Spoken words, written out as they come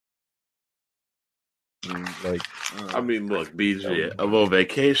Like, I mean, look, BG, a little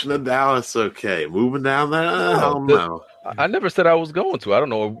vacation in Dallas, okay. Moving down there, hell no. I never said I was going to. I don't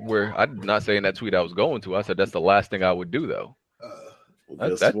know where. I did not say in that tweet I was going to. I said that's the last thing I would do, though.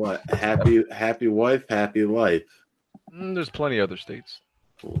 Well, guess what? Happy wife, happy life. There's plenty of other states.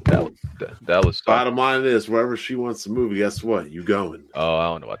 Dallas. Bottom line is, wherever she wants to move, guess what? You going? Oh, I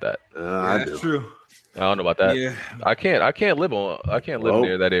don't know about that. I do. That's true. I don't know about that. Yeah. I can't live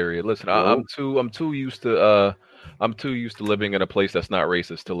near that area. Listen, I'm too used to living in a place that's not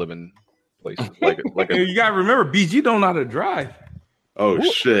racist to live in places like You gotta remember, BG don't know how to drive. Oh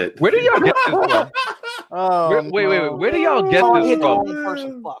shit! Where do y'all get this from? Wait. Where do y'all get this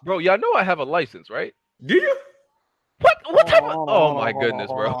from, bro? Y'all know I have a license, right? Do you? What type of? Oh my goodness,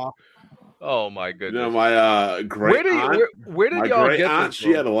 bro! Oh my goodness! You know, my great where did y'all get this She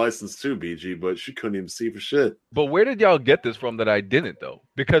from? had a license too, BG, but she couldn't even see for shit. But where did y'all get this from that I didn't though?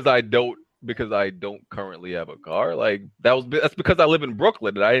 Because I don't currently have a car. Like that's because I live in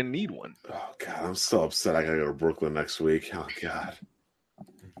Brooklyn and I didn't need one. Oh god, I'm so upset. I gotta go to Brooklyn next week. Oh god,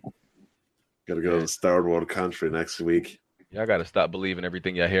 gotta go to this third world country next week. Y'all gotta stop believing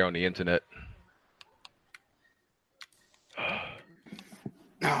everything y'all hear on the internet.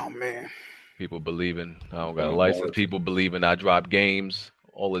 Oh man. People believing I don't got a license. People believing I drop games.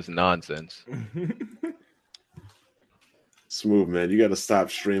 All this nonsense. Smooth, man. You got to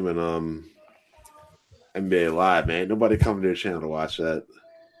stop streaming NBA Live, man. Nobody coming to your channel to watch that.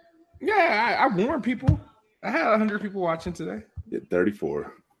 Yeah, I warned people. I had 100 people watching today. Yeah,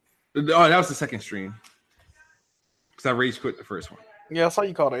 34. Oh, that was the second stream. Because I rage quit the first one. Yeah, I saw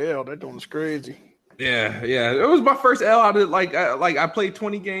you call the L. They're doing this crazy. Yeah. It was my first L. I did I played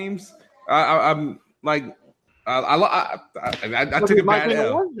 20 games. I took a bad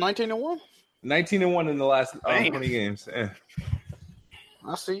L. 19-1? 19-1 in the last 20 games. Yeah.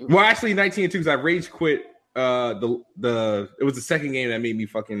 I see you. Well, actually 19-2 because I rage quit. It was the second game that made me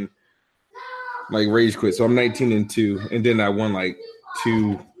fucking like rage quit. So I'm 19-2, and then I won like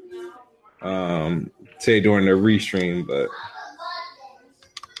 2 say during the restream, but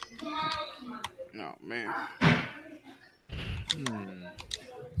oh man.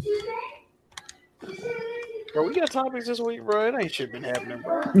 Bro, we got topics this week, bro. It ain't shit been happening,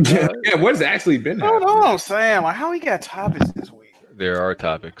 bro. Yeah, what's actually been happening? No, I'm saying, like, how we got topics this week? There are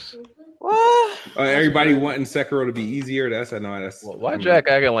topics. What? Everybody wanting Sekiro to be easier. That's why Jack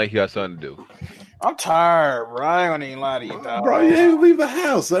acting like he got something to do? I'm tired, bro. I ain't gonna even lie to you, dog. Bro, you didn't leave the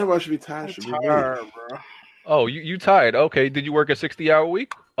house. Everybody should be tired. I'm tired, bro. Oh, you tired? Okay. Did you work a 60-hour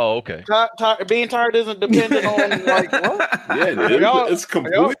week? Oh, okay. Being tired isn't dependent on like what? Yeah, dude. It's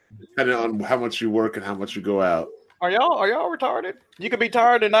completely dependent on how much you work and how much you go out. Are y'all retarded? You could be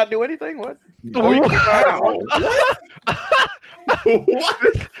tired and not do anything. What? This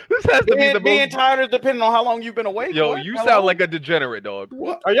has to be being tired is depending on how long you've been awake. Yo, what? you sound like a degenerate, dog.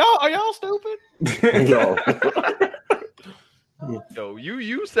 What? Are y'all stupid? No. Yo,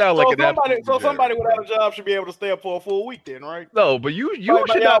 you sound like an absolute somebody without a job should be able to stay up for a full week, then, right? No, but you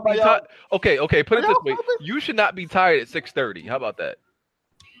should not be tired. Okay. Put it this way: you should not be tired at 6:30. How about that?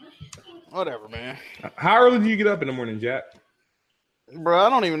 Whatever, man. How early do you get up in the morning, Jack? Bro, I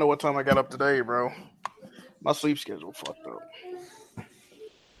don't even know what time I got up today, bro. My sleep schedule fucked up.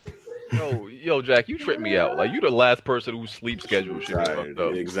 Yo, Jack, you tripped me out. Like, you the last person whose sleep schedule should be fucked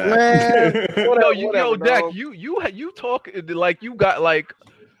up. Exactly. Man, whatever, Jack, you talk like you got like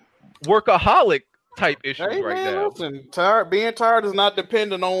workaholic type issues now. Listen, being tired is not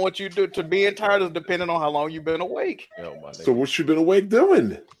dependent on what you do. Being tired is dependent on how long you've been awake. So what you been awake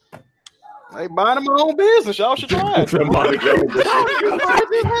doing? Hey, minding my own business. Y'all should try it.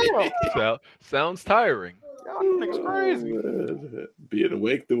 Sounds tiring. Y'all niggas crazy. Being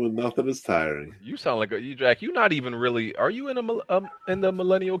awake doing nothing is tiring. You sound like Jack. You're not even really. Are you in the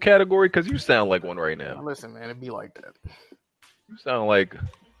millennial category? Because you sound like one right now. Listen, man, it be like that. You sound like.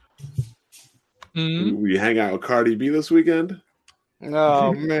 We hang out with Cardi B this weekend?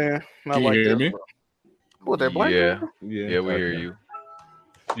 Oh man, not Can like you hear that. me? Bro. What, that black Yeah, guy? we hear you.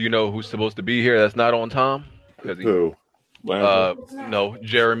 Do you know who's supposed to be here? That's not on Tom. Who? No,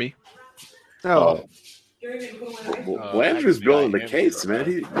 Jeremy. Oh. Well, Andrew's building the case, man.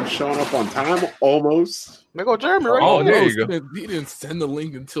 He's showing up on time almost. There go Jeremy right Oh, there no, you go. he didn't send the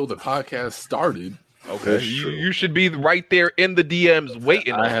link until the podcast started. Okay, you should be right there in the DMs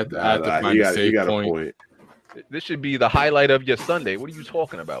waiting. I had to find a safe point. This should be the highlight of your Sunday. What are you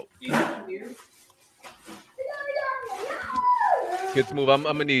talking about? Kids move. I'm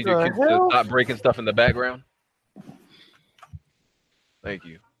gonna need you kids to stop breaking stuff in the background. Thank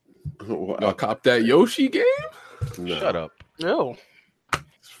you. Y'all cop that Yoshi game? No. Shut up. No.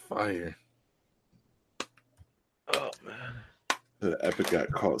 It's fire. Epic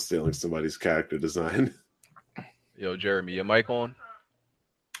got caught stealing somebody's character design. Yo, Jeremy, your mic on?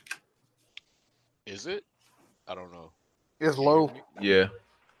 Is it? I don't know. It's low. Yeah.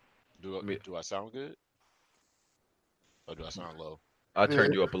 Do I sound good? Or do I sound low? I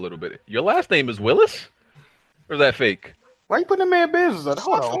turned you up a little bit. Your last name is Willis? Or is that fake? Why you putting the man business on?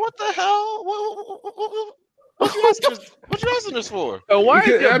 Hold on. What the hell? What you asking this for? Why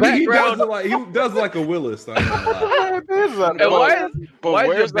is your background? He does like a Willis. But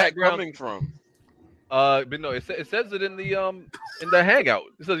where's that coming from? But no, it says it in the hangout.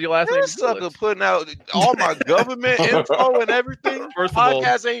 It says your last name is sucker Willis. Putting out all my government info and everything. First of all,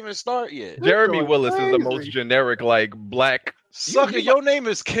 podcast ain't even start yet. Jeremy Willis is the most generic, like black sucker. Your name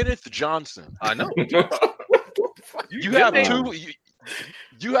is Kenneth Johnson. I know. You have two.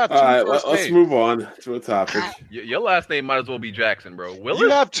 You have two. All right, let's move on to a topic. Your last name might as well be Jackson, bro. Willis.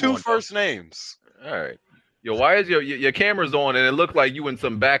 You have two first names. All right. Yo, why is your camera's on and it looked like you in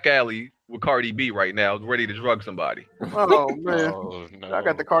some back alley with Cardi B right now, ready to drug somebody? Oh man, no. I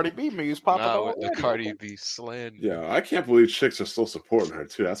got the Cardi B memes popping up. With the Cardi B slander. Yeah, I can't believe chicks are still supporting her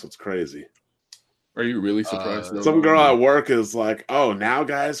too. That's what's crazy. Are you really surprised? Some girl at work is like, "Oh, now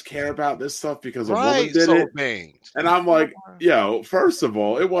guys care about this stuff because a woman did it." And I'm like, "Yo, first of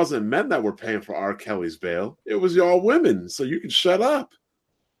all, it wasn't men that were paying for R. Kelly's bail; it was y'all women. So you can shut up."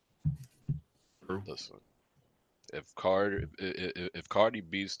 Listen, if Cardi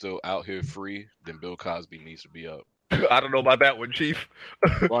B's still out here free, then Bill Cosby needs to be up. I don't know about that one, Chief.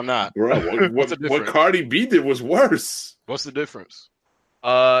 Why not? Bro, what Cardi B did was worse. What's the difference?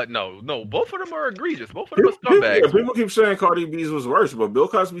 No. Both of them are egregious. Both of them are scumbags. Yeah, people keep saying Cardi B's was worse, but Bill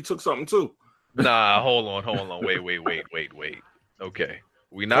Cosby took something too. Nah, hold on. Wait. Okay.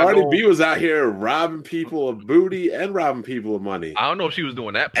 Cardi B was out here robbing people of booty and robbing people of money. I don't know if she was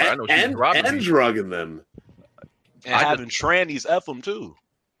doing that part. I know she was robbing and drugging them. And having trannies F them too.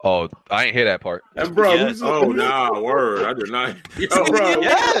 Oh, I ain't hear that part. And bro, word. I did not. Yo, bro.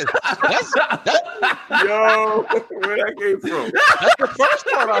 Yes. Yo, where that came from? That's the first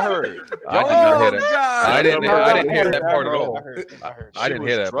part I heard. I did not hear that. I didn't hear that part at all. I didn't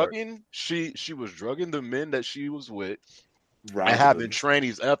hear that part. She was drugging the men that she was with. Right. And having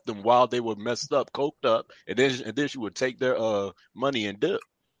trannies F them while they were messed up, coked up, and then she would take their money and dip.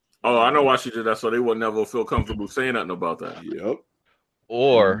 Oh, I know why she did that, so they would never feel comfortable saying nothing about that. Yep.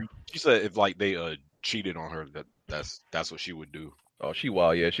 Or she said if like they cheated on her, that's what she would do. Oh, she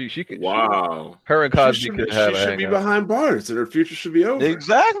wild, yeah. She could. Wow. Her and Cosby could have. She should be behind bars, and her future should be over.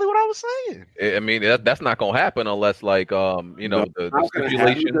 Exactly what I was saying. I mean, that's not gonna happen unless, like, the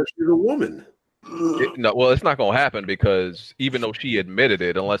stipulation. That she's a woman. It's not gonna happen because even though she admitted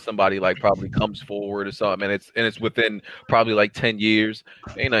it, unless somebody like probably comes forward or something, and it's within probably like 10 years,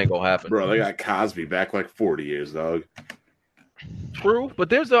 ain't nothing gonna happen. Bro, they got Cosby back like 40 years, dog. True, but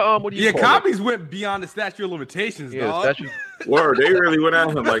there's a what do you call Cosby's went beyond the statute of limitations, dog. Word, they really went at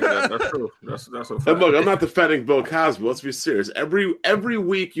him like that. That's true. That's a fact. And look, I'm not defending Bill Cosby. Let's be serious. Every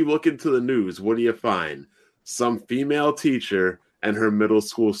week you look into the news, what do you find? Some female teacher and her middle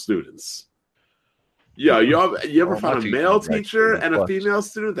school students. Yeah, you ever find a male teacher and a female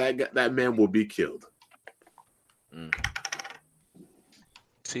student? That man will be killed.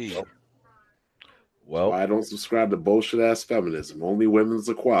 Well, I don't subscribe to bullshit ass feminism. Only women's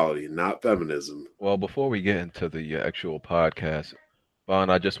equality, not feminism. Well, before we get into the actual podcast,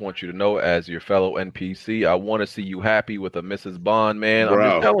 Bond, I just want you to know, as your fellow NPC, I want to see you happy with a Mrs. Bond, man. Bro,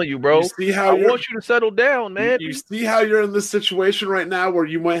 I'm just telling you, bro. I want you to settle down, man. You see how you're in this situation right now where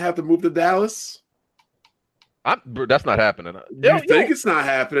you might have to move to Dallas? That's not happening. You think it's not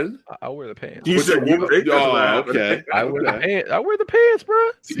happening? I wear the pants. You said okay. I wear the pants. I wear the pants, bro.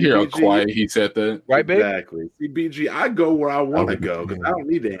 See how quiet he said that, right, babe? Exactly. See, BG, I go where I want to go because I don't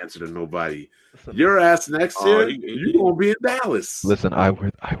need to answer to nobody. Your ass next year, you gonna be in Dallas. Listen, I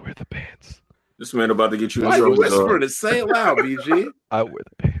wear the pants. This man about to get you. Why you whispering it? Say it loud, BG. I wear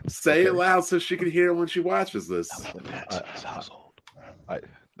the pants. Say it loud so she can hear it when she watches this.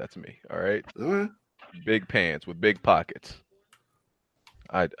 That's me. All right. All right. Big pants with big pockets.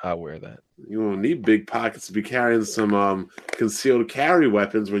 I wear that. You don't need big pockets to be carrying some concealed carry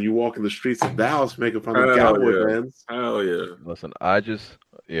weapons when you walk in the streets of Dallas making fun of cowboy fans. Hell yeah! Listen, I'm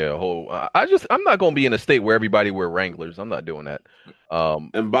not gonna be in a state where everybody wear Wranglers. I'm not doing that.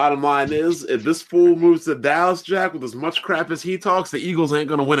 And bottom line is, if this fool moves to Dallas, Jack, with as much crap as he talks, the Eagles ain't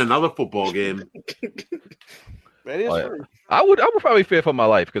gonna win another football game. That is true. I would probably fear for my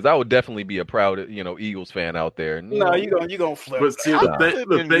life because I would definitely be a proud, Eagles fan out there. No, you gonna flip. But see,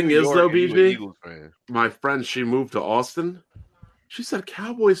 the thing is though, BG, my friend, she moved to Austin, She said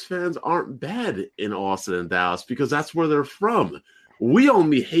Cowboys fans aren't bad in Austin and Dallas because that's where they're from. We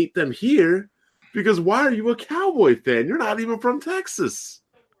only hate them here because why are you a Cowboy fan? You're not even from Texas.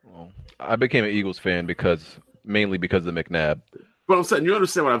 Well, I became an Eagles fan mainly because of McNabb. But I'm saying, you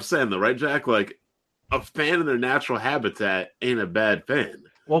understand what I'm saying, though, right, Jack? Like, a fan in their natural habitat ain't a bad fan.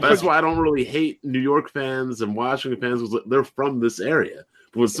 Well, that's why I don't really hate New York fans and Washington fans. They're from this area.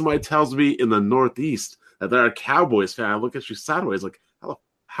 But when somebody tells me in the Northeast that they're a Cowboys fan, I look at you sideways like,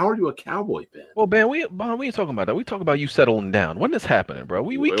 how are you a Cowboy fan? Well, Ben, we ain't talking about that. We talk about you settling down. When this happening, bro?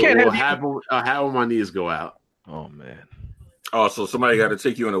 We can't how will my knees go out? Oh, man. Oh, so somebody got to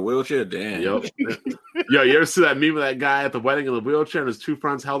take you in a wheelchair? Damn. Yep. Yo, you ever see that meme of that guy at the wedding in the wheelchair and his two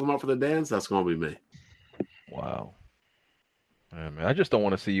friends held him up for the dance? That's going to be me. Wow. Yeah, man, I just don't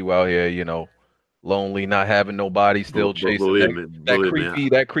want to see you out here, lonely, not having nobody, still chasing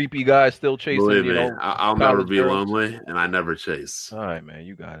that creepy guy, still chasing. Believe me, I'll never be lonely, and I never chase. All right, man,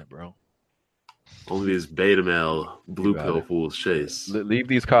 you got it, bro. Only these beta male blue pill fools chase. Leave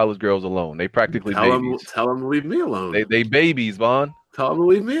these college girls alone. They practically tell babies. Tell them to leave me alone. They babies, Vaughn. Tell them to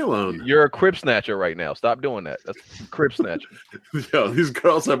leave me alone. You're a crib snatcher right now. Stop doing that. That's crib snatcher. Yo, these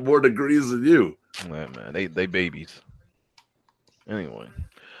girls have more degrees than you. Yeah, man, they babies. Anyway.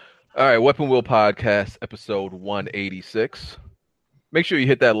 All right, Weapon Wheel Podcast, episode 186. Make sure you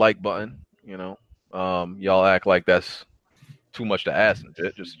hit that like button. Y'all act like that's too much to ask.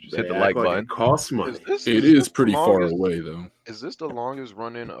 Just hit the like button. It costs money. It is pretty far away, though. Is this the longest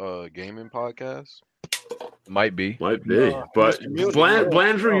running gaming podcast? Might be. But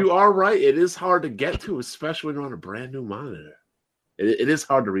Blandrew, you are right. It is hard to get to, especially when you're on a brand new monitor. It is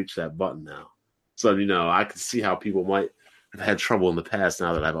hard to reach that button now. So, I can see how people might have had trouble in the past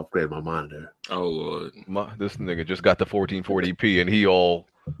now that I've upgraded my monitor. Oh, Lord. This nigga just got the 1440p and he all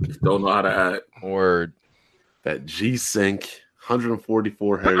don't know how to act. Word. That G-Sync,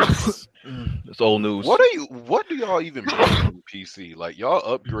 144 hertz. It's old news. What do y'all even play on PC? Like, y'all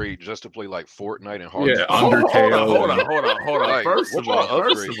upgrade just to play like Fortnite and Hearthstone? Yeah, Undertale. Hold on. Like, first of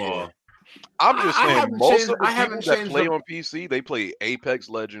all, I'm just saying, most of the people that play on PC, they play Apex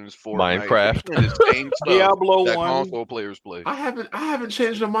Legends, Fortnite, Minecraft, the same stuff Diablo that 1. console players play. I haven't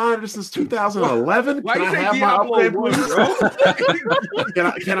changed the monitor since 2011. Why Can I have my upgrade, please?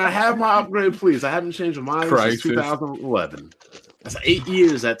 Can I have my upgrade, please? I haven't changed the monitor since 2011. That's 8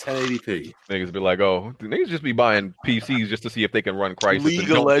 years at 1080p. Niggas be like, niggas just be buying PCs just to see if they can run Crysis.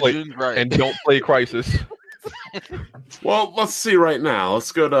 League of Legends, right? And don't play Crysis. Well, let's see right now.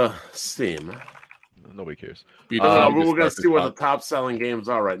 Let's go to Steam. Nobody cares. We're going to see what the top-selling games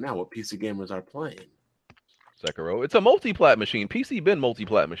are right now, what PC gamers are playing. Sekiro. It's a multi-plat machine. PC been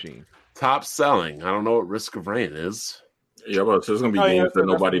multi-plat machine. Top-selling. I don't know what Risk of Rain is. Yeah, but there's going to be games that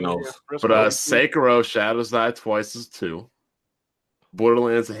nobody knows. But Sekiro, Shadows Die Twice is 2.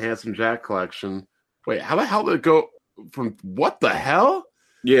 Borderlands, the Handsome Jack Collection. Wait, how the hell did it go from what the hell?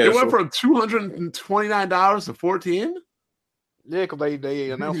 Yeah, it went from $229 to $14. Yeah, because they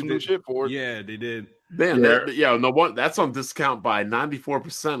announced some new shit for it. Yeah, they did. Damn, that's on discount by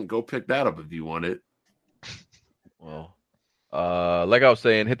 94%. Go pick that up if you want it. Well, like I was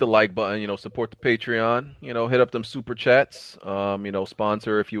saying, hit the like button. Support the Patreon. Hit up them super chats.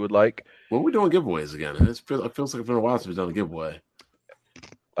 Sponsor if you would like. When are we doing giveaways again? It feels like it's been a while since we've done a giveaway.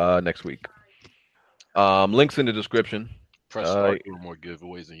 Next week. Links in the description. Press start doing more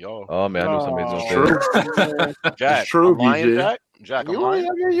giveaways than y'all. Oh man, I knew somebody's gonna say that. Jack, true, lying, Jack, you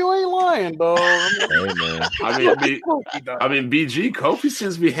ain't lying, dog. Hey man. I mean, BG Kofi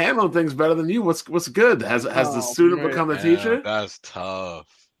seems to be handling things better than you. What's good? Has the student become the teacher? That's tough.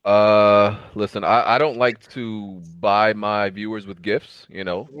 Listen, I don't like to buy my viewers with gifts.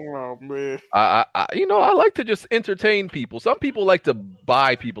 Oh man. I like to just entertain people. Some people like to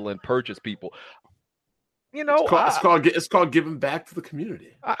buy people and purchase people. It's called giving back to the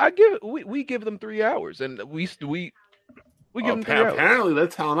community. We give them 3 hours, and we give them 3 hours. Apparently, they're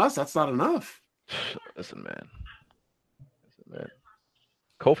telling us that's not enough. Listen, man.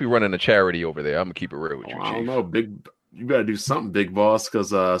 Kofi running a charity over there. I'm gonna keep it real with you, Chief. I don't know, you better do something, big boss, because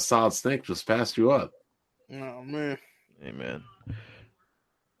Solid Snake just passed you up. Oh man. Hey man.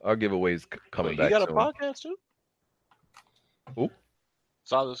 Our giveaways coming back. You got soon. a podcast too? Who?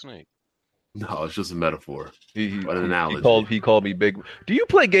 Solid Snake. No, it's just a metaphor. An analogy. He called me big. Do you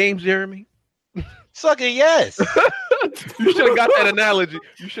play games, Jeremy? Sucker, yes. You should have got that analogy.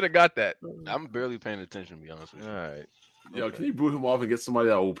 You should have got that. I'm barely paying attention, to be honest with you. All right. Yo, can you boot him off and get somebody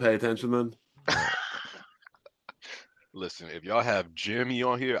that will pay attention then? Listen, if y'all have Jimmy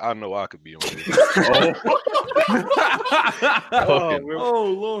on here, I know I could be on here. Oh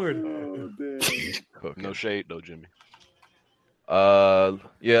Lord. Cooking. No shade though, Jimmy.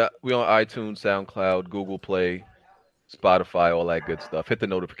 Yeah, we on iTunes, SoundCloud, Google Play, Spotify, all that good stuff. Hit the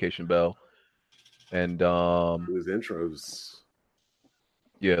notification bell. And these intros.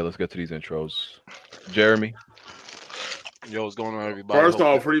 Yeah, let's get to these intros. Jeremy. Yo, what's going on, everybody? First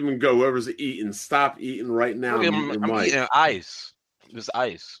off, before you even go, whoever's eating, stop eating right now. I'm eating ice. This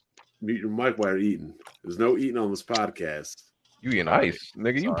ice. Mute your mic while you're eating. There's no eating on this podcast. You eating ice,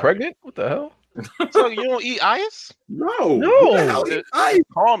 nigga? You pregnant? What the hell? So you don't eat ice? No. It's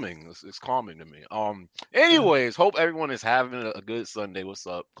calming. It's calming to me. Anyways, hope everyone is having a good Sunday. What's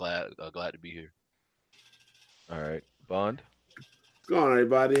up? Glad to be here. All right, Bond. What's going on,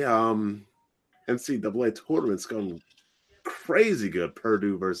 everybody? NCAA tournament's going crazy good.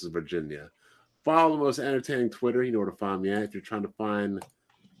 Purdue versus Virginia. Follow the most entertaining Twitter. You know where to find me at. If you're trying to find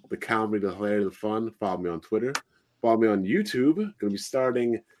the comedy, the hilarity, the fun, follow me on Twitter. Follow me on YouTube. Going to be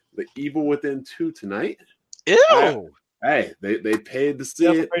starting The Evil Within 2 tonight. Ew! Hey, they paid to see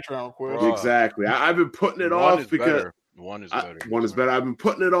it. Patreon request. Exactly. I've been putting it off because one is better. One is better. I've been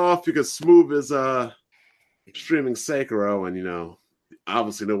putting it off because Smooth is streaming Sekiro, and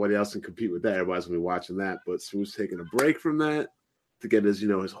obviously nobody else can compete with that. Everybody's gonna be watching that, but Smooth's taking a break from that to get his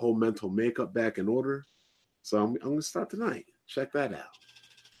his whole mental makeup back in order. So I'm gonna start tonight. Check that out.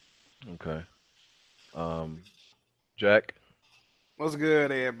 Okay. Jack. What's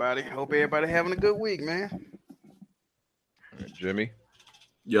good, everybody? Hope everybody having a good week, man. Right, Jimmy.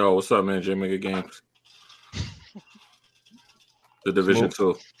 Yo, what's up, man? Jimmy, good games. The Division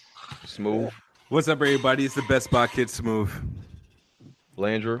 2. Smooth. What's up, everybody? It's the Best Spot Kid, Smooth.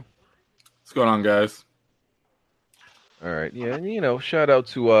 Landrew. What's going on, guys? All right. Yeah, and shout out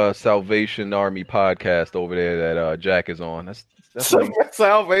to Salvation Army podcast over there that Jack is on. That's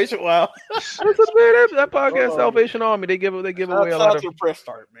Salvation. Wow. That podcast, Salvation Army. They give away a lot of press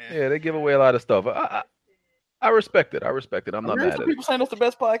start, man. Yeah, they give away a lot of stuff. I respect it. I'm not mad at it. People saying it's the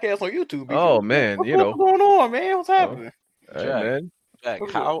best podcast on YouTube. Oh man, what's going on, man? What's happening? Hey, man. Jack,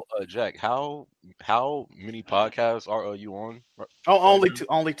 how many podcasts are you on? Oh, only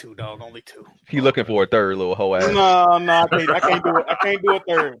two, dog. Only two. He looking for a third little hoe ass. No, I can't do it. I can't do a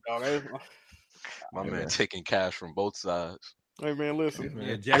third, dog. My man taking cash from both sides. Hey man, listen.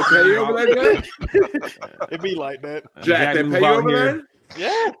 Yeah, Jack, pay you over there, It be like that. Jack, they pay you over there?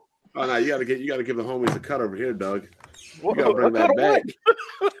 Yeah. Oh no, you gotta give the homies a cut over here, Doug. You What- gotta bring what that kind back.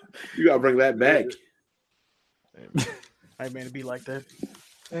 You gotta bring that back. Hey man, it be like that.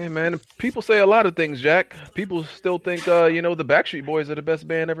 Hey man, people say a lot of things, Jack. People still think the Backstreet Boys are the best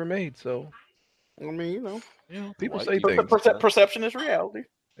band ever made. So, I mean, people say things. Perception is reality.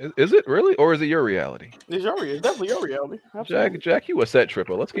 Is it really, or is it your reality? It's definitely your reality. Absolutely. Jack, you a set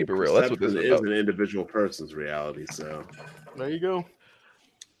tripper. Let's keep it real. That's what this is about. An individual person's reality. So there you go.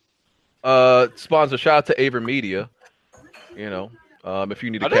 Sponsor. Shout out to Aver Media. If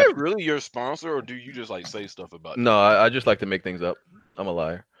you need to. Are they really your sponsor, or do you just say stuff about it? No, I just like to make things up. I'm a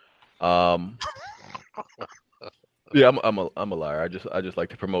liar. Yeah, I'm a liar. I just like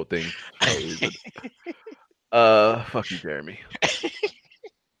to promote things. Fuck you, Jeremy.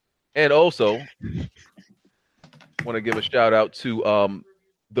 And also, want to give a shout out to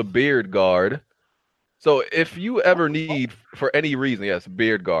the Beard Guard. So if you ever need, for any reason, yes,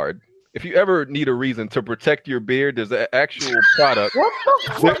 Beard Guard. If you ever need a reason to protect your beard, there's an actual product. What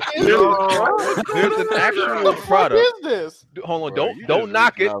the fuck is this? There's an actual product. What is this? Hold on, don't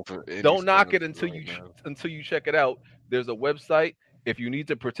knock it. Don't knock it until you check it out. There's a website. If you need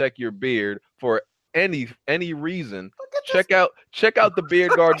to protect your beard for any reason, check out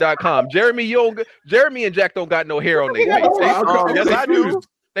thebeardguard.com. Jeremy and Jack don't got no hair on their face. Yes, I do.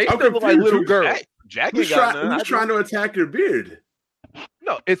 They still look like little girls. Jack who's trying to attack your beard?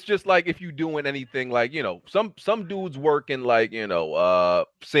 No, it's just like if you doing anything like some dudes working like sanitation.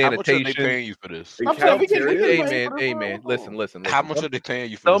 How much are they paying you for this? Hey man, listen. How much are they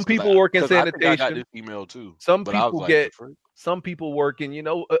paying you for some people work in sanitation. I got this email too. Some people work in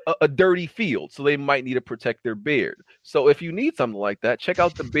a dirty field, so they might need to protect their beard. So if you need something like that, check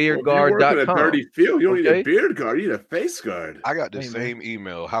out thebeardguard.com. In a dirty field, you don't need a beard guard, you need a face guard. I got the same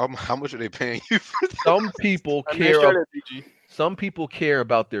email. How much are they paying you for this? Some people care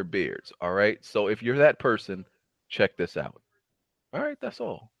about their beards. All right. So if you're that person, check this out. All right. That's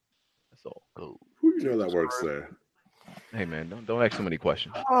all. Who you know that works there? Hey man, don't ask so many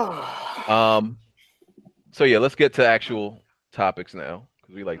questions. So yeah, let's get to actual topics now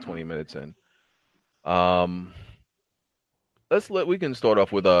because we like 20 minutes in. We can start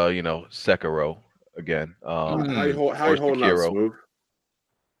off with Sekiro again. How you holding up, Smooth?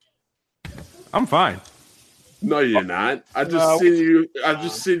 I'm fine. No, you're not. I just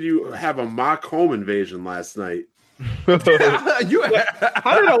seen you have a mock home invasion last night. How did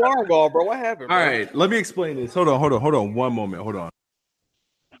the alarm go, bro? What happened? Bro? All right, let me explain this. Hold on. One moment. Hold on.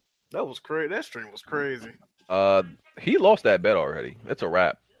 That was crazy. That stream was crazy. He lost that bet already. It's a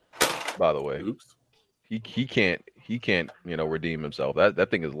wrap. By the way, Oops. he can't redeem himself. That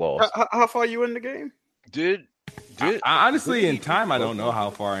thing is lost. How far you in the game? I honestly, in time, I don't know how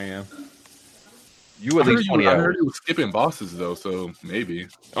far I am. You at least 20 hours. I heard you were skipping bosses though, so maybe.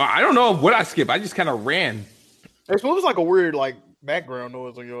 I don't know what I skipped. I just kind of ran. It was like a weird background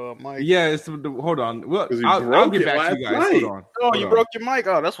noise on your mic. Yeah, hold on. Well, I'll get back to you guys. Hold on. Oh, you broke your mic.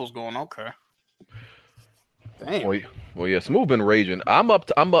 Oh, that's what's going on. Okay. Damn. Well, yeah, Smooth been raging. I'm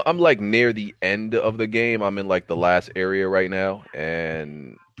like near the end of the game. I'm in like the last area right now,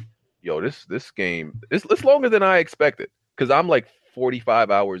 and this game it's longer than I expected because I'm like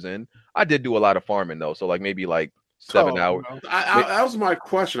 45 hours in. I did do a lot of farming though, so like maybe like 7 hours. That was my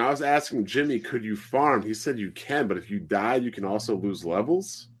question. I was asking Jimmy, could you farm? He said you can, but if you die, you can also lose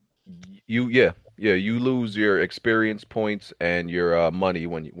levels. You lose your experience points and your money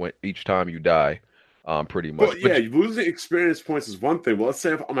when each time you die. Pretty much. But losing experience points is one thing. Well, let's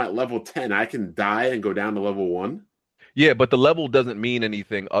say if I'm at level 10, I can die and go down to level 1. Yeah, but the level doesn't mean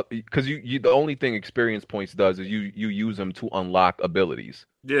anything because you the only thing experience points does is you use them to unlock abilities.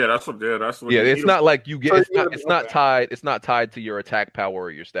 Yeah, that's what. Yeah, it's not like you get. It's not tied. It's not tied to your attack power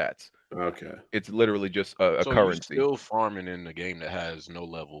or your stats. Okay. It's literally just a currency. You're still farming in the game that has no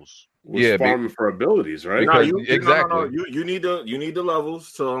levels. Farming for abilities, right? Exactly. No. You need the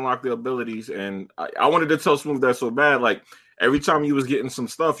levels to unlock the abilities, and I wanted to tell Smooth that so bad. Like every time you was getting some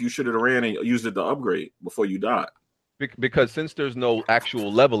stuff, you should have ran and used it to upgrade before you died. Because since there's no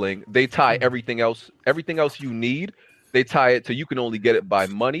actual leveling, they tie everything else you need. They tie it to you can only get it by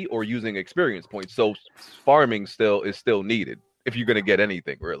money or using experience points. So farming is still needed if you're gonna get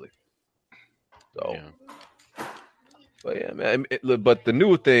anything really. So, but yeah, man. But the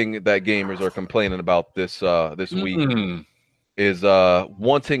new thing that gamers are complaining about this week is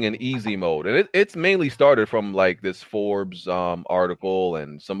wanting an easy mode, and it's mainly started from like this Forbes article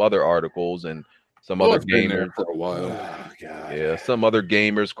and some other articles and some other gamers for a while. Oh, God. Yeah, some other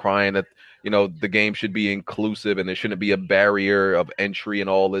gamers crying that the game should be inclusive and there shouldn't be a barrier of entry and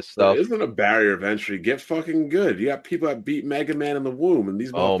all this stuff. There isn't a barrier of entry. Get fucking good. You got people that beat Mega Man in the womb, and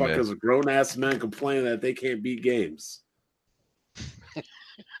these motherfuckers are grown ass men complaining that they can't beat games.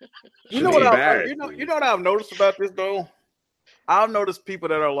 You know what I've noticed about this though? I've noticed people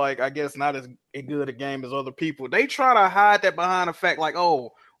that are like, I guess, not as good a game as other people. They try to hide that behind the fact, like,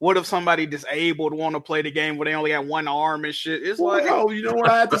 oh, what if somebody disabled want to play the game where they only got one arm and shit? It's like, oh, you know what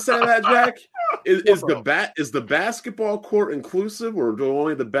I have to say to that, Jack? Is the basketball court inclusive, or do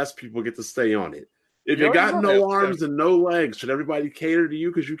only the best people get to stay on it? If you got no arms and no legs, should everybody cater to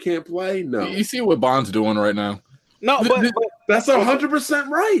you because you can't play? No. You see what Bond's doing right now? No, but that's 100%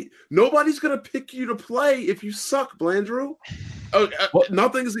 right. Nobody's gonna pick you to play if you suck, Blandrew.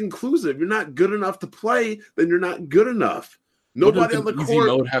 Nothing's inclusive. You're not good enough to play, then you're not good enough. Nobody on the court. Easy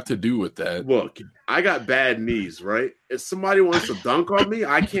mode have to do with that? Look, I got bad knees, right? If somebody wants to dunk on me,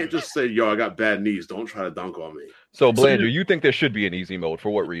 I can't just say, "Yo, I got bad knees. Don't try to dunk on me." So, Blandrew, you think there should be an easy mode?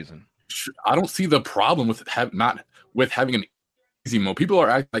 For what reason? I don't see the problem with having an easy mode. People are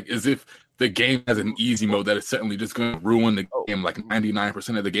acting like as if the game has an easy mode that is certainly just going to ruin the game. Like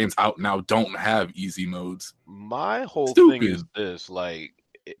 99% of the games out now don't have easy modes. My whole thing is this: like,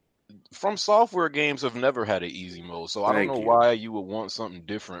 From Software games have never had an easy mode, so I don't know why you would want something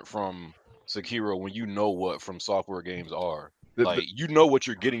different from Sekiro when you know what From Software games are. Like, you know what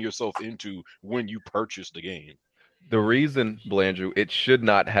you're getting yourself into when you purchase the game. The reason, Blandrew, it should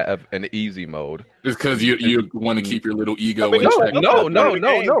not have an easy mode is because you want to keep your little ego in check. No.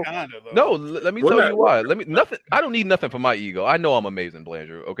 Let me tell you why. I don't need nothing for my ego. I know I'm amazing,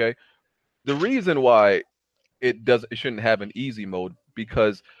 Blandrew. Okay. The reason why it shouldn't have an easy mode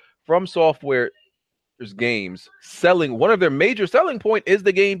because From Software's games one of their major selling point is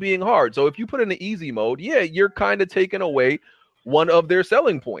the game being hard. So if you put in the easy mode, you're kind of taking away one of their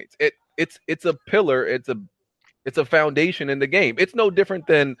selling points. It's a pillar. It's a foundation in the game. It's no different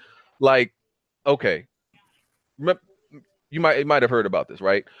than like, okay, you might have heard about this,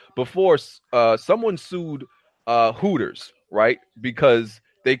 right? Before, someone sued Hooters, right? Because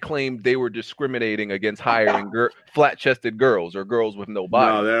they claimed they were discriminating against hiring flat-chested girls or girls with no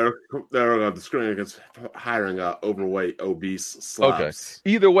body. No, they're discriminating against hiring overweight, obese slobs.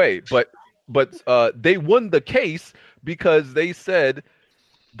 Okay. Either way, but they won the case because they said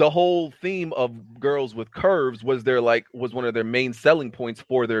the whole theme of girls with curves was one of their main selling points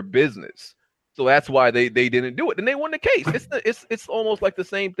for their business. So that's why they didn't do it, and they won the case. It's almost like the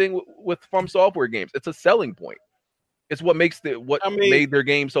same thing with From Software games. It's a selling point. It's what makes made their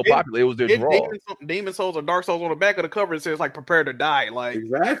game so popular. It was their draw. Demon Souls or Dark Souls on the back of the cover, it says like prepare to die. Like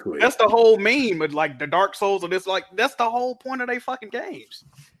exactly. That's the whole meme. But like the Dark Souls, and it's like that's the whole point of their fucking games.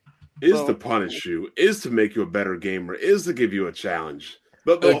 Is to punish you, is to make you a better gamer, is to give you a challenge.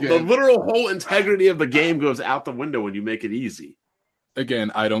 The literal whole integrity of the game goes out the window when you make it easy.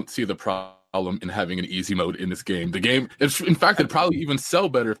 Again, I don't see the problem in having an easy mode in this game. The game, in fact, it'd probably even sell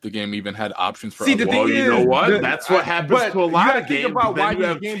better if the game even had options for. You know what? That's what happens to a lot of games. About then you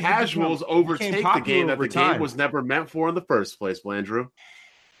have casuals overtake the game that the game was never meant for in the first place, Blandrew.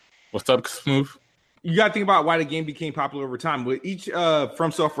 What's up, Smooth? You got to think about why the game became popular over time. With each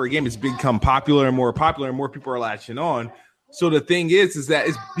From Software game, it's become popular and more people are latching on. So the thing is that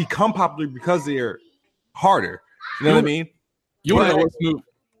it's become popular because they're harder. You know what I mean? You want to know what's new?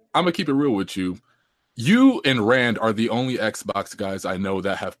 I'm gonna keep it real with you. You and Rand are the only Xbox guys I know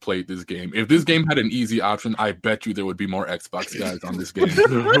that have played this game. If this game had an easy option, I bet you there would be more Xbox guys on this game.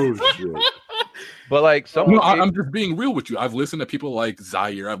 Oh, shit. But like, I'm just being real with you. I've listened to people like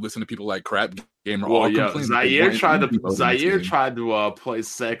Zaire. I've listened to people like Crap Gamer. Zaire tried to play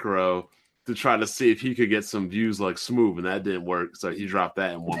Sekiro to try to see if he could get some views like Smooth, and that didn't work. So he dropped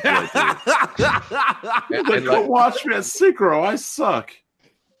that in one playthrough. Go watch me at Sekiro. I suck.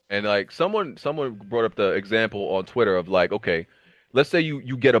 And like someone brought up the example on Twitter of like, okay, let's say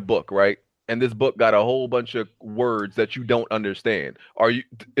you get a book, right? And this book got a whole bunch of words that you don't understand.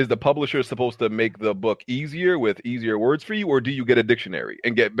 Is the publisher supposed to make the book easier with easier words for you, or do you get a dictionary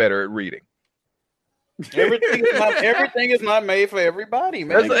and get better at reading? Everything is not made for everybody,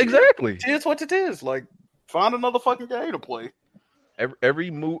 man. Exactly. It is what it is. Like, find another fucking game to play.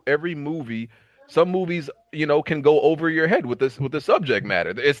 Every movie, some movies, can go over your head with the subject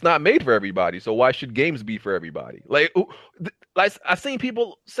matter. It's not made for everybody. So why should games be for everybody? Like I've seen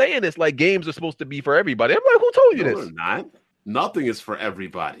people saying this, like games are supposed to be for everybody. I'm like, who told you this? Not. Nothing is for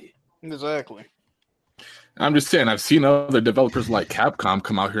everybody. Exactly. I'm just saying, I've seen other developers like Capcom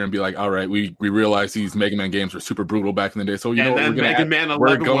come out here and be like, all right, we realize these Mega Man games were super brutal back in the day. So, Mega Man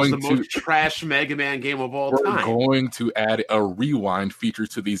 11 was the most trash Mega Man game of all time. We're going to add a rewind feature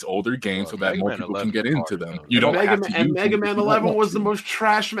to these older games so that more people can get into them. You don't have to. And Mega Man 11 was the most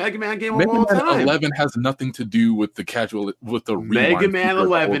trash Mega Man game of all time. Mega Man 11 has nothing to do with the rewind. Mega Man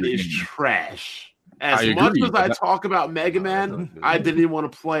 11 is trash. As much as I talk about Mega Man, I didn't even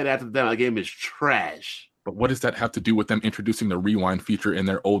want to play it after that game is trash. But what does that have to do with them introducing the rewind feature in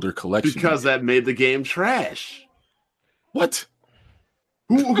their older collection? Because that made the game trash. What?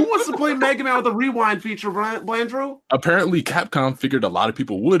 Who wants to play Mega Man with a rewind feature, Blandrew? Apparently, Capcom figured a lot of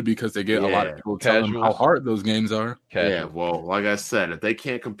people would because they get a lot of people telling them how hard those games are. Yeah, well, like I said, if they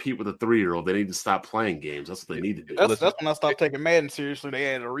can't compete with a 3-year-old, they need to stop playing games. That's what they need to do. That's when I stopped taking Madden seriously.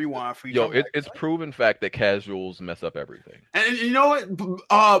 They added a rewind feature. It's proven fact that casuals mess up everything. And you know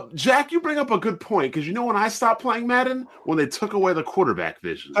what, Jack, you bring up a good point because when I stopped playing Madden when they took away the quarterback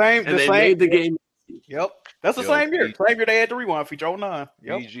vision and they made the game. Yep. That's the same year. Same year they had the rewind feature. 09.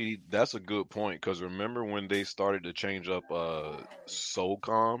 Yep. BG, that's a good point because remember when they started to change up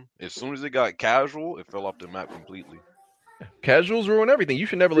SOCOM? As soon as it got casual, it fell off the map completely. Casuals ruin everything. You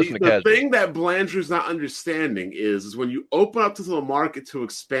should never listen to casuals. The thing that Blandrew's not understanding is when you open up to the market to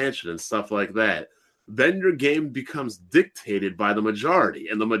expansion and stuff like that, then your game becomes dictated by the majority,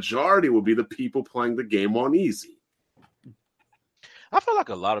 and the majority will be the people playing the game on easy. I feel like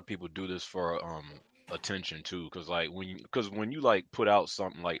a lot of people do this for attention too, because when you like put out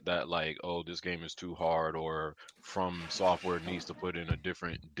something like that, like, oh, this game is too hard, or From Software needs to put in a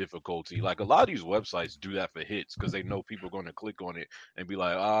different difficulty. Like a lot of these websites do that for hits because they know people are going to click on it and be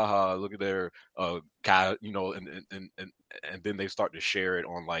like, aha, look at their and then they start to share it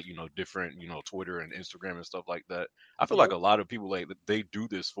on like different Twitter and Instagram and stuff like that. I feel like a lot of people like they do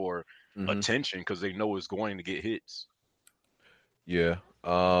this for attention because they know it's going to get hits. Yeah.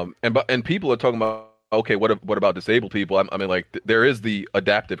 And people are talking about, okay, what about disabled people? I mean, like there is the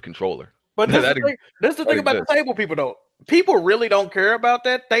adaptive controller. But that's the thing about disabled people, though. People really don't care about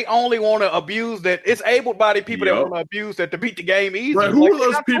that. They only want to abuse that. It's able-bodied people that want to abuse that to beat the game easy. Right, who are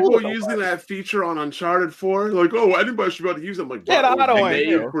those people using that feature on Uncharted for? Like, oh, anybody should be able to use it. I'm like, the auto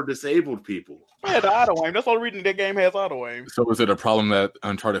aim for disabled people. Yeah, the auto aim. That's the only reason that game has auto aim. So is it a problem that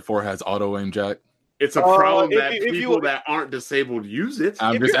Uncharted 4 has auto aim, Jack? It's a problem that people that aren't disabled use it.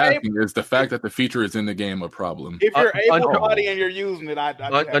 I'm just asking, is the fact that the feature is in the game a problem? If you're able-bodied and you're using it,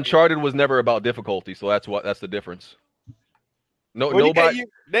 Uncharted was never about difficulty, so that's the difference. Nobody.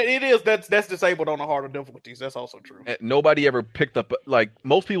 That's disabled on the harder difficulties. That's also true. Nobody ever picked up, like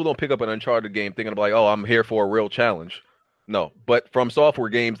most people don't pick up an Uncharted game thinking like, oh, I'm here for a real challenge. No, but From Software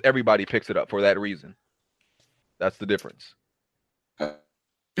games, everybody picks it up for that reason. That's the difference.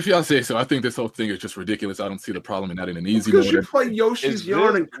 If y'all say so, I think this whole thing is just ridiculous. I don't see the problem in that in an easy mode. Because you play Yoshi's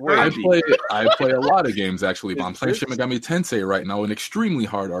Yarn and Kirby. I play a lot of games, actually. But I'm playing Shin Megami Tensei right now, an extremely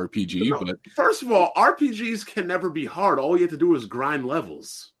hard RPG. No, but first of all, RPGs can never be hard. All you have to do is grind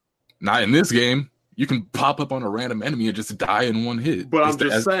levels. Not in this game. You can pop up on a random enemy and just die in one hit. But I'm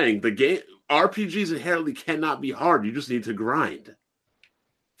just saying, the game RPGs inherently cannot be hard. You just need to grind.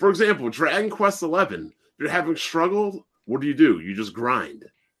 For example, Dragon Quest XI. If you're having struggle, what do? You just grind.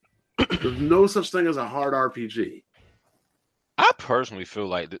 There's no such thing as a hard RPG. I personally feel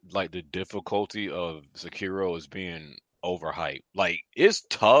like the difficulty of Sekiro is being overhyped. Like, it's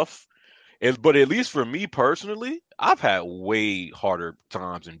tough, but at least for me personally, I've had way harder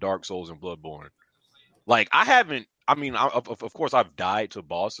times in Dark Souls and Bloodborne. Like, I haven't. I mean, of course, I've died to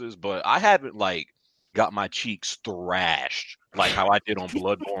bosses, but I haven't like got my cheeks thrashed like how I did on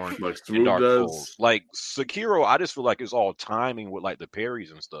Bloodborne and Dark Souls. Like Sekiro, I just feel like it's all timing with like the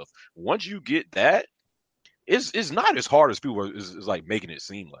parries and stuff. Once you get that, it's not as hard as people is like making it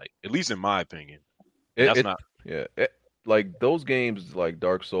seem like. At least in my opinion, like those games like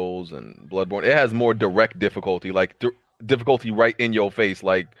Dark Souls and Bloodborne, it has more direct difficulty, like difficulty right in your face,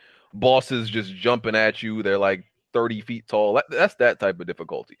 like bosses just jumping at you. They're like 30 feet tall. That's that type of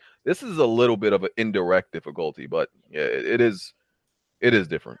difficulty. This is a little bit of an indirect difficulty, but yeah, it is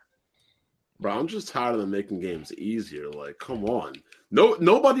different. Bro, I'm just tired of them making games easier. Like, come on.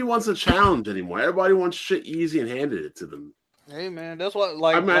 Nobody wants a challenge anymore. Everybody wants shit easy and handed it to them. Hey man, that's what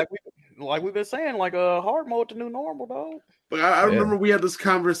like we've been saying, like a hard mode to new normal, dog. But I remember we had this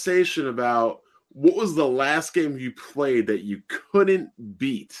conversation about what was the last game you played that you couldn't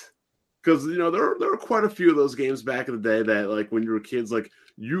beat. Because, you know, there were quite a few of those games back in the day that, like, when you were kids, like,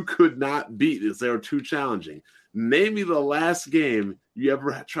 you could not beat it. They were too challenging. Name me the last game you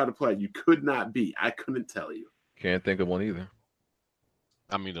ever tried to play you could not beat. I couldn't tell you. Can't think of one either.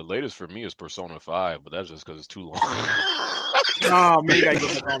 I mean, the latest for me is Persona 5, but that's just because it's too long. Oh, man, you gotta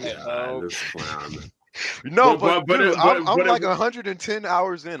get on that. This clown. No, but I'm like 110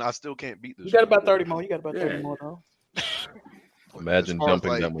 hours in. I still can't beat this. You got about 30 more. You got about 30 more, though. Imagine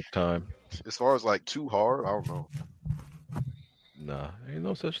jumping that much time. As far as like too hard, I don't know. Nah, ain't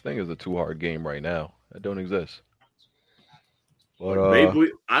no such thing as a too hard game right now. That don't exist. But Beyblade,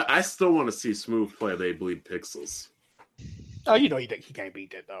 I still want to see Smooth play Beyblade Pixels. Oh, you know he can't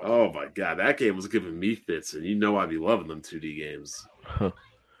beat that though. Oh my god, that game was giving me fits, and you know I'd be loving them 2D games.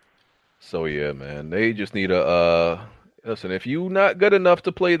 So yeah, man, they just need a listen. If you not good enough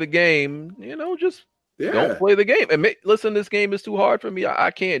to play the game, you know, just don't play the game. And listen, this game is too hard for me. I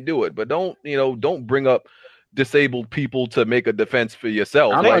can't do it. But don't bring up disabled people to make a defense for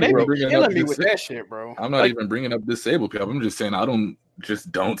yourself. I'm not even bringing up me with that shit, bro. I'm not even bringing up disabled people. I'm just saying I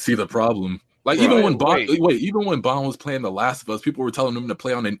don't see the problem. Like even when Bond was playing The Last of Us, people were telling him to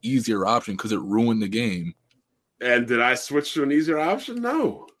play on an easier option because it ruined the game. And did I switch to an easier option?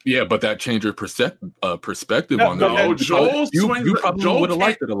 No. Yeah, but that changed your perspective on that. No, Joel probably would have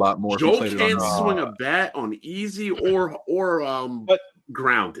liked it a lot more. Joel can't swing a bat on easy or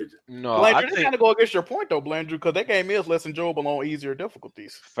grounded. No, Blandrew, this kind of go against your point though, Blandrew, because that game is less enjoyable on easier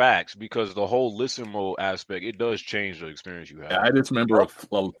difficulties. Facts, because the whole listen mode aspect, it does change the experience you have. Yeah, I just remember a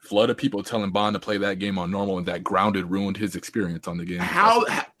flood of people telling Bond to play that game on normal, and that grounded ruined his experience on the game. How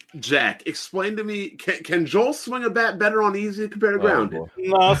Jack, explain to me, can Joel swing a bat better on easy compared to grounded?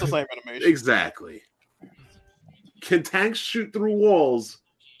 No, it's the same animation. Exactly. Can tanks shoot through walls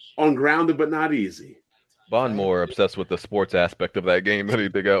on grounded but not easy? Bond more obsessed with the sports aspect of that game than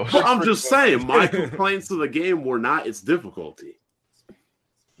anything else. But I'm just saying, my complaints of the game were not its difficulty.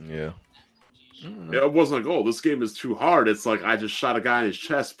 Yeah. It wasn't like, oh, this game is too hard. It's like I just shot a guy in his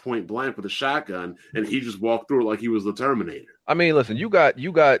chest point blank with a shotgun, and he just walked through it like he was the Terminator. I mean, listen, you got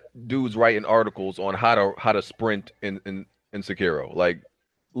dudes writing articles on how to sprint in Sekiro, like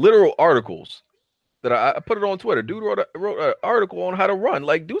literal articles that I put it on Twitter. Dude wrote an article on how to run.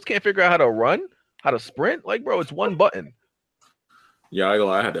 Like, dudes can't figure out how to run, how to sprint. Like, bro, it's one button. Yeah,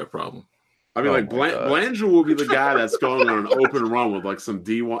 I had that problem. I mean, Blandrew will be the guy that's going on an open run with like some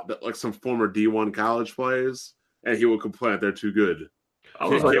D1, like some former D1 college players, and he will complain that they're too good. I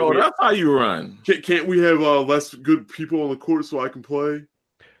was like, oh, that's how you run. Can't we have less good people on the court so I can play?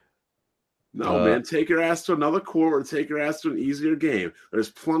 No, man. Take your ass to another court or take your ass to an easier game. There's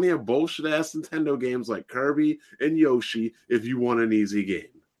plenty of bullshit-ass Nintendo games like Kirby and Yoshi if you want an easy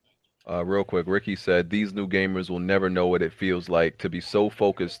game. Real quick, Ricky said, these new gamers will never know what it feels like to be so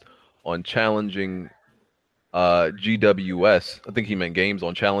focused on challenging GWS. I think he meant games,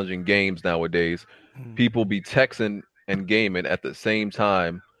 on challenging games nowadays. People be texting and gaming at the same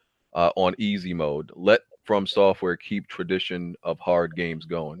time on easy mode. Let From Software keep tradition of hard games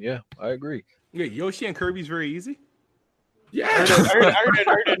going. Yeah, I agree. Yeah, Yoshi and Kirby's very easy. Yeah, I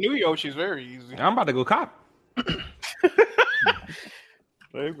heard that new Yoshi's very easy. I'm about to go cop.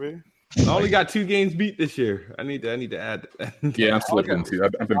 Maybe. I only got 2 games beat this year. I need to add. Yeah, I'm still looking too.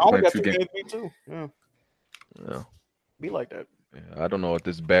 I've been playing 2 games beat too. Yeah. Be like that. Yeah, I don't know what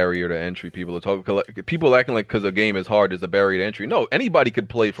this barrier to entry people are talking. People acting like because a game is hard is a barrier to entry. No, anybody could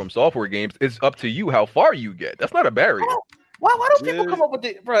play From Software games. It's up to you how far you get. That's not a barrier. Why do people come up with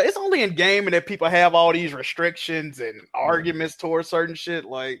it, bro? It's only in gaming that people have all these restrictions and arguments towards certain shit.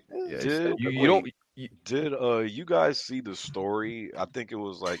 Like, Did you guys see the story? I think it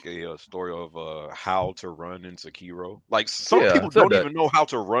was like a story of how to run in Sekiro. Like some people don't even know how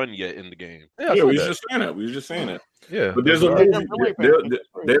to run yet in the game. Yeah, we were just saying that. Yeah, but there's a move.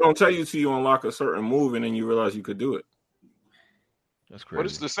 They don't tell you till you unlock a certain move, and then you realize you could do it. That's crazy. But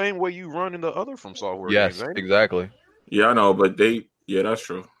it's the same way you run in the other From Software games. Yes, exactly. Yeah, I know, but that's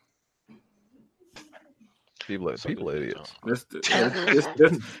true. People are idiots.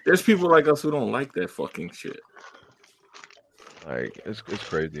 There's people like us who don't like that fucking shit. Like it's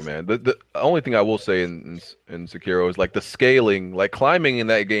crazy, man. The only thing I will say in Sekiro is like the scaling, like climbing in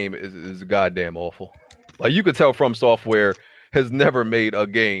that game is goddamn awful. Like you could tell From Software has never made a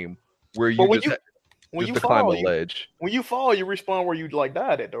game where you climb a ledge. When you fall, you respawn where you like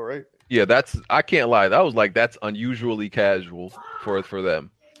died at, though, right? Yeah, I can't lie. That's unusually casual for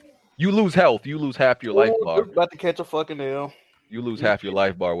them. You lose health. You lose half your life bar. About to catch a fucking nail. You lose half your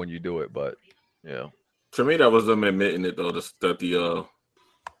life bar when you do it, but yeah. To me, that was them admitting it though. That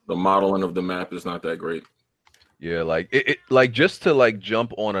the modeling of the map is not that great. Yeah, like it like just to like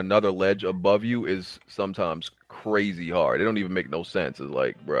jump on another ledge above you is sometimes crazy hard. It don't even make no sense. It's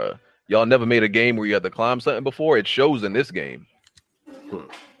like, bruh, y'all never made a game where you had to climb something before. It shows in this game.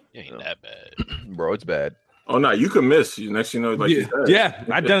 It ain't that bad, bro. It's bad. Oh no, you can miss. Next, like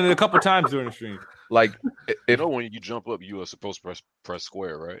I've done it a couple times during the stream. Like, if when you jump up, you are supposed to press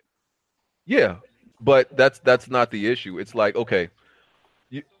square, right? Yeah, but that's not the issue. It's like, okay,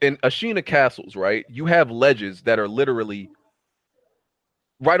 in Ashina Castles, right? You have ledges that are literally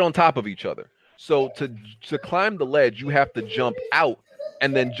right on top of each other. So to climb the ledge, you have to jump out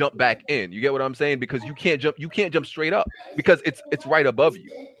and then jump back in. You get what I'm saying? Because you can't jump straight up because it's right above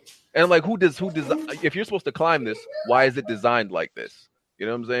you. And I'm like, who does if you're supposed to climb this, why is it designed like this? You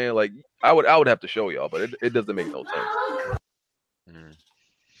know what I'm saying? Like I would have to show y'all, but it doesn't make no sense.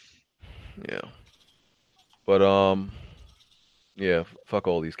 Yeah. But yeah, fuck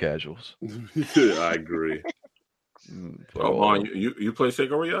all these casuals. I agree. You play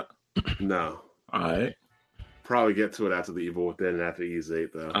Sekiro yet? No. All right. Probably get to it after the Evil Within and after Ys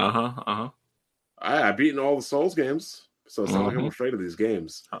 8 though. I've beaten all the Souls games. So it's not like I'm afraid of these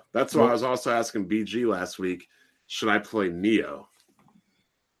games. That's why I was also asking BG last week, should I play Neo?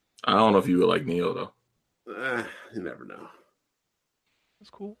 I don't know if you would like Neo, though. You never know. That's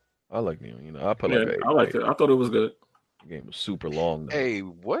cool. I like Neo. You know, I liked it. I thought it was good. The game was super long, though. Hey,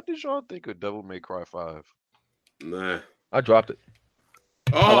 what did y'all think of Devil May Cry 5? Nah. I dropped it.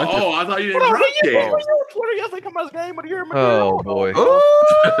 I thought you didn't drop it. Twitter yesterday come out as game of the year. Oh, boy.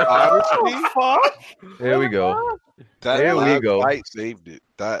 Here we go. That last fight saved it.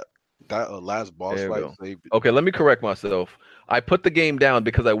 That last boss fight saved it. Okay, let me correct myself. I put the game down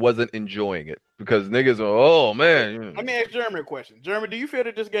because I wasn't enjoying it. Because niggas are, oh man. Let me ask Jeremy a question. Jeremy, do you feel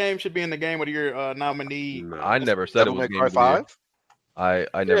that this game should be in the game of the year nominee? No. I never said it was Game of the Year. I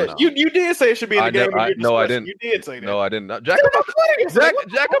never. You did say it should be in the game of the year. No, I didn't. You did say that. No, I didn't. Jack,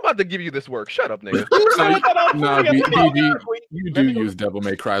 I'm about to give you this work. Shut up, nigga. You do use Devil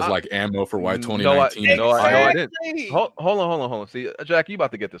May Cry as like ammo for why 2019. No, I didn't. Hold on. See, Jack, you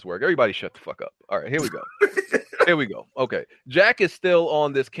about to get this work. Everybody shut the fuck up. All right, here we go. Okay. Jack is still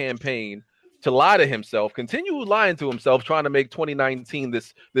on this campaign to lie to himself, continue lying to himself, trying to make 2019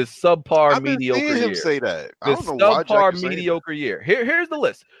 this subpar mediocre year. Him say that. This subpar mediocre year. Here's the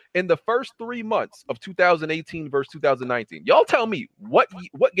list. In the first 3 months of 2018 versus 2019, y'all tell me what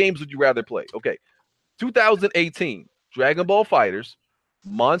games would you rather play? Okay, 2018, Dragon Ball FighterZ,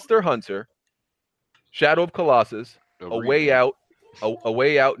 Monster Hunter, Shadow of Colossus, A Way Out,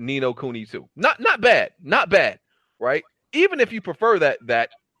 Ni no Kuni 2. Not bad, right? Even if you prefer that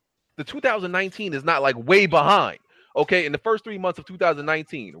the 2019 is not like way behind. Okay, in the first 3 months of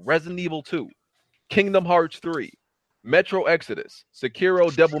 2019, Resident Evil 2, Kingdom Hearts 3, Metro Exodus,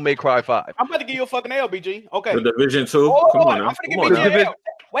 Sekiro, Devil May Cry 5. I'm about to give you a fucking L, BG. Okay. The Division 2. Come on now. I'm finna give you an L.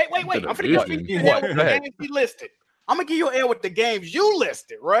 Wait. I'm finna give you an L with the games you listed. I'm gonna give you an L with the games you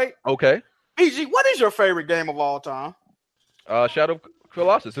listed, right? Okay. BG, what is your favorite game of all time? Shadow of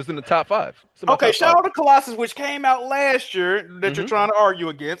Colossus is in the top 5. Okay, shout out to Colossus, which came out last year that you're trying to argue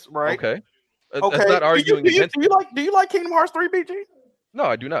against, right? Okay. Okay. That's not arguing against. Do you like Kingdom Hearts 3, BG? No,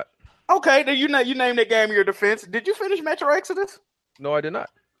 I do not. Okay, then you named that game in your defense. Did you finish Metro Exodus? No, I did not.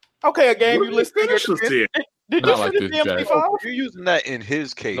 Okay, a game you listed in your defense. Did you finish DMC5? You're using that in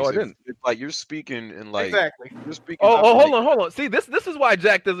his case. No, I didn't. It's like you're speaking in like exactly. You're speaking. Hold on. See, this is why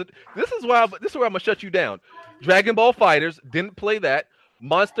Jack doesn't. This is where I'm gonna shut you down. Dragon Ball Fighters didn't play that.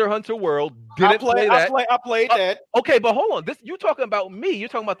 Monster Hunter World didn't play that. I played that. Okay, but hold on. You talking about me? You're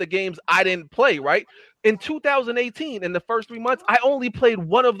talking about the games I didn't play, right? In 2018, in the first 3 months, I only played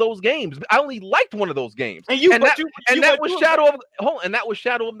one of those games. I only liked one of those games, and that was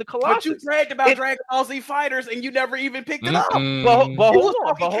Shadow of the Colossus. But you bragged about Dragon Ball Z Fighters, and you never even picked it up. But hold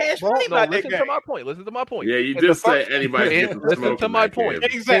on. Listen to my point. Yeah, you just say anybody. Listen to my point.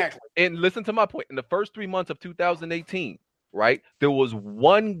 Exactly. And listen to my point. In the first 3 months of 2018. Right, there was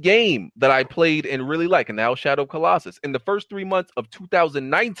one game that I played and really liked, and that was Shadow of Colossus. In the first 3 months of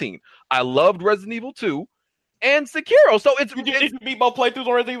 2019, I loved Resident Evil 2 and Sekiro. So did you beat both playthroughs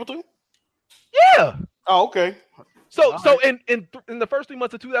on Resident Evil 2? Yeah. Oh, okay. So in the first 3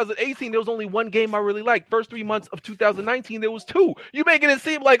 months of 2018, there was only one game I really liked. First 3 months of 2019, there was 2. You making it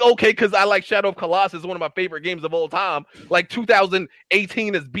seem like okay, because I like Shadow of Colossus, one of my favorite games of all time. Like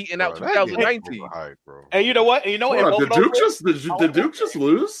 2018 is beating out 2019. And you know what? Did Duke just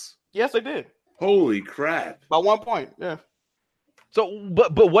lose? Yes, they did. Holy crap! By 1 point. Yeah. So,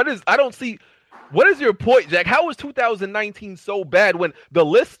 but what is? I don't see. What is your point, Jack? How is 2019 so bad when the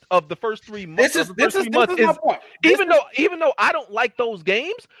list of the first 3 months? This is my point. Even though I don't like those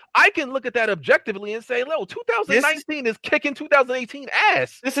games, I can look at that objectively and say, "No, 2019 is kicking 2018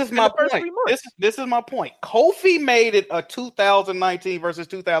 ass." This is my point. This is my point. Kofi made it a 2019 versus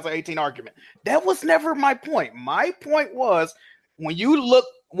 2018 argument. That was never my point. My point was when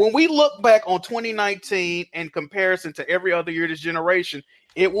we look back on 2019 in comparison to every other year this generation,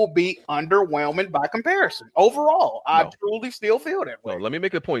 it will be underwhelming by comparison. Overall, I truly still feel that way. No, let me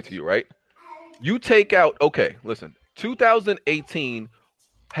make a point to you, right? You take out, okay, listen, 2018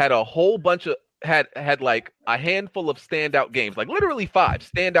 had a whole bunch of, had like a handful of standout games, like literally 5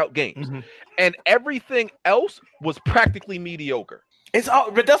 standout games. Mm-hmm. And everything else was practically mediocre.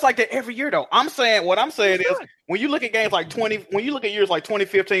 But that's like that every year, though. What I'm saying is, when you look at games like when you look at years like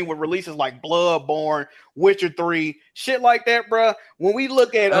 2015 with releases like Bloodborne, Witcher 3, shit like that, bro. When we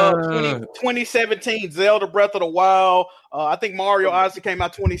look at 2017, Zelda Breath of the Wild, I think Mario Odyssey came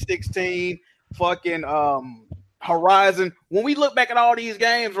out 2016, fucking Horizon. When we look back at all these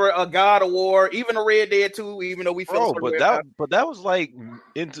games, right, God of War, even a Red Dead 2, even though we feel but that was like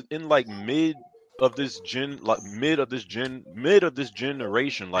in like mid of this generation,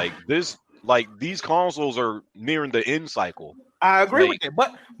 like these consoles are nearing the end cycle. I agree with it,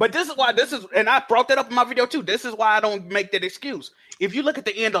 but this is why and I brought that up in my video too. This is why I don't make that excuse. If you look at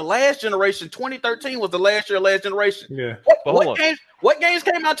the end of last generation, 2013 was the last year of last generation. Yeah. What games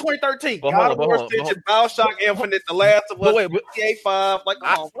came out in 2013? God of War, BioShock Infinite, The Last of Us, GTA 5. Like,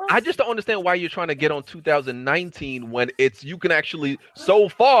 I just don't understand why you're trying to get on 2019 when you can actually, so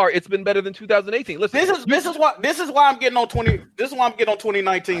far it's been better than 2018. Listen, this is why I'm getting on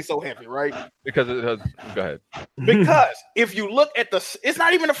 2019 so heavy, right? Because go ahead. Because if you look at it's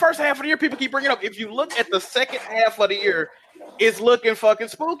not even the first half of the year. People keep bringing it up. If you look at the second half of the year, it's looking fucking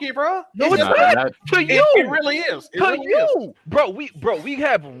spooky, bro. No, it's not. To you, it really is. Bro. We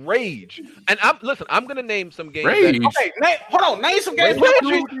have Rage, and I'm gonna name some games. Rage. Hold on. Name some games.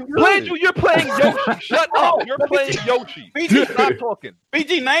 You're playing Yoshi. Shut up. You're playing Yoshi. BG, stop talking.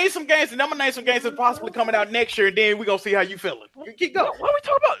 BG, name some games, and I'm gonna name some games that's possibly coming out next year, and then we're gonna see how you feeling. You keep going. What are we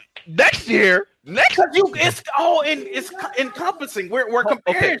talking about? Next year? It's all it's encompassing. We're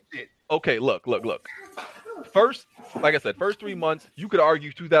comparing shit. Okay, look. First, like I said, first 3 months, you could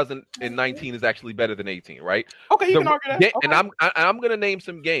argue 2019 is actually better than 18, right? Okay, you can argue that. And I'm gonna name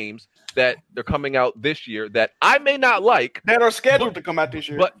some games that they're coming out this year that I may not like, that are scheduled to come out this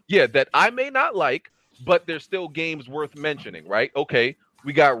year. But yeah, that I may not like, but they're still games worth mentioning, right? Okay,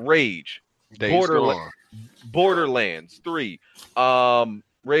 we got Rage, Borderlands 3,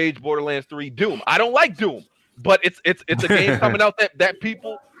 Rage, Borderlands 3, Doom. I don't like Doom, but it's a game coming out that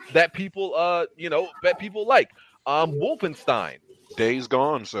people like. Wolfenstein. Days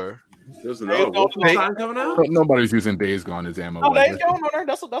Gone, sir. There's another Wolfenstein coming out? Nobody's using Days Gone as ammo. Oh, Days Gone on there.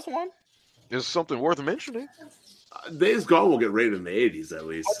 That's one. It's something worth mentioning. Days Gone will get rated in the 80s at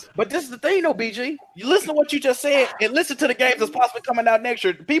least. But this is the thing, though, BG. You listen to what you just said and listen to the games that's possibly coming out next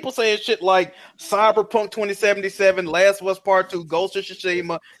year. People saying shit like Cyberpunk 2077, Last of Us Part 2, Ghost of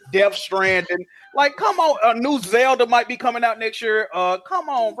Tsushima, Death Stranding. Like, come on, a new Zelda might be coming out next year. Come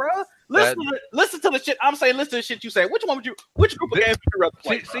on, bro. Listen to the shit. I'm saying, listen to the shit you say. Which group of games would you rather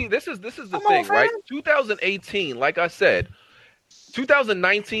play? See, this is the thing, right? 2018, like I said,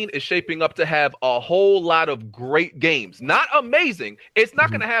 2019 is shaping up to have a whole lot of great games. Not amazing. It's not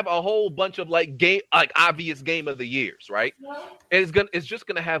going to have a whole bunch of obvious game of the years, right? It's just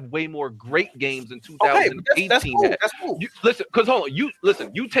going to have way more great games in 2018. That's cool. Listen, because hold on, you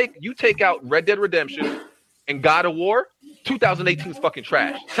take out Red Dead Redemption and God of War. 2018 is fucking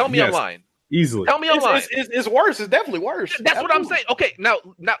trash. Tell me I'm lying. Easily. Tell me I'm lying. It's worse. It's definitely worse. That's what I'm saying. Okay, now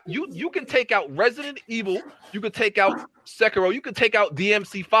you can take out Resident Evil. You could take out Sekiro. You could take out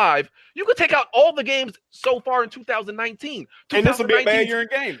DMC5. You could take out all the games so far in 2019. And this will be a bad year in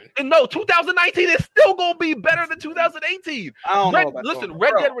gaming. And no, 2019 is still going to be better than 2018. I don't know about listen,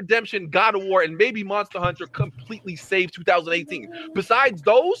 Red Dead Redemption, God of War, and maybe Monster Hunter completely saved 2018. Besides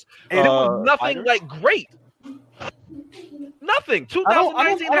those, there was nothing great. Nothing.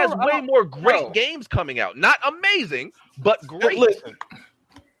 2019 has way more great games coming out. Not amazing, but great. Listen,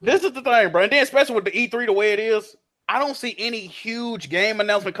 this is the thing, bro. And then especially with the E3 the way it is, I don't see any huge game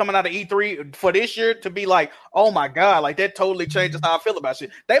announcement coming out of E3 for this year to be like, oh my God, like that totally changes how I feel about shit.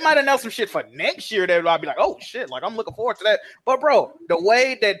 They might announce some shit for next year that I'd be like, oh shit, like I'm looking forward to that. But bro, the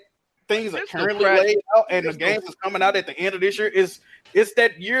way that things are currently laid out and the games that's coming out at the end of this year it's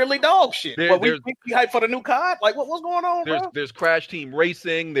that yearly dog shit. We hype for the new COD? Like what's going on? There's Crash Team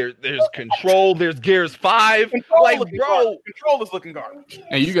Racing, there's Control, there's Gears 5. Control is looking garbage.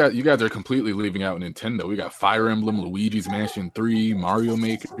 And you guys are completely leaving out Nintendo. We got Fire Emblem, Luigi's Mansion 3, Mario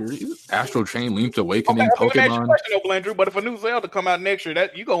Maker, Astral Chain, Link's Awakening, Pokemon. Andrew, but if a new Zelda come out next year,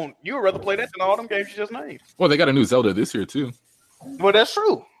 that you would rather play that than all them games you just named. Well, they got a new Zelda this year too. Well, that's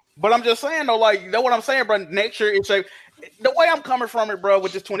true. But I'm just saying though, like, you know what I'm saying, bro? Next year, it's like the way I'm coming from it, bro,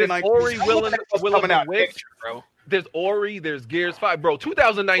 with this 2019. Ori coming out next year, bro. There's Ori, there's Gears 5, bro.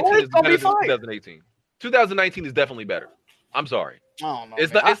 2019 is better than 2018. 2019 is definitely better. I'm sorry. I don't know.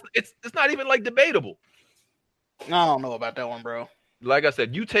 It's not even like debatable. I don't know about that one, bro. Like I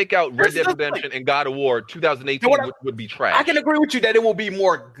said, you take out Red Dead Redemption and God of War, 2018 would be trash. I can agree with you that it will be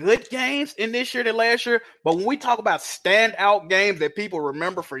more good games in this year than last year. But when we talk about standout games that people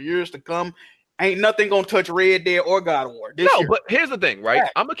remember for years to come, ain't nothing gonna touch Red Dead or God of War this year. But here's the thing, right?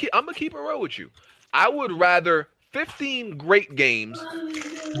 I'm gonna keep it real with you. I would rather 15 great games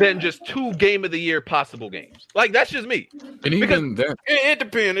than just 2 game of the year possible games. Like that's just me. And even then, it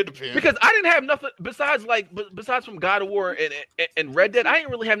depends. Because I didn't have nothing besides from God of War and Red Dead. I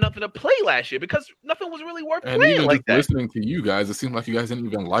didn't really have nothing to play last year because nothing was really worth playing even like that. Listening to you guys, it seemed like you guys didn't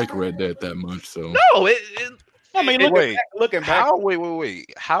even like Red Dead that much. So no, I mean, looking back.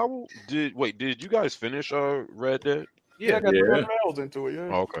 How did you guys finish Red Dead? Yeah, I got 300 hours into it.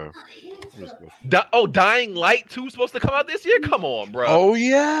 Yeah. Okay. Dying Light 2 supposed to come out this year? Come on, bro. Oh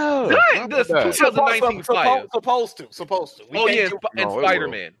yeah. This 2019 fire. Supposed to. And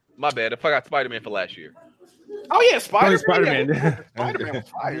Spider-Man. My bad. I forgot Spider-Man for last year. Oh yeah, Spider-Man. Spider-Man was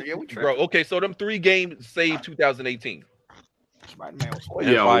fire. Yeah, we tried. Bro, okay, so them 3 games saved 2018. Spider-Man was fire.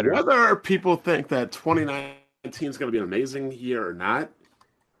 Yeah, whether people think that 2019 is going to be an amazing year or not,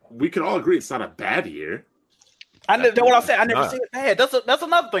 we can all agree it's not a bad year. That's what I said. I never see it bad. That's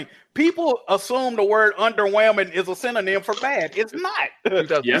another thing. People assume the word underwhelming is a synonym for bad. It's not.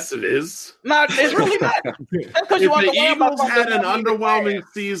 Yes, it is. It's really not. If the Eagles had an underwhelming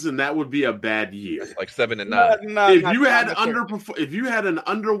season, that would be a bad year. Like 7 and 9. If you had an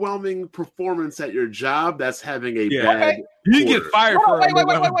underwhelming performance at your job, that's having a bad. You get fired for wait.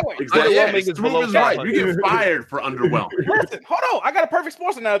 Exactly. Smooth is right. You get fired for underwhelming. Listen, hold on. I got a perfect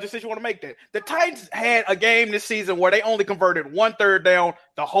sports analogy since you want to make that. The Titans had a game this season where they only converted 1/3 down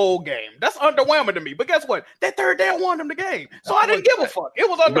the whole game. That's underwhelming to me. But guess what? That third down won them the game. So I didn't give a fuck. It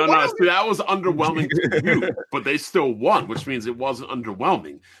was underwhelming. No, see, that was underwhelming to you, but they still won, which means it wasn't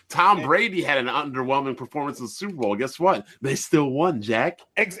underwhelming. Tom Brady had an underwhelming performance in the Super Bowl. Guess what? They still won, Jack.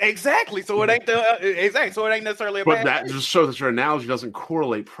 Exactly. So it ain't So it ain't necessarily a but bad that thing. Just shows that your analogy doesn't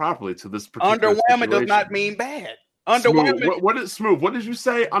correlate properly to this particular underwhelming situation. does not mean bad. Underwhelming. What is Smooth? What did you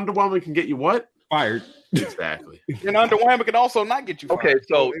say? Underwhelming can get you what? Fired. Exactly. And underwhelming can also not get you fired.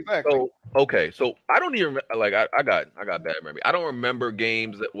 Okay, so I don't even like I got bad memory. I don't remember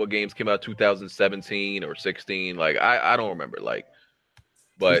what games came out 2017 or 16. Like I don't remember. Like,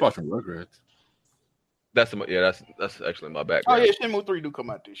 but watching Rugrats. That's actually my background. Oh yeah, Shenmue 3 do come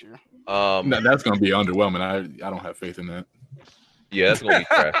out this year. That's gonna be underwhelming. I don't have faith in that. Yeah, that's gonna be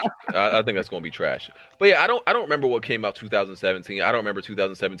trash. I think that's gonna be trash. But yeah, I don't remember what came out 2017. I don't remember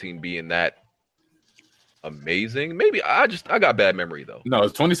 2017 being that amazing. Maybe I got bad memory though. No,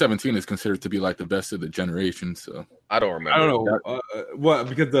 2017 is considered to be like the best of the generation. So I don't remember. I don't know what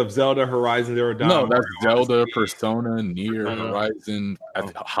because of Zelda, Horizon Zero Dawn. No, that's Zelda, Persona, Nier, Horizon,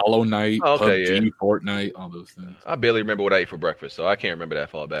 Hollow Knight, PUBG, Fortnite, all those things. I barely remember what I ate for breakfast, so I can't remember that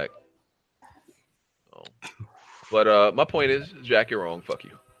far back. Oh. But my point is, Jack, you're wrong. Fuck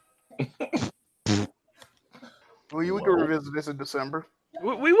you. Well, we can revisit this in December.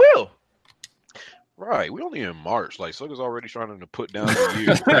 We will. Right, we only in March. Like Sucker's already trying to put down the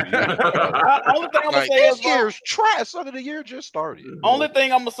year. Only thing I'm gonna say is, this year's trash. Sucker, the year just started. Only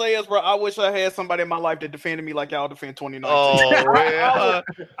thing I'm gonna say is, bro, I wish I had somebody in my life that defended me like y'all defend 2019. Oh, yeah.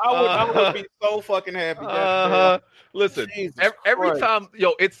 I would be so fucking happy. Listen, every time,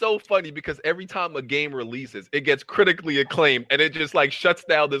 it's so funny because every time a game releases, it gets critically acclaimed, and it just like shuts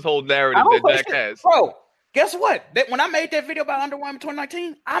down this whole narrative that Jack has. Bro, guess what? When I made that video about Underwhelming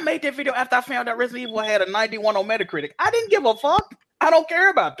 2019, I made that video after I found out Resident Evil had a 91 on Metacritic. I didn't give a fuck. I don't care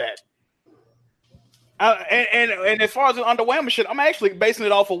about that. And as far as the underwhelming shit, I'm actually basing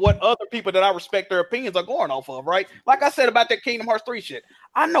it off of what other people that I respect their opinions are going off of, right? Like I said about that Kingdom Hearts 3 shit.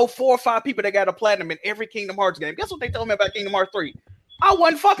 I know 4 or 5 people that got a platinum in every Kingdom Hearts game. Guess what they told me about Kingdom Hearts 3? I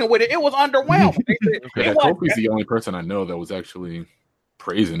wasn't fucking with it. It was underwhelming. Kofi's the only person I know that was actually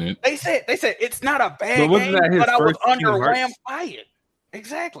praising it. They said it's not a bad game, but I was underwhelmed by it.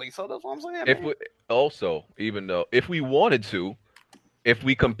 Exactly. So that's what I'm saying. If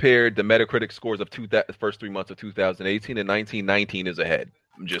we compared the Metacritic scores of the first 3 months of 2018 and 1919 is ahead.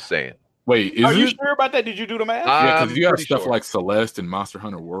 I'm just saying. Wait, are you sure about that? Did you do the math? Yeah, because you have stuff like Celeste and Monster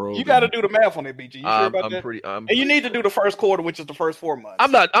Hunter World. You got to do the math on it, BG. You sure about that? And you need to do the first quarter, which is the first 4 months.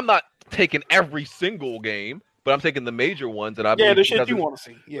 I'm not taking every single game, but I'm taking the major ones. And the shit you want to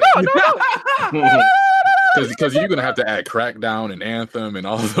see. Yeah. No. Because you're gonna have to add Crackdown and Anthem and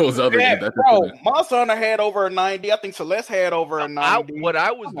all those other games. Bro, Monster Hunter had over a 90. I think Celeste had over a 90. What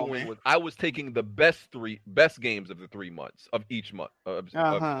I was doing was I was taking the best games of the 3 months of each month of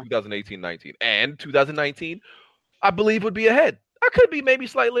 2018-19 and 2019. I believe would be ahead. I could be maybe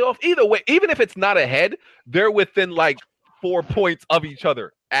slightly off. Either way, even if it's not ahead, they're within like 4 points of each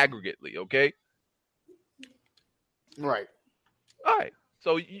other aggregately. Okay. Right. All right.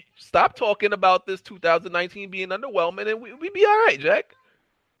 So you stop talking about this 2019 being underwhelming, and we be all right, Jack.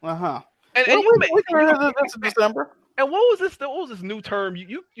 And we can revisit this in December. And what was this? What was this new term?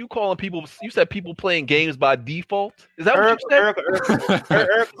 You calling people? You said people playing games by default. Is that what you said?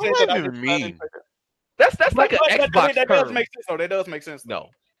 Eric what does that even mean? That's like an Xbox that term. Does make sense. That does make sense. No.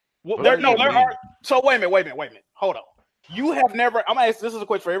 There are. So wait a minute. Hold on. You have never. I'm gonna ask. This is a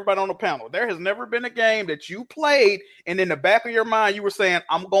question for everybody on the panel. There has never been a game that you played, and in the back of your mind, you were saying,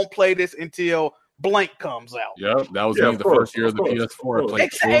 "I'm gonna play this until blank comes out." Yeah, that was me the first year of the PS4. I played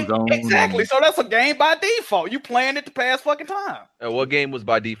exactly. So that's a game by default. You playing it the past fucking time. And what game was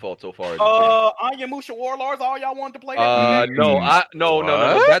by default so far? Onimusha Warlords. All y'all wanted to play that? No.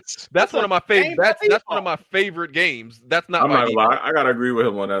 That's one of my favorite. That's one of my favorite games. That's not. I'm not gonna lie. I gotta agree with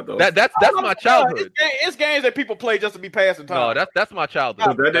him on that though. That's my childhood. It's games that people play just to be passing time. No, that's my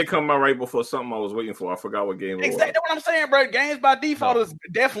childhood. That didn't come out right before something I was waiting for. I forgot what game it was. Exactly what I'm saying, bro. Games by default is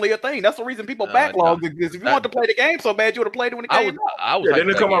definitely a thing. That's the reason people backlog exist. If you want to play the game so bad, you would have played it when it came out. Didn't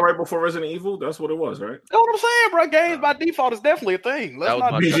it come out right before Resident Evil? That's what it was, right? That's what I'm saying, bro. Games by default is definitely a thing. Let's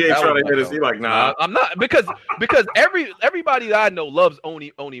not BJ trying to hit us. He like, nah. I'm not because everybody that I know loves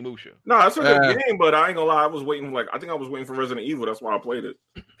Onimusha. No, that's a good game, but I ain't gonna lie. I think I was waiting for Resident Evil. That's why I played it.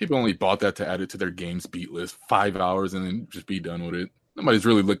 People only bought that to add it to their games beat list. 5 hours and then just be done with it. Nobody's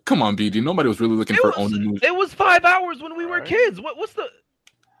really come on, BG. Nobody was really looking for Onimusha. It was 5 hours when we were kids. What's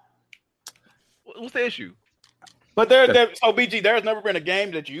the issue? But so BG, there's never been a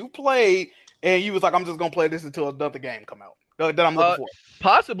game that you played and you was like, I'm just gonna play this until another game come out that I'm looking for.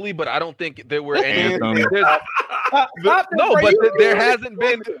 Possibly, but I don't think there were any. There hasn't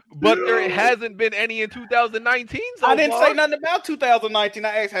been. But there hasn't been any in 2019. I didn't say nothing about 2019.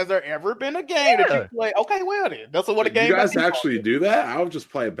 I asked, has there ever been a game that you play? Okay, well then, that's what a game. You guys actually do that? I would just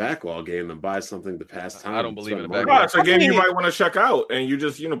play a backlog game and buy something to pass time. I don't believe in a backlog. It's a game you might want to check out, and you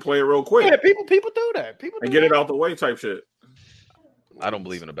just play it real quick. Yeah, people do that. And get it out the way, type shit. I don't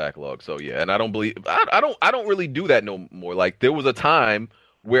believe in a backlog, so yeah, and I don't believe I don't really do that no more. Like there was a time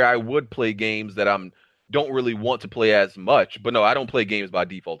where I would play games that don't really want to play as much, but no, I don't play games by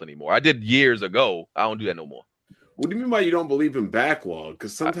default anymore. I did years ago. I don't do that no more. What do you mean by you don't believe in backlog?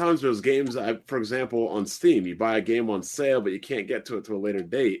 Because sometimes there's games, for example, on Steam, you buy a game on sale, but you can't get to it to a later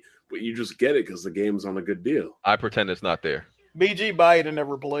date, but you just get it because the game's on a good deal. I pretend it's not there. BG buy it and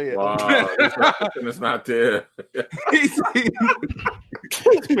never play it. Wow, it's not there. This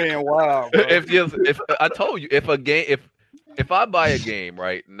man, wow. Bro. If I told you, if I buy a game,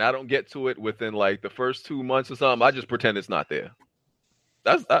 right, and I don't get to it within like the first 2 months or something, I just pretend it's not there.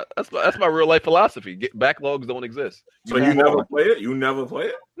 That's my real life philosophy. Backlogs don't exist. So you never play it? You never play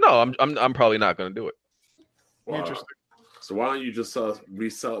it? No, I'm probably not going to do it. Wow. Interesting. So why don't you just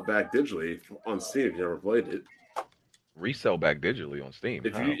resell it back digitally on Steam if you never played it? Resell back digitally on Steam.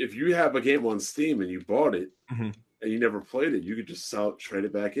 If you have a game on Steam and you bought it and you never played it, you could just sell it, trade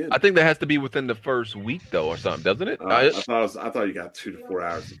it back in. I think that has to be within the first week though, or something, doesn't it? I thought you got 2 to 4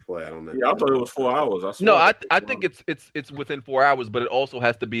 hours to play. I don't know. Yeah, I thought it was 4 hours. I think it's within 4 hours, but it also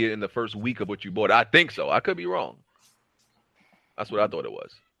has to be in the first week of what you bought. I think so. I could be wrong. That's what I thought it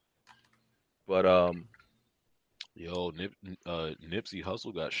was. But yo, Nipsey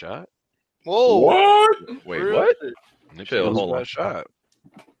Hussle got shot. Whoa! What? Wait, what? Nipsey Hussle got shot.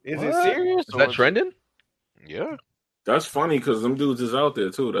 Is it serious? Is that trending? Yeah. That's funny because them dudes is out there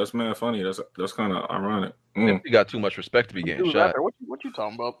too. That's mad funny. That's kind of ironic. He got too much respect to be getting shot. What you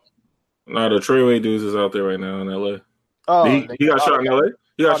talking about? Nah, the Treyway dudes is out there right now in LA. Oh, he got shot in LA.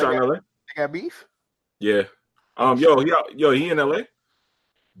 He got shot in LA. They got beef. Yeah. He in LA.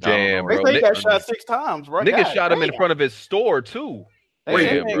 Damn, They bro. say he got shot 6 times, bro. Nigga shot him in front of his store too. Wait,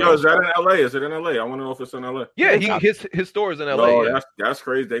 Damn, is that in LA? Is it in LA? I want to know if it's in LA. Yeah, his store is in LA. No, yeah. that's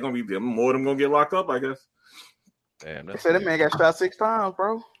crazy. They're gonna be more of them gonna get locked up, I guess. Damn, They said that man got shot 6 times,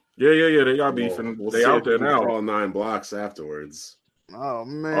 bro. Yeah. They got beef and they out there now. All 9 blocks afterwards. Oh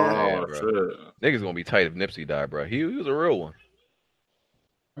man. Oh bro. shit. Niggas gonna be tight if Nipsey died, bro. He was a real one.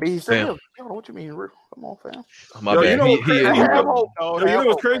 He's still. What you mean, real? Come on, fam. My bad. You know what's crazy? He You know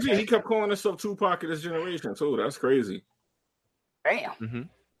what's crazy? He kept calling himself Tupac of this generation too. That's crazy. Damn.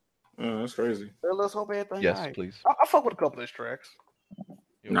 Mm-hmm. That's crazy. Well, let's hope everything. Yes, right. please. I fuck with a couple of his tracks.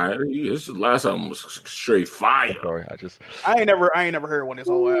 Nah, his last album was straight fire. Sorry, I ain't never heard one of his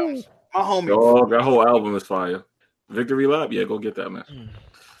whole albums. My homie. Oh, that whole album is fire. Victory Lap, yeah, go get that, man.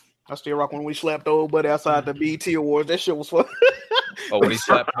 I still rock when we slapped the old buddy outside the BT Awards. That shit was fun. Oh, when he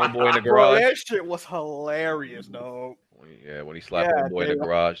slapped homeboy in the garage. Bro, that shit was hilarious, dog. Yeah, when he slapped homeboy in the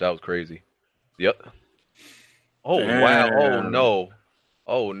garage, that was crazy. Yep. Oh wow!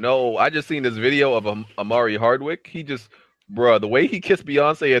 Oh no! I just seen this video of Amari Hardwick. He just, the way he kissed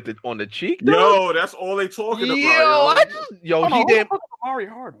Beyonce on the cheek. Dog? Yo, that's all they talking about. He damn. Amari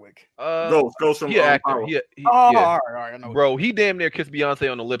Hardwick. Goes from actor. All right, I know. Bro, he damn near kissed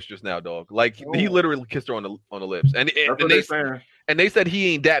Beyonce on the lips just now, dog. Like he literally kissed her on the lips, and they said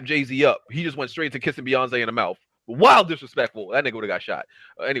he ain't dap Jay-Z up. He just went straight to kissing Beyonce in the mouth. Wild disrespectful. That nigga would have got shot.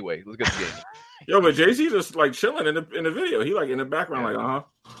 Anyway, let's get the game. Yo, but Jay-Z just like chilling in the video. He like in the background,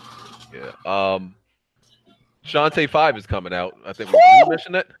 Yeah. Shantae 5 is coming out. I think we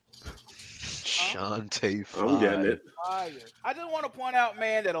mentioned that. Shantae 5. I'm getting it. I just want to point out,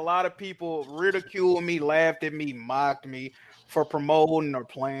 man, that a lot of people ridiculed me, laughed at me, mocked me for promoting or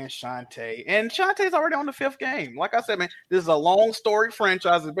playing Shantae. And Shantae's already on the 5th game. Like I said, man, this is a long story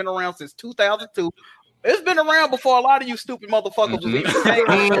franchise. It's been around since 2002. It's been around before a lot of you stupid motherfuckers was even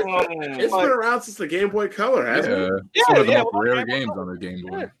It's been around since the Game Boy Color, hasn't it? Yeah, one of the most rare games on the Game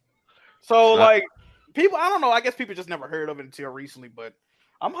Boy. Yeah. So, like, people, I don't know. I guess people just never heard of it until recently, but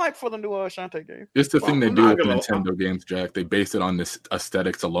I'm hyped for the new Shantae game. It's the thing they do with the Nintendo games, Jack. They base it on this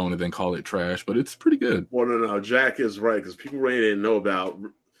aesthetics alone and then call it trash, but it's pretty good. Well, no. Jack is right because people really didn't know about.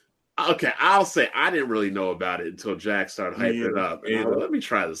 Okay, I'll say I didn't really know about it until Jack started hyping it up. And let me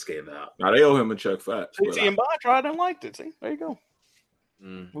try this game out. Now they owe him a check fat. See, and Bond tried and liked it. See, there you go. I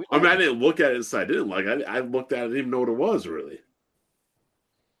mean, I didn't look at it, so I didn't like it. I looked at it, I didn't even know what it was really.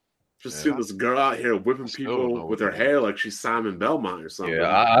 Just see this girl out here whipping people with her hair like she's Simon Belmont or something.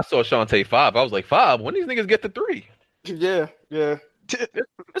 Yeah, I saw Shantae 5. I was like, 5? When these niggas get to 3? Yeah.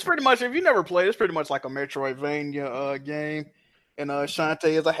 It's pretty much, if you never played, it's pretty much like a Metroidvania game. And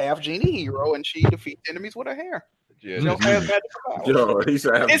Shantae is a half genie hero, and she defeats enemies with her hair. Yeah, she don't have magic powers. Yo, he's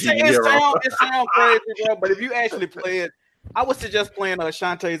a half genie hero. It sounds crazy, bro, but if you actually play it, I would suggest playing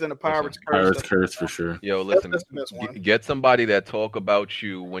Shantae's and the Pirate's Curse. Pirate's Curse for sure. Yo, listen, get somebody that talk about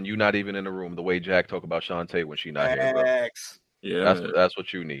you when you're not even in the room, the way Jack talk about Shantae when she not here, bro. Yeah, that's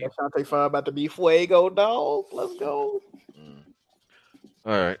what you need. Shantae 5 about to be fuego, dog. Let's go.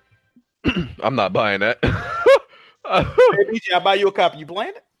 All right, I'm not buying that. Hey, BJ, I'll buy you a copy. You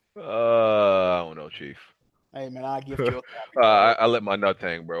playing it? I don't know, Chief. Hey, man, I'll give you a copy. I let my nut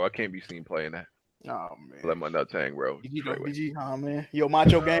hang, bro. I can't be seen playing that. Oh man, let my nuts hang, bro. BG, oh man, yo,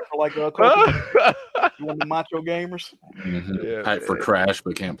 macho game for like a couple. You want the macho gamers? Mm-hmm. Hype for Crash,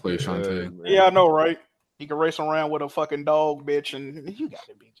 but can't play Shantae. Yeah, I know, right? He can race around with a fucking dog, bitch, and you got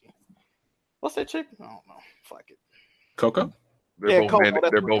it, BG. What's that chick? I don't know. Fuck it. Coco? They're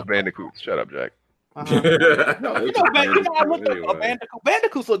both bandicoots. Shut up, Jack.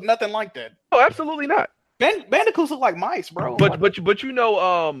 Bandicoots look nothing like that. Oh, absolutely not. Bandicoots look like mice, bro. But you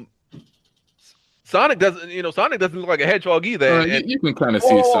know, Sonic doesn't look like a hedgehog either. You can kind of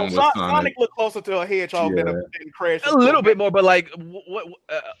see some with Sonic. Sonic look closer to a hedgehog than Crash. A little bit more, but like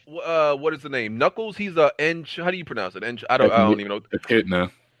what is the name? Knuckles. He's a How do you pronounce it? I don't even know.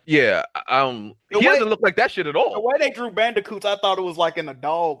 Echidna. Yeah, he doesn't look like that shit at all. The way they drew bandicoots, I thought it was like in a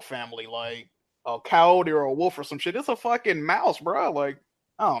dog family, like a coyote or a wolf or some shit. It's a fucking mouse, bro. Like,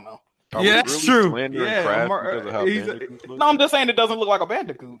 I don't know. Yeah, that's true. Yeah, no, I'm just saying it doesn't look like a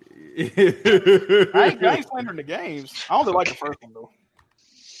bandicoot. I ain't slandering the games. I only like the first one though.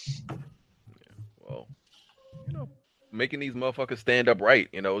 Yeah, well, making these motherfuckers stand up right,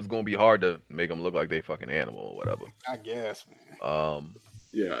 it's gonna be hard to make them look like they fucking animal or whatever. I guess, man.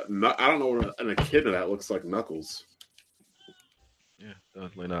 Yeah, I don't know what an echidna that looks like Knuckles. Yeah,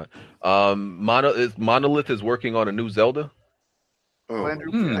 definitely not. Monolith is working on a new Zelda. Oh,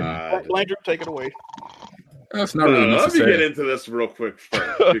 Landry, take it away. That's not really Let me get into this real quick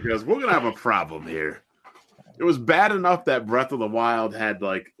first, because we're gonna have a problem here. It was bad enough that Breath of the Wild had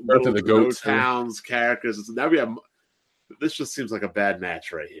like no towns, characters. Now we have. This just seems like a bad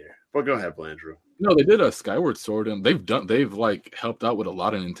match right here. But go ahead, Blandrew. No, they did a Skyward Sword, and they've like helped out with a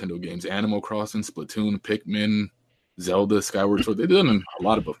lot of Nintendo games: Animal Crossing, Splatoon, Pikmin, Zelda, Skyward Sword. They've done a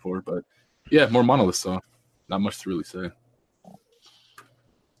lot of before, but yeah, more Monolith stuff. Not much to really say.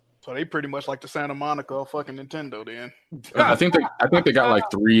 So they pretty much like the Santa Monica of fucking Nintendo then. I think they got like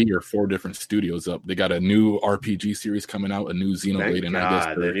 3 or 4 different studios up. They got a new RPG series coming out, a new Xenoblade, and I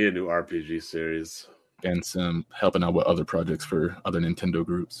guess they need a new RPG series. And some helping out with other projects for other Nintendo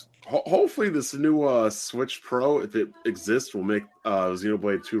groups. Hopefully this new Switch Pro, if it exists, will make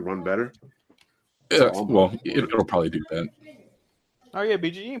Xenoblade 2 run better. Yeah, well, it'll probably do that. Oh yeah,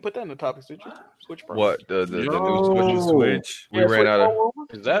 BG, you didn't put that in the topics, did you? Switch Pro. What the new Switch? We ran out of.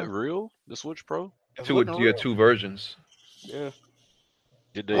 Is that real? The Switch Pro? Two versions. Yeah.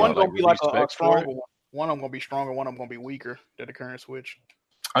 Did they one gonna be like a stronger one. One of them gonna be stronger. One of them gonna be weaker than the current Switch.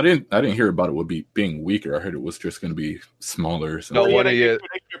 I didn't hear about it being weaker. I heard it was just going to be smaller. So. No, they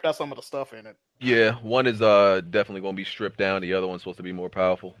stripped out some of the stuff in it. Yeah, one is definitely going to be stripped down. The other one's supposed to be more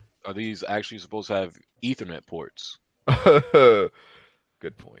powerful. Are these actually supposed to have Ethernet ports?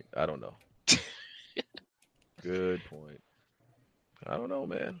 Good point. I don't know. Good point. I don't know,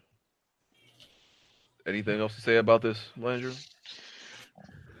 man. Anything else to say about this, Landry?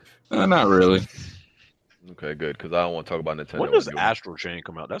 Not really. Okay, good, because I don't want to talk about Nintendo. When does Astral Chain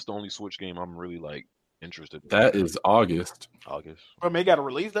come out? That's the only Switch game I'm really like interested in. That is August. But they got a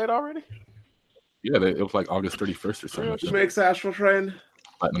release date already? Yeah, it was like August 31st or something. Who makes Astral Chain?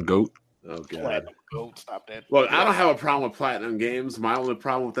 Platinum Goat. Oh, God. Platinum Goat, stop that. Look, I don't have a problem with Platinum games. My only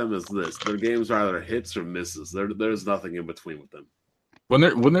problem with them is this. Their games are either hits or misses. There's nothing in between with them.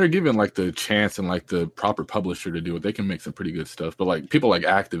 When they're given like the chance and like the proper publisher to do it, they can make some pretty good stuff. But like people like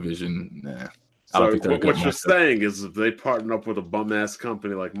Activision, nah. So what you're saying is if they partner up with a bum-ass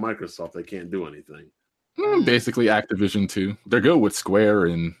company like Microsoft, they can't do anything. Basically, Activision too. They're good with Square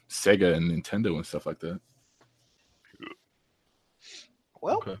and Sega and Nintendo and stuff like that.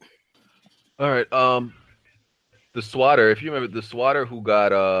 Well, okay. All right. The Swatter. If you remember the Swatter who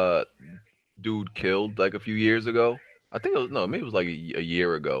got dude killed like a few years ago. I think maybe it was like a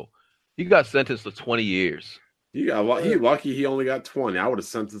year ago. He got sentenced to 20 years. He lucky he only got 20. I would have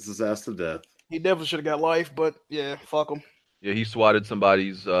sentenced his ass to death. He definitely should have got life, but yeah, fuck him. Yeah, he swatted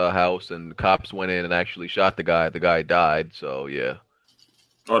somebody's house, and the cops went in and actually shot the guy. The guy died, so yeah.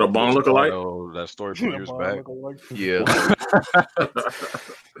 Oh, the Bond lookalike? Oh, that story from years back. Yeah.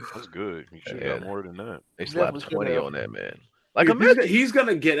 That's good. You should have got more than that. They slapped 20 on that, man. Like, he's going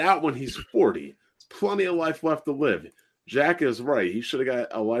to get out when he's 40. There's plenty of life left to live. Jack is right. He should have got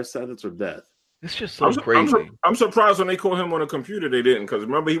a life sentence or death. It's just so crazy. I'm surprised when they caught him on a computer they didn't, because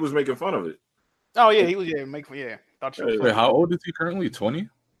remember he was making fun of it. Oh yeah, he was Wait, how old is he currently? 20?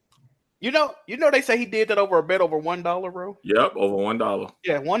 You know they say he did that over a bet over $1, bro. Yep, over $1.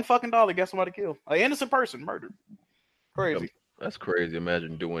 Yeah, $1 fucking got somebody killed. An innocent person murdered. Crazy. That's crazy.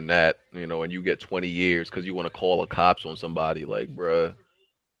 Imagine doing that, and you get 20 years because you want to call the cops on somebody, like, bruh.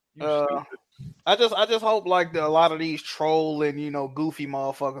 I just hope like a lot of these trolling, goofy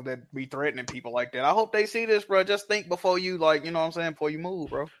motherfuckers that be threatening people like that. I hope they see this, bro. Just think before you what I'm saying, before you move,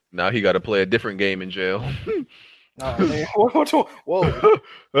 bro. Now he got to play a different game in jail. Oh man, whoa!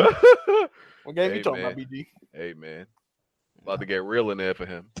 What game you talking about, BG? Hey man, about to get real in there for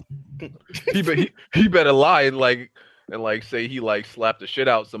him. he better lie and say he slapped the shit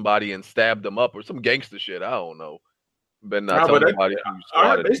out somebody and stabbed them up or some gangster shit. I don't know. Better not tell anybody.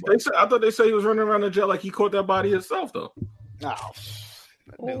 I thought they said he was running around the jail like he caught that body himself though. Oh,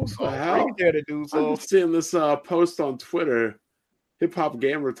 I'm seeing this post on Twitter. Hip Hop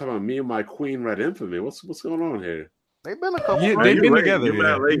Gamer talking about me and my queen Red Infamy. What's going on here? They've been a couple. Yeah, they've been together.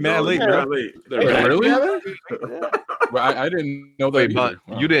 Mad late. Really? Well, I didn't know that.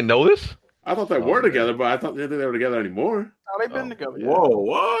 But you didn't know this? I thought they were together, but I thought they were together anymore. No, they've been together. Yeah. Whoa,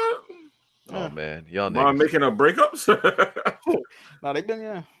 what? Oh man, y'all niggas making up breakups? No, they've been,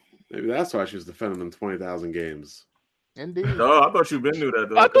 yeah. Maybe that's why she was defending them 20,000 games. Indeed. No, I thought you been knew that.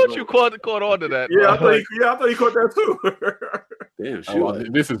 Though. I thought you caught on to that. Yeah, I thought you caught that too. Damn,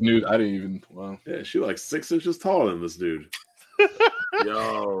 this is news. I didn't even. Wow. Yeah, she 6 inches taller than this dude.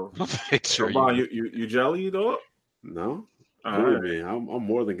 Yo, picture you jelly though? No, right. I'm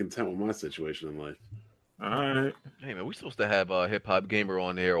more than content with my situation in life. All right. Hey man, we supposed to have a Hip Hop Gamer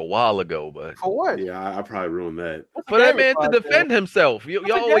on here a while ago, but for what? Yeah, I probably ruined that. For that man to defend himself.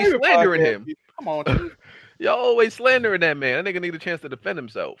 Y'all always slandering him. Come on, y'all always slandering that man. That nigga need a chance to defend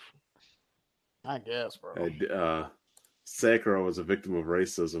himself. I guess, bro. Sekiro was a victim of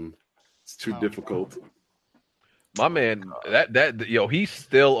racism. It's too difficult. My man, he's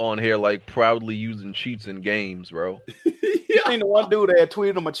still on here proudly using cheats in games, bro. You seen the one dude that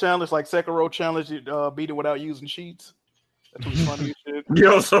tweeted him a challenge Sekiro challenge, beat it without using cheats. That was funny as shit.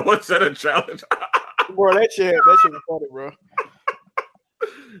 Yo, someone said a challenge. Bro, that shit was funny, bro.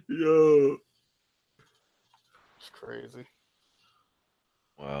 Yo, it's crazy.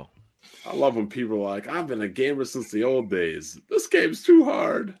 Wow. I love when people are like, I've been a gamer since the old days. This game's too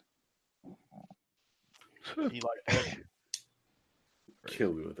hard. He like that.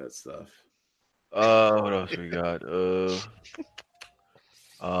 Kill me with that stuff. What else we got?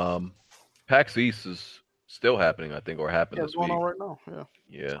 PAX East is still happening, I think, or happened this week. It's going on right now. Yeah.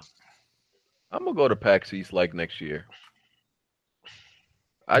 Yeah. I'm gonna go to PAX East next year.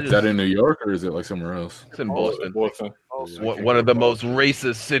 Is that in New York or is it somewhere else? It's in Boston. Boston. One of the most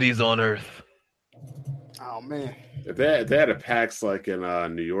racist cities on earth. Oh man. If they had a PAX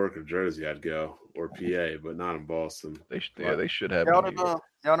in New York or Jersey, I'd go, or PA, but not in Boston. They should have.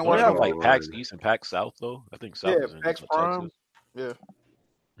 Y'all know what have PAX East and PAX South though? I think South is in PAX Prime. Yeah.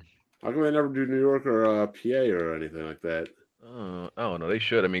 How come they never do New York or PA or anything like that? I don't know. They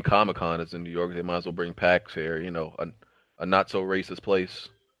should. I mean, Comic-Con is in New York. They might as well bring PAX here. A not so racist place.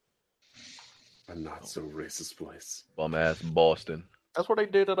 A not so racist place. Bum ass Boston. That's what they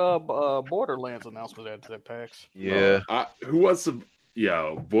did at Borderlands announcement at PAX. Yeah. Who wants to?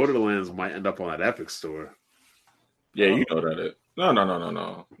 Borderlands might end up on that Epic store. Yeah, you know that. No,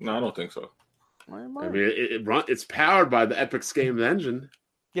 I don't think so. I mean, it's powered by the Epic's Games engine.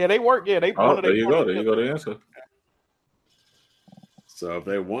 Yeah, they work. Yeah, they. There you go. There you go. The answer. So if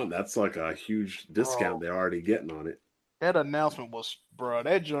they won, that's a huge discount they're already getting on it. That announcement was, bro.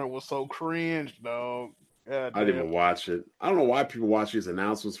 That joint was so cringe, dog. I didn't even watch it. I don't know why people watch these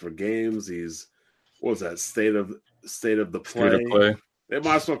announcements for games. What was that? State of the play. They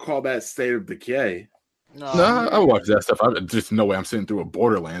might as well call that State of Decay. No, I watch that stuff. Just no way I'm sitting through a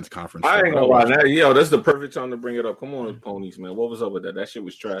Borderlands conference. I ain't gonna lie. Yo, that's the perfect time to bring it up. Come on, ponies, man. What was up with that? That shit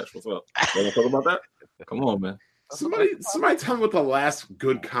was trash. What's up? You wanna talk about that? Come on, man. Somebody tell me what the last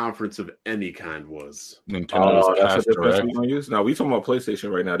good conference of any kind was. Nintendo's that's the difference we're gonna use. Now we talking about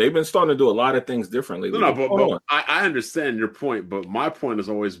PlayStation right now. They've been starting to do a lot of things differently. No, but I understand your point, but my point has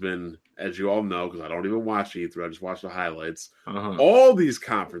always been, as you all know, because I don't even watch E3, I just watch the highlights. All these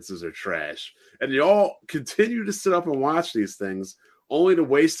conferences are trash, and you all continue to sit up and watch these things only to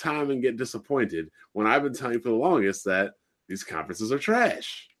waste time and get disappointed. When I've been telling you for the longest that these conferences are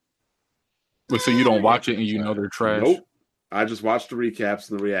trash. So you don't watch it and you know they're trash? Nope. I just watch the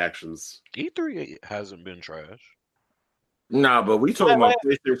recaps and the reactions. E3 hasn't been trash. Nah, but we talking about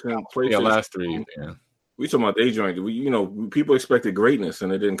PlayStation. Yeah, last 3. Yeah. We talking about they joined. People expected greatness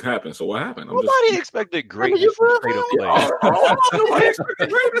and it didn't happen. So what happened? Nobody expected greatness from State of Play. Nobody expected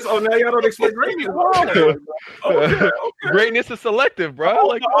greatness. Oh, now y'all don't expect greatness. Okay. Greatness is selective, bro. The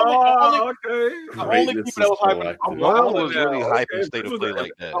only people that was hyping. Mom was really hyping State of Play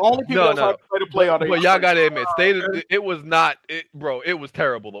like that. The only people that was hyping State of Play are they. But y'all gotta admit, it was not, bro. It was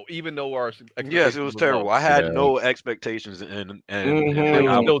terrible though. Even though our yes, it was terrible. I had no expectations, and it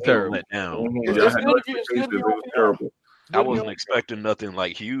was still terrible. Let down. Terrible. I wasn't expecting nothing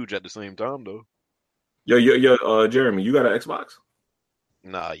like huge at the same time though. Yo, Jeremy, you got an Xbox?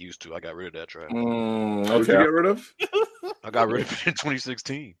 Nah, I used to. I got rid of that trash. What'd you get rid of? I got rid of it in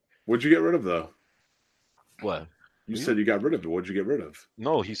 2016. What'd you get rid of though? What? You said you got rid of it. What'd you get rid of?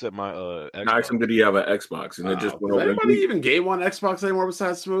 No, he said my Xbox. I asked him, did he have an Xbox? And it just went over. Anybody even game on Xbox anymore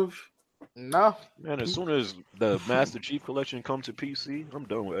besides Smooth? No. Man, as soon as the Master Chief Collection comes to PC, I'm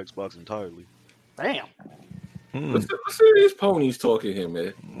done with Xbox entirely. Damn. Let's see these ponies talking here,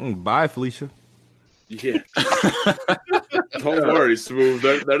 man. Bye, Felicia. Yeah. Don't worry, Smooth.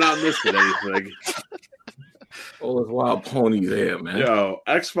 They're not missing anything. All those wild ponies there, man. Yo,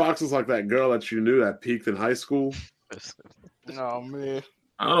 Xbox is like that girl that you knew that peaked in high school. Oh man.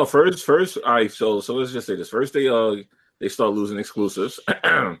 I don't know. First. All right. So let's just say this. First, they start losing exclusives,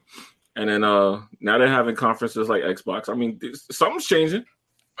 and then now they're having conferences like Xbox. I mean, something's changing.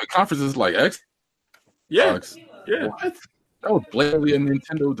 Conferences like X. Yeah. Yeah. What? That was blatantly a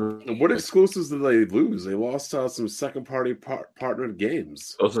Nintendo. What exclusives did they lose? They lost some second-party partnered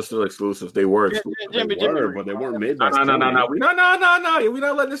games. Those are still exclusive. They were exclusive. But they weren't made by No. We're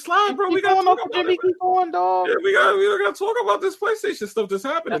not letting it slide, bro. We got to talk about Jimmy. Keep going, dog. Yeah, we got to talk about this PlayStation stuff that's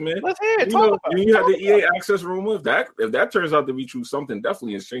happening, man. Let's hear it. You had the EA Access rumor. If that turns out to be true, something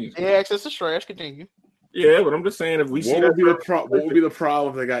definitely has changed. EA Access is trash. Continue. Yeah, but I'm just saying, if we see what would be the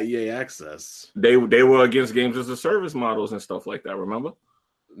problem if they got EA Access? They were against games as a service models and stuff like that. Remember?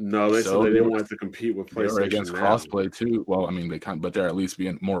 No, they said they didn't want to compete with PlayStation. They were against crossplay too. Well, I mean, they can't, but they're at least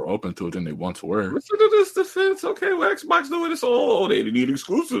being more open to it than they once were. Listen to this defense. Okay, well, Xbox doing this all. They need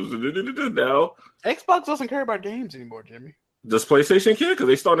exclusives. Now Xbox doesn't care about games anymore, Jimmy. Does PlayStation care? Because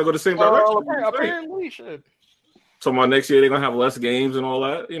they starting to go the same direction. Apparently, should. So my next year they're gonna have less games and all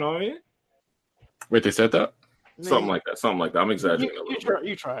that. You know what I mean? Wait, they said that? Something like that. I'm exaggerating.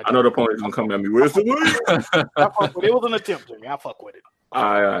 You tried. I know the opponent's gonna come at me. Where's the win? I fuck with it. It was an attempt, Jimmy. I fuck with it.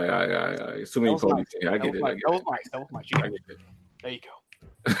 Aye. It's too many ponies. I get it. That was nice. I get it. There you go.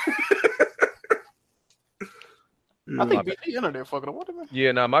 I think the internet fucking up. What?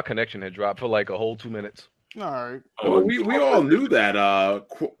 Yeah, my connection had dropped for like a whole 2 minutes. All right. Well, we all knew that.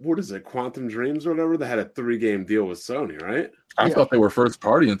 What is it? Quantum Dreams or whatever. They had a 3-game deal with Sony, right? I thought they were first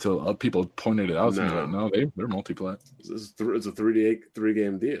party until people pointed it out to me. Like, no, they're multi-plat. It's a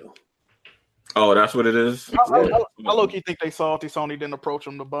 3-game deal. Oh, that's what it is. I low-key think they salty. Sony didn't approach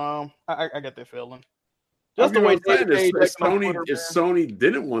them to bomb. I get that feeling. Just the way if Sony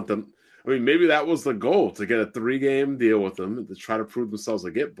didn't want them. I mean, maybe that was the goal, to get a 3-game deal with them to try to prove themselves to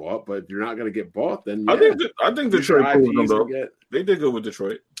get bought. But if you're not going to get bought, then I think Detroit proved them though. They did good with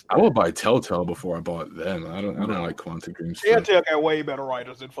Detroit. I would buy Telltale before I bought them. I don't like Quantum Dreams. Telltale got way better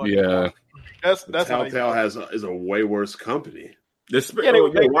writers than fucking. Yeah, that's Telltale is a way worse company. Did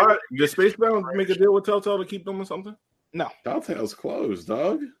Spacebound make a deal with Telltale to keep them or something? No, Telltale's closed,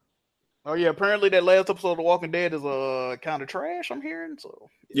 dog. Oh yeah, apparently that last episode of The Walking Dead is kind of trash. I'm hearing so.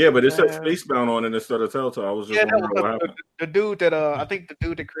 Yeah, but it said Spacebound on it instead of Telltale. I was just wondering what happened. The dude that I think the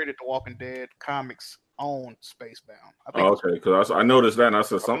dude that created The Walking Dead comics owned Spacebound. Okay, because I noticed that and I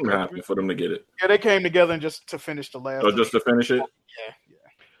said something happened for them to get it. Yeah, they came together and just to finish the last. Or just to finish it. Yeah.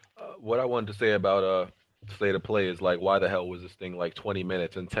 What I wanted to say about State of Play is like, why the hell was this thing like 20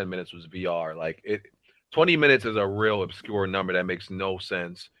 minutes and 10 minutes was VR? Like 20 minutes is a real obscure number that makes no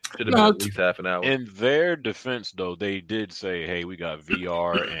sense. Should have been at least half an hour. In their defense, though, they did say, "Hey, we got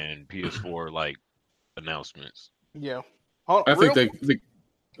VR and PS4 like announcements." Yeah, I think they.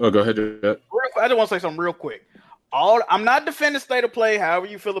 Oh, go ahead. I just want to say something real quick. I'm not defending State of Play. However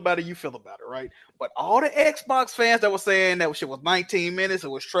you feel about it, you feel about it, right? But all the Xbox fans that were saying that shit was 19 minutes, it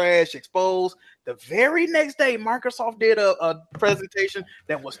was trash, exposed. The very next day, Microsoft did a presentation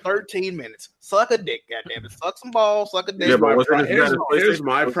that was 13 minutes. Suck a dick, goddammit. Suck some balls, suck a dick. Yeah, but here's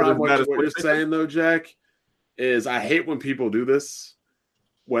my problem with what you're saying, though, Jack, is I hate when people do this.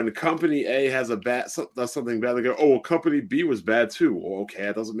 When company A has does something bad, they go, "Oh, well, company B was bad too." Well, okay,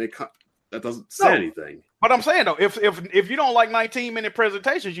 that doesn't say anything. But I'm saying though, if you don't like 19-minute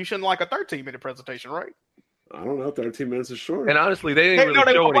presentations, you shouldn't like a 13-minute presentation, right? I don't know. 13 minutes is short. And honestly, they didn't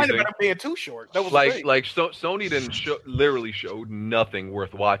really show anything. About it being too short. That was Sony didn't literally showed nothing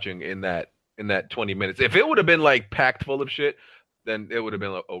worth watching in that in that 20 minutes. If it would have been like packed full of shit, then it would have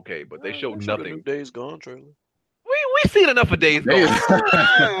been like, okay. But they showed nothing. Days Gone trailer. We seen enough of Days Gone.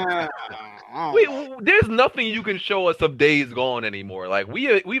 There's nothing you can show us of Days Gone anymore. Like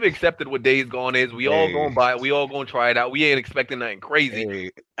we've accepted what Days Gone is. We all gonna buy it. We all gonna try it out. We ain't expecting nothing crazy.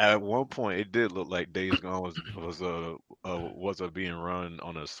 Hey, at one point, it did look like Days Gone was being run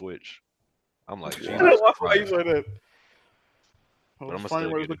on a Switch. I'm like, Jesus why you say that? But I'm gonna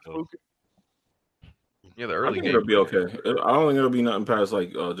get it though. Yeah, the early I think game it'll be okay. I don't think it'll be nothing past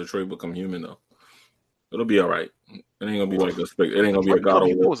like Detroit Become Human though. It'll be all right. It ain't gonna be like it ain't gonna be a God of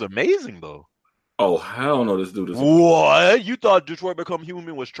War. It was amazing though. Oh hell no! This dude is what? You thought Detroit Become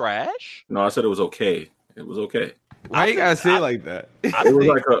Human was trash? No, I said it was okay. It was okay. I ain't gotta say it like that.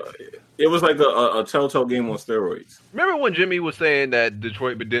 It was like a Telltale game on steroids. Remember when Jimmy was saying that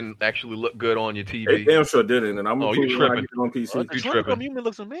Detroit didn't actually look good on your TV? They damn sure didn't, and I'm you tripping on PC. Detroit Become Human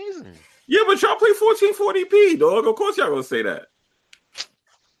looks amazing. Yeah, but y'all play 1440p, dog. Of course y'all gonna say that.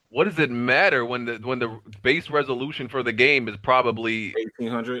 What does it matter when the base resolution for the game is probably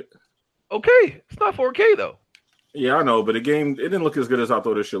 1800? Okay, it's not 4K though. Yeah, I know, but the game it didn't look as good as I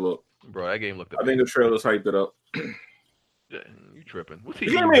thought it should look. Bro, that game looked. I think the trailers hyped it up. You tripping? The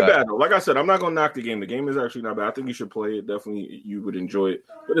game ain't bad though. Like I said, I'm not gonna knock the game. The game is actually not bad. I think you should play it. Definitely, you would enjoy it.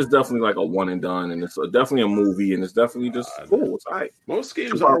 But it's definitely like a one and done, and it's definitely a movie, and it's definitely just cool. It's all right. Most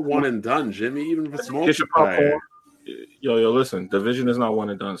games are one and done, Jimmy. Even if it's multiplayer. Yo, listen. Division is not one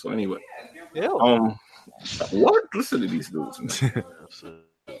and done. So anyway, what? Listen to these dudes, man.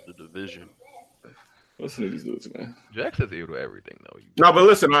 The Division. Listen to these dudes, man. Jack says he would do everything though. No, but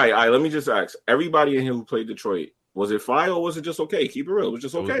listen. All right. Let me just ask. Everybody in here who played Detroit, was it fire or was it just okay? Keep it real. It was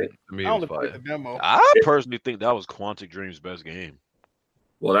just okay. I only played the demo. I personally think that was Quantic Dream's best game.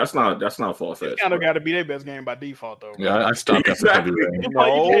 Well, that's not far-fetched. It's kind of got to be their best game by default, though. Yeah, I stopped at Heavy Rain.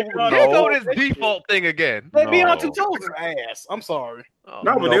 No, this default thing again. They be on 2 toes ass. I'm sorry.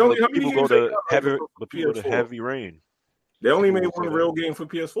 No, but they only people go to Heavy Rain. They only made one real game for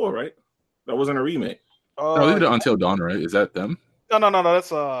PS4, right? That wasn't a remake. No, they did Until Dawn, right? Is that them? No.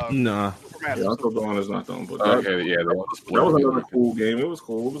 That's nah. Yeah, Until Dawn is not them. But okay, yeah, that was another cool game. It was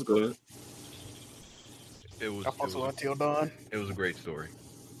cool. It was good. It was Until Dawn. It was a great story.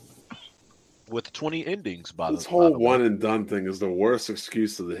 With 20 endings, this whole one and done thing is the worst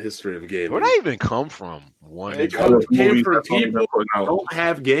excuse of the history of gaming. Where did that even come from? It came from people who don't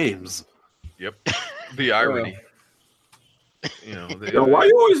have games. Yep. The irony. Why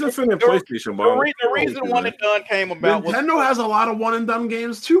you always defending PlayStation, Bob? The reason one and done came about Nintendo has a lot of one and done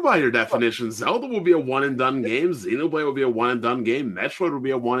games too, by your definition. Zelda will be a one and done game. Xenoblade will be a one and done game. Metroid will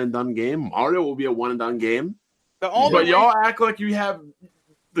be a one and done game. Mario will be a one and done game. But y'all act like you have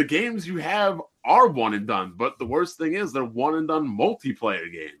the games you have are one and done. But the worst thing is they're one and done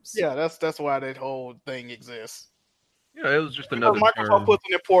multiplayer games. Yeah, that's why that whole thing exists. Yeah, it was just another. Microsoft puts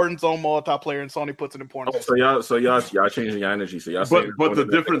an importance on multiplayer, and Sony puts an importance. So y'all changing your energy. So y'all. But the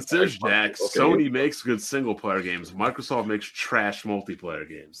difference is, Jack. Okay. Sony makes good single player games. Microsoft makes trash multiplayer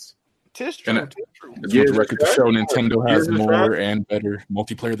games. Tis true. It's the record to show Nintendo has more and better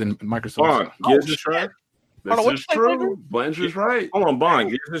multiplayer than Microsoft. Gears is trash. This is true. Blanchard's right. Hold on, Bond.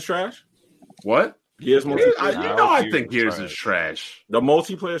 Gears is trash. What? Gears multiplayer. I think Gears is trash. The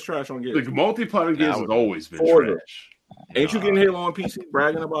multiplayer is trash on Gears. The multiplayer Gears has always been trash. Ain't you getting Halo on PC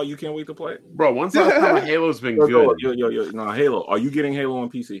bragging about you can't wait to play? Bro, when's the last time Halo's been good? No, Halo. Are you getting Halo on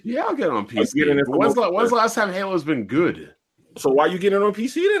PC? Yeah, I'll get it on PC. When's the last time Halo's been good? So why you getting it on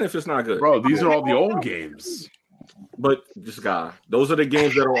PC then if it's not good? Bro, these are all the old games. But this guy, those are the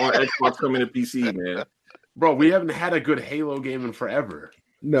games that are on Xbox coming to PC, man. Bro, we haven't had a good Halo game in forever.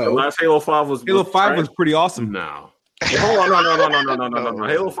 No. The last Halo 5 was pretty awesome. No. Hold on, no.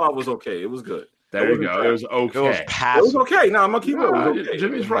 Halo 5 was okay. It was good. There you go. It was okay. It was okay. No, I'm gonna keep it. Okay.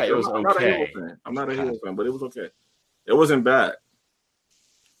 Jimmy's right. It was okay. I'm not a Halo fan, but it was okay. It wasn't bad.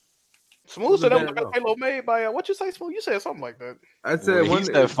 Smooth said that was the best Halo made by what you say, Smooth? You said something like that. I said he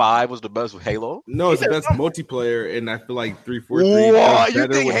said 5 was the best Halo. No, it's the best multiplayer, and I feel like 343. What? You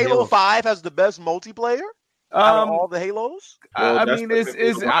think Halo 5 has the best multiplayer? Out of all the Halos? I mean,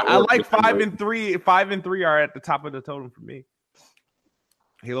 I like 5 and 3. 5 and 3 are at the top of the totem for me.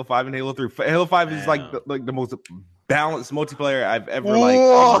 Halo 5 and Halo 3. Halo 5 is like the most balanced multiplayer I've ever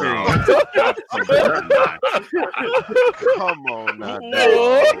experienced. Come on now.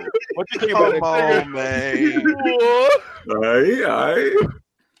 What you think about it? Come on, man. All right.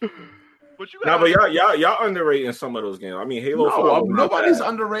 But y'all underrating some of those games. I mean, Halo 5. Nobody's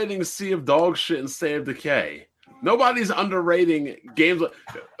underrating Sea of Dog Shit and State of Decay. Nobody's underrating games.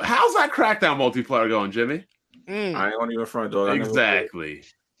 How's that Crackdown multiplayer going, Jimmy? I ain't on even front, dog. Exactly.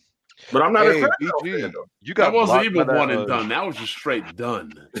 But I'm not a fan. You got that wasn't even one and done. That was just straight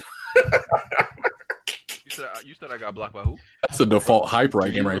done. You said I got blocked by who? That's a default hype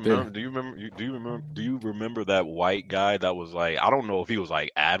right there. Do you remember that white guy that was like, I don't know if he was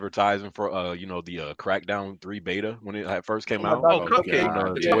like advertising for the Crackdown 3 beta when it first came out. Oh,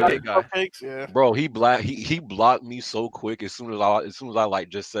 Cupcakes, yeah. Bro, he blocked me so quick as soon as I like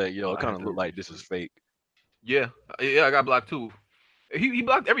just said, it kind of looked like this is fake. Yeah, I got blocked too. He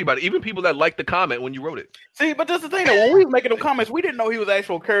blocked everybody, even people that liked the comment when you wrote it. See, but that's the thing, though. When we was making them comments, we didn't know he was an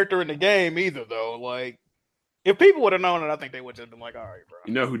actual character in the game either, though. Like, if people would have known it, I think they would have been like, all right, bro.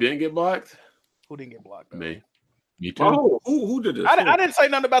 You know who didn't get blocked? Who didn't get blocked? Though? Me too. Oh, who did this? I didn't say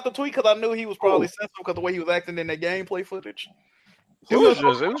nothing about the tweet because I knew he was probably sensitive because the way he was acting in that gameplay footage. It was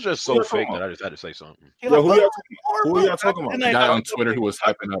just so fake that I just had to say something. Who are y'all talking about? The guy on Twitter who was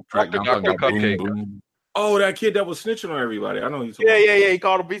hyping up Crackdown. Cupcake. Boom. Oh, that kid that was snitching on everybody. I know he's. Yeah. He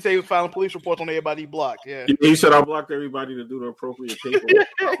called him. He said he was filing police reports on everybody he blocked. Yeah. He said I blocked everybody to do the appropriate paperwork.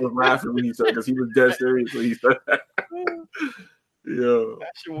 I was laughing when he said because he was dead serious when he said that. Yeah.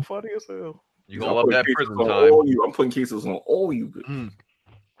 That shit was funny as hell. You gonna love that prison time? I'm putting cases on all you. Gonna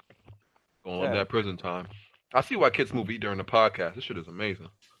love that prison time. I see why kids move eat during the podcast. This shit is amazing.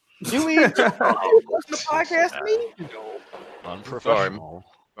 You eat the podcast me? Unprofessional. Sorry,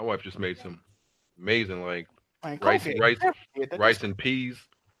 my wife just made some amazing rice and peas.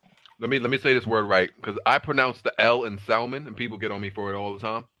 Let me say this word right because I pronounce the L in salmon and people get on me for it all the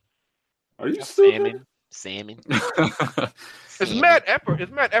time. Are you stupid? Salmon. It's mad effort.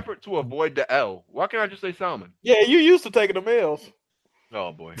 It's mad effort to avoid the L. Why can't I just say salmon? Yeah, you used to taking the L's.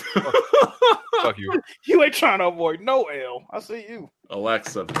 Oh boy. Fuck you. You ain't trying to avoid no L. I see you.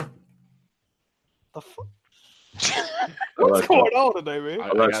 Alexa. The fuck? What's going on today, man?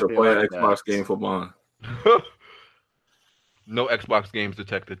 Alexa, play an Xbox game for Bond. No Xbox games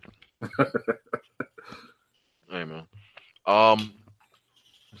detected. Hey man.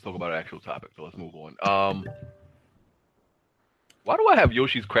 Let's talk about an actual topic. So let's move on. Why do I have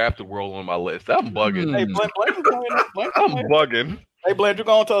Yoshi's Crafted World on my list? I'm bugging. Hey, Blend, I'm bugging. Hey, Blend, you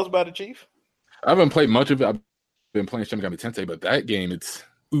gonna tell us about it, Chief? I haven't played much of it. I've been playing Shin Megami Tensei, but that game, it's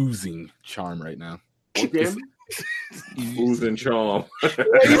oozing charm right now. What game? Oozing charm.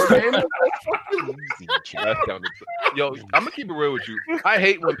 Yo, I'm gonna keep it real with you. I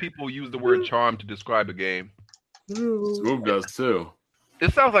hate when people use the word charm to describe a game. Smooth does too.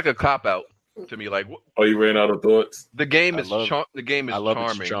 It sounds like a cop out to me. Like, oh, you ran out of thoughts. The game is charming.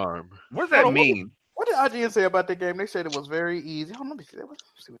 Its charm. What does that mean? What did IGN say about the game? They said it was very easy. Let me see that. Let's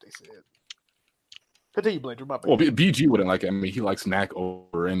see what they said. Continue, Blade. Well, BG wouldn't like it. I mean, he likes Knack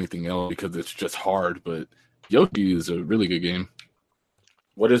over anything else because it's just hard. But Yoshi is a really good game.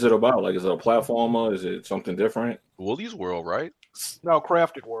 What is it about? Like, is it a platformer? Is it something different? Woolly's World, right? No,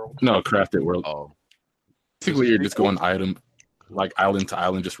 Crafted World. No, Crafted World. Oh, basically, you're just going island to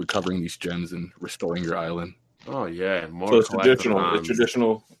island, just recovering these gems and restoring your island. Oh yeah, so it's traditional. It's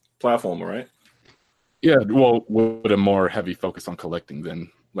traditional platformer, right? Yeah, well, with a more heavy focus on collecting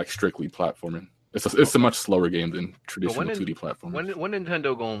than like strictly platforming. It's a much slower game than traditional 2D platformers. When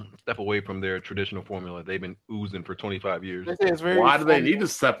Nintendo gonna step away from their traditional formula they've been oozing for 25 years? Why do they need to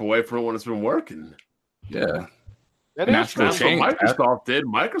step away from it when it's been working? Yeah, that's what Microsoft did.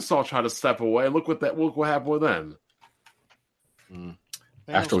 Microsoft tried to step away. Look what happened with them.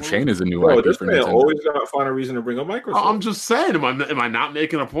 Astral Chain is a new IP this for man Nintendo. Always got to find a reason to bring up Microsoft. I'm just saying. Am I not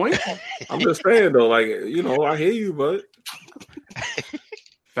making a point? I'm just saying though. Like, I hear you, but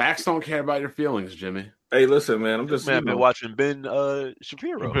facts don't care about your feelings, Jimmy. Hey, listen, man. I'm just been watching Ben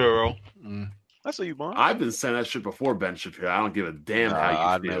Shapiro. I see you, Bond. I've been saying that shit before Ben Shapiro. I don't give a damn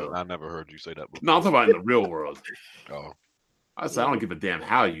how you feel. I never heard you say that before. No, I'm talking about in the real world. Oh, I said I don't give a damn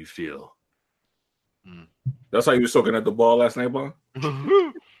how you feel. That's how you was talking at the bar last night, Bond?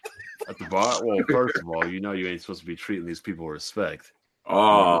 At the bar? Well, first of all, you ain't supposed to be treating these people with respect.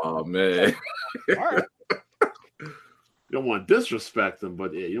 Oh, man. You don't want to disrespect them,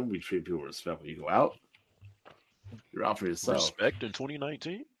 but yeah, you don't be treating people with respect when you go out. You're out for yourself. Respect in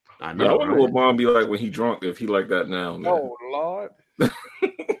 2019? I know. Yeah, I wonder what Bond be like when he drunk, if he like that now. Man. Oh, Lord.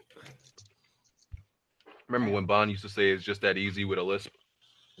 Remember when Bond used to say it's just that easy with a lisp?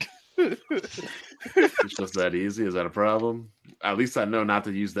 It's just that easy. Is that a problem? At least I know not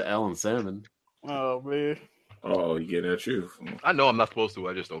to use the L in salmon. Oh man. Oh, you getting at you? I know I'm not supposed to.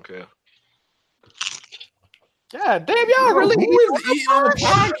 I just don't care. God damn, y'all really who is eating on the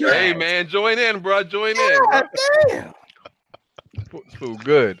podcast? Hey man, join in, bro. Join in. Bro. Damn. Food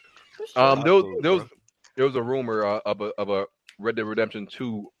good. There was a rumor of a Red Dead Redemption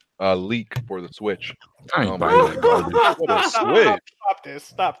 2 leak for the Switch. I ain't buying that garbage.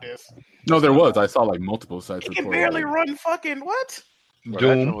 Stop this. No, there was. I saw like multiple sites. He can barely run fucking what?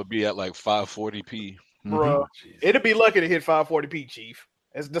 Doom would be at like 540p. Bro, it'd be lucky to hit 540p, Chief.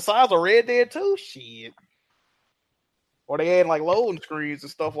 It's the size of Red Dead 2? Shit. Or they add like loading screens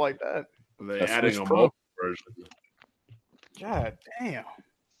and stuff like that. They're adding a mobile version. God damn.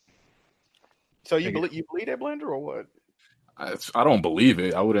 So you believe that blender or what? I don't believe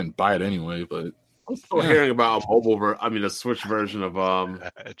it. I wouldn't buy it anyway, but I'm still hearing about a Switch version of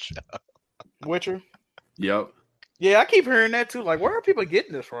Witcher. Yep. Yeah, I keep hearing that too. Like, where are people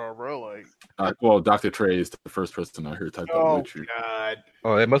getting this from, bro? Like, well, Dr. Trey is the first person I heard type of Witcher. God.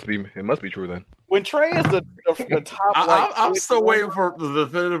 Oh, it must be true then. When Trey is the top, I'm still waiting for the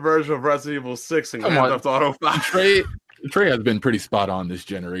definitive version of Resident Evil 6 and Grand Theft Auto 5. Trey has been pretty spot on this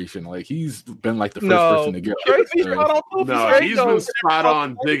generation. Like he's been like the first person to get. He's been spot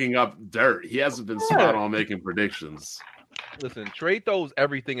on digging up dirt. He hasn't been spot on making predictions. Listen, Trey throws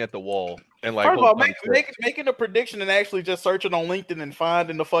everything at the wall and like. First of all, making a prediction and actually just searching on LinkedIn and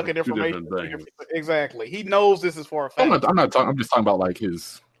finding the fucking information. Exactly, he knows this is for a fact. I'm not talking. I'm just talking about like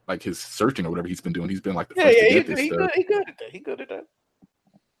his searching or whatever he's been doing. He's been like the first to get this stuff. He good at that. He good at that.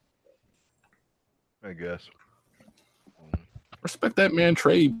 I guess. Respect that man,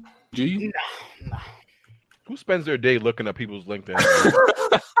 Trey G. Nah. Who spends their day looking at people's LinkedIn?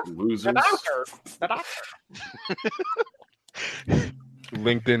 Losers. The doctor.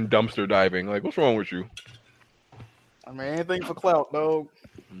 LinkedIn dumpster diving. Like, what's wrong with you? I mean, anything for clout, dog.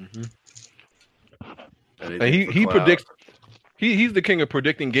 And he predicts. He's the king of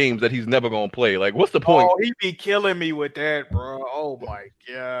predicting games that he's never gonna play. Like, what's the point? Oh, he be killing me with that, bro. Oh my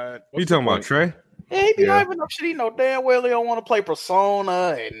god. What you talking about, Trey? Yeah, he be hyping up shit. He know damn well he don't want to play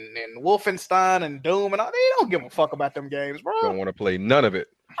Persona and Wolfenstein and Doom and all. They don't give a fuck about them games, bro. Don't want to play none of it.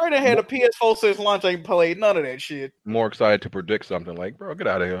 Trey done had a PS4 since launch, ain't played none of that shit. More excited to predict something like, bro, get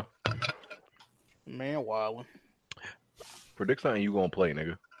out of here. Man, wildin'. Predict something you gonna play,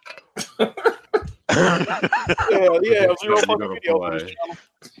 nigga. yeah, zero fucking video for this channel.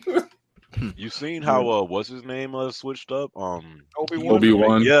 You seen how what's his name switched up?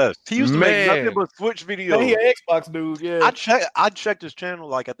 Obi-Wan. Yes, he used to make nothing but Switch videos. He an Xbox dude. Yeah, I checked his channel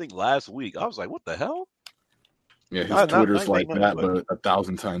like I think last week. I was like, what the hell? Yeah, his Twitter's like that, but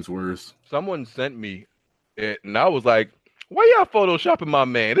 1,000 times worse. Someone sent me it, and I was like, "Why y'all photoshopping my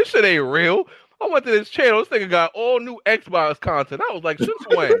man? This shit ain't real." I went to this channel. This nigga got all new Xbox content. I was like, "Since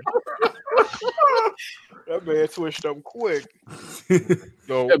when?" That man switched up quick.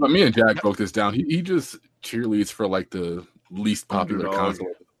 So, yeah, but me and Jack broke this down. He just cheerleads for like the least popular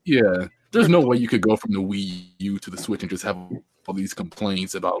console. Yeah, there's no way you could go from the Wii U to the Switch and just have all these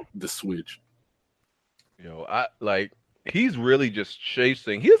complaints about the Switch. He's really just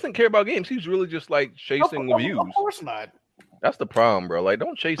chasing. He doesn't care about games. He's really just like chasing the views. Of course not. That's the problem, bro. Like,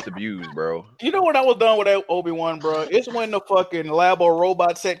 don't chase the views, bro. You know when I was done with that Obi-Wan, bro? It's when the fucking Labo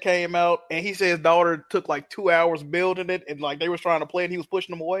robot set came out, and he said his daughter took like 2 hours building it, and like they was trying to play, and he was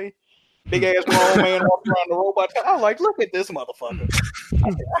pushing them away. Big ass grown man walking around the robot. I was like, look at this motherfucker.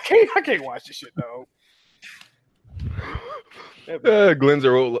 I can't watch this shit, though.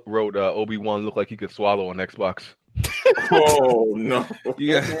 Glenzer wrote Obi-Wan looked like he could swallow an Xbox. Oh no!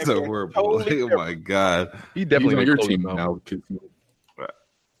 You guys are horrible. Oh my god! He definitely on your team now.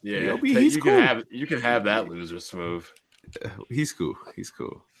 Yeah, he's cool. You can have that loser Smooth. He's cool.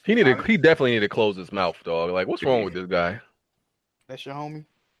 He definitely need to close his mouth, dog. Like, what's wrong with this guy? That's your homie.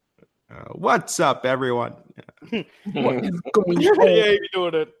 What's up, everyone? What is going on? Yeah, you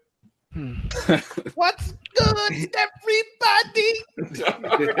doing it. What's good, everybody?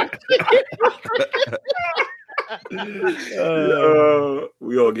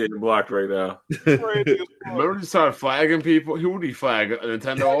 We all getting blocked right now. Remember he started flagging people? Who would he flag?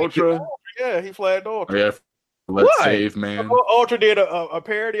 Nintendo Ultra? Yeah, he flagged Ultra. Yeah, let's save, man. Ultra did a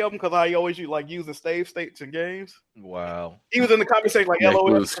parody of him because he always using save states in games. Wow. He was in the comment section like,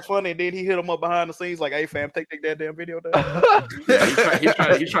 LOL, that's funny. And then he hit him up behind the scenes like, hey, fam, take that damn video down.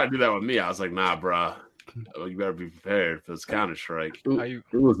 Yeah, he tried to do that with me. I was like, nah, bro. You better be prepared for this Counter-Strike. It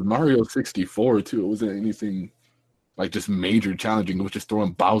was Mario 64, too. It wasn't anything like just major challenging. It was just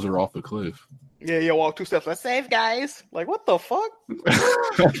throwing Bowser off a cliff. Yeah, walk 2 steps. Like, save, guys. Like, what the fuck?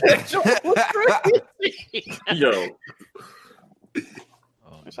 Yo.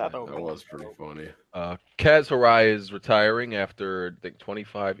 That was pretty funny. Kaz Hirai is retiring after, I think,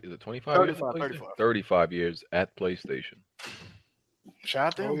 25. Is it 25 35 years at PlayStation. Shout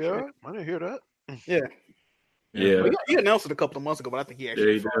out to him. I didn't hear that. Yeah. He announced it a couple of months ago, but I think he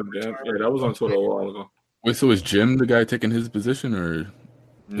actually. Yeah, that was on Twitter a while ago. Wait, so is Jim the guy taking his position, or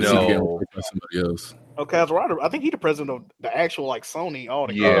no? Somebody else. Oh, Kazurada, I think he's the president of the actual like Sony.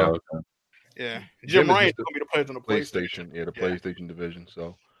 Yeah. Yeah. Jim Ryan's gonna be the president of PlayStation. Yeah, the PlayStation division.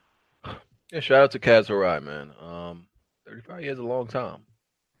 So, yeah, shout out to Kazurai, man. 35 years is a long time.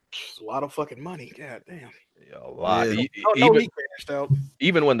 It's a lot of fucking money. God damn. Yeah, a lot. Yeah. Even, he cashed out.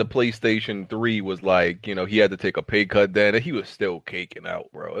 Even when the PlayStation 3 was like, he had to take a pay cut then, he was still caking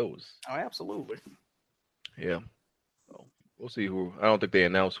out, bro. It was. Oh, absolutely. Yeah. So we'll see who. I don't think they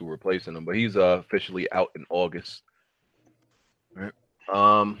announced who replacing him, but he's officially out in August. All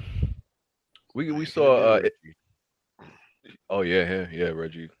right. We saw. Oh yeah,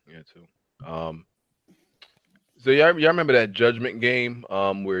 Reggie, too. So y'all remember that Judgment game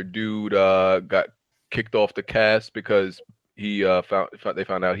where dude got kicked off the cast because he they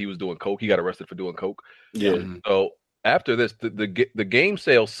found out he was doing coke. He got arrested for doing coke. Yeah. So after this, the game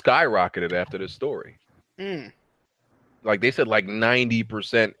sales skyrocketed after this story. Like they said, like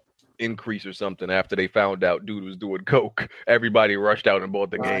 90% increase or something after they found out dude was doing coke. Everybody rushed out and bought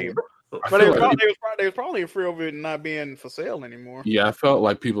the game. But they was probably afraid of it not being for sale anymore. Yeah, I felt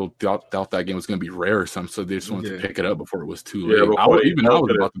like people thought that game was going to be rare or something, so they just wanted to pick it up before it was too late. Yeah, I was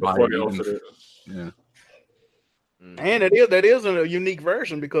about to buy it. Yeah. And that is a unique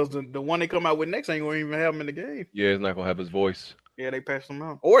version because the one they come out with next ain't going to even have him in the game. Yeah, it's not going to have his voice. Yeah, they patched him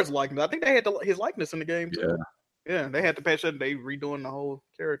out. Or his likeness. I think they had his likeness in the game too. Yeah, they had to patch that. They redoing the whole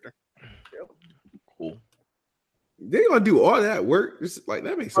character. Yep. Cool. They gonna do all that work? It's like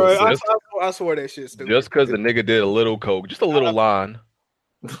that makes sense. I swear that shit's stupid. Just because the nigga did a little coke, just a little line,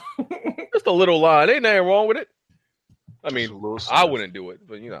 just a little line. Ain't nothing wrong with it. I mean, I wouldn't do it,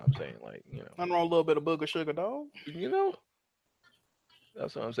 but you know what I'm saying, like nothing wrong. A little bit of booger sugar, dog.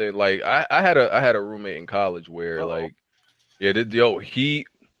 That's what I'm saying. Like I had a roommate in college where he.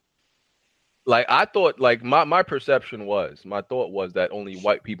 Like I thought, like my perception was, my thought was that only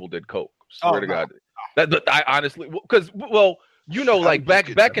white people did coke. Swear to God, that I honestly, because like back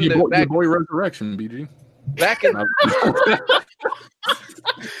in the your boy Resurrection, BG. Back in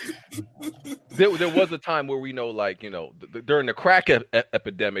there was a time where we know, like during the crack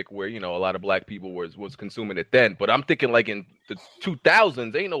epidemic, where a lot of black people was consuming it then. But I'm thinking like in the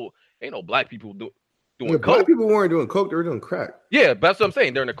 2000s, ain't no black people doing coke. Black people weren't doing coke; they were doing crack. Yeah, that's what I'm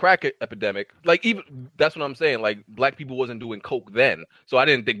saying. During the crack epidemic, like even that's what I'm saying. Like black people wasn't doing coke then, so I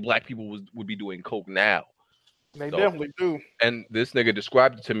didn't think black people would be doing coke now. They definitely do. And this nigga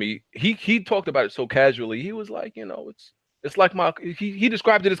described it to me. He talked about it so casually. He was like, it's like he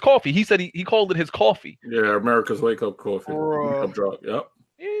described it as coffee. He said he called it his coffee. Yeah, America's wake up coffee. Wake up drop. Yep.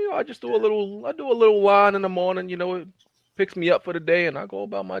 Yeah, I do a little wine in the morning. It picks me up for the day, and I go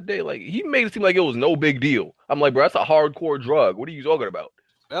about my day. Like he made it seem like it was no big deal. I'm like, bro, that's a hardcore drug. What are you talking about?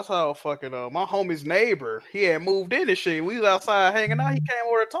 That's how fucking my homie's neighbor. He had moved in and shit. We was outside hanging out. He came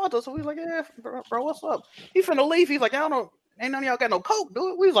over to talk to us. So we was like, "Yeah, bro, what's up?" He finna leave. He's like, "Y'all know, ain't none of y'all got no coke,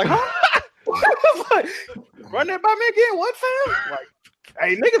 dude." We was like, "Huh?" Like, run that by me again, what, fam? Like,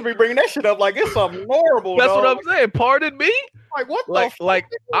 hey, niggas be bringing that shit up like it's something horrible. That's what I'm saying. Pardon me. Like what?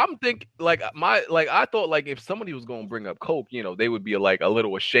 I'm thinking I thought like if somebody was gonna bring up coke, they would be like a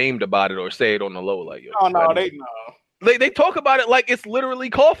little ashamed about it or say it on the low, like yo. They talk about it like it's literally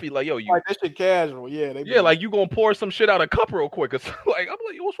coffee. Like yo, you like that shit casual. Yeah, like you gonna pour some shit out a cup real quick. Like I'm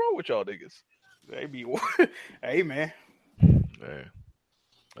like, what's wrong with y'all niggas? They be, hey man,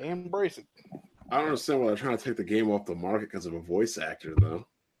 they embrace it. I don't understand why they're trying to take the game off the market because of a voice actor, though.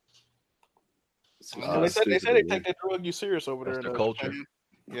 They said they take that drug you serious over there. That's the culture.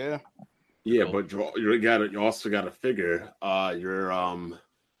 Yeah. Yeah, but you also got to figure you're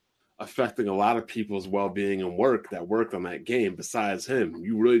affecting a lot of people's well-being and work that worked on that game. Besides him,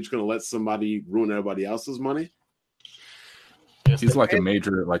 you really just gonna let somebody ruin everybody else's money? He's like a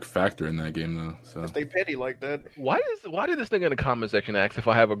major factor in that game though. So they petty like that. Why did this nigga in the comment section ask if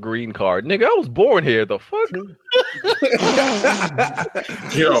I have a green card? Nigga, I was born here. The fuck?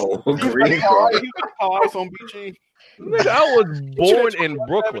 Yo, green card. On BG. Nigga, I was born in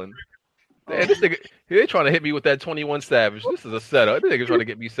Brooklyn. Man, this nigga, they trying to hit me with that 21 Savage. This is a setup. This nigga trying to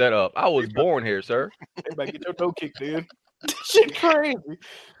get me set up. I was born here, sir. Hey, man, get your toe kicked, dude. Shit crazy.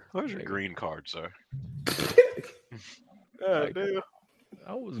 Where's your green card, sir? Damn.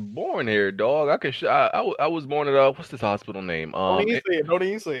 I was born here, dog. I was born at what's this hospital name? Don't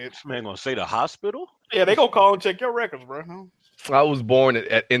even say it. This man gonna say the hospital? Yeah, they gonna call and check your records, bro. I was born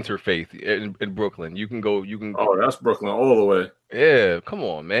at Interfaith in Brooklyn. You can go. Oh, that's Brooklyn all the way. Yeah, come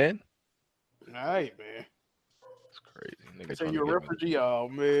on, man. All right, man. It's crazy. Nigga, say you're a refugee,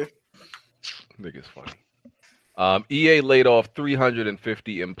 man. Nigga's funny. EA laid off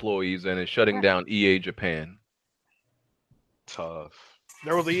 350 employees and is shutting down EA Japan. Tough.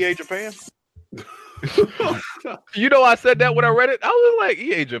 There was EA Japan. You know, I said that when I read it. I was like,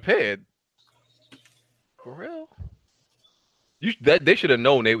 EA Japan. For real? They should have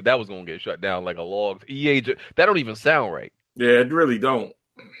known that was going to get shut down like a log. That don't even sound right. Yeah, it really don't.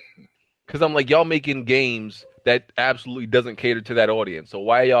 Because I'm like, y'all making games that absolutely doesn't cater to that audience. So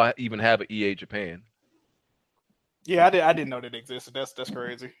why y'all even have an EA Japan? Yeah, I didn't know that existed. That's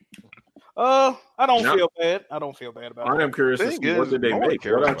crazy. I don't feel bad. I don't feel bad about it. I am curious to see what did they make.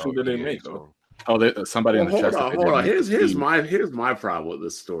 What actually did they make though? Oh, somebody in the chat. Hold on. Here's my problem with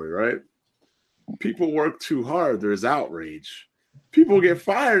this story, right? People work too hard. There's outrage. People get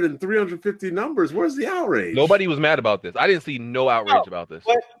fired in 350 numbers. Where's the outrage? Nobody was mad about this. I didn't see no outrage about this.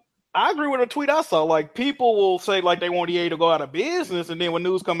 But I agree with a tweet I saw. Like, people will say like they want EA to go out of business, and then when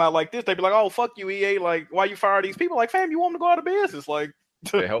news come out like this, they be like, "Oh, fuck you, EA! Like, why you fire these people?" Like, fam, you want them to go out of business? Like,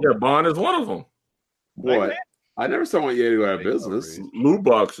 yeah, Bond is one of them. What? I never saw EA to go out of business. Loot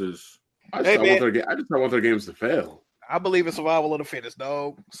boxes. I just don't want their games to fail. I believe in survival of the fittest,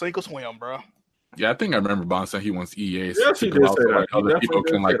 dog. Sink or swim, bro. Yeah, I think I remember Bond saying he wants EA to go out so like other people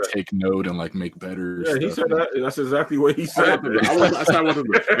can like take note and like make better. Yeah, he said that. That's exactly what he said. I said I want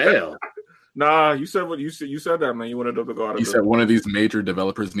them to fail. Nah, you said what you said. You said that, man. You wanted them to go out of business. He said one of these major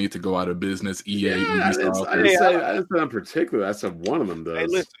developers need to go out of business. EA. I didn't say in particular. I said one of them does. Hey,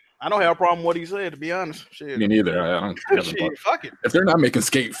 listen, I don't have a problem with what he said. To be honest, shit. Me neither. I don't. Shit, fuck it. If they're not making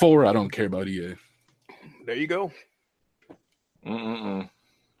Skate 4, I don't care about EA. There you go.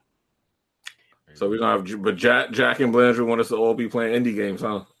 So we're gonna have, but Jack and Blandrew want us to all be playing indie games,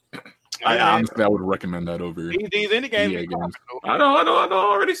 huh? I would recommend that over these indie games. I know. I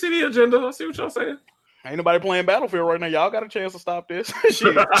already see the agenda. I see what y'all saying. Ain't nobody playing Battlefield right now. Y'all got a chance to stop this.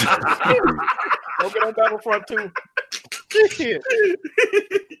 Shit. Go get on Battlefront 2. Shit.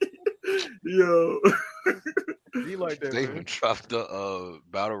 Yo. You like that? They even dropped the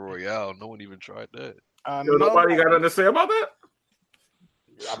Battle Royale. No one even tried that. Nobody got nothing to say about that?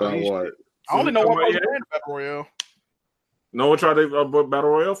 What? I only know one person playing Battle Royale. No one tried to Battle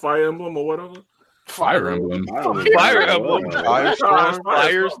Royale, Fire Emblem, or whatever? Fire Emblem. Firestorm.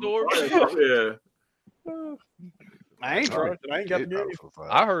 Yeah. I ain't tried it. I ain't got the game.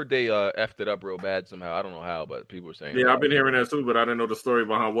 I heard they effed it up real bad somehow. I don't know how, but people were saying. Yeah, I've been hearing that too, but I didn't know the story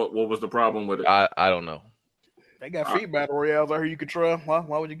behind what was the problem with it. I don't know. They got free Battle Royales. I heard you could try.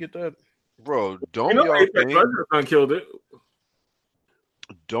 Why would you get that? Bro, y'all think killed it?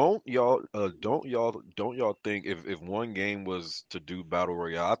 Don't y'all think if one game was to do Battle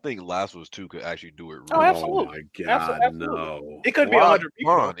Royale, I think Last of Us 2 could actually do it really well. Absolutely. Oh my god, absolutely. No. It could be 100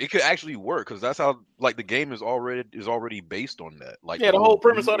 people. It could actually work because that's how like the game is already based on that. Like the whole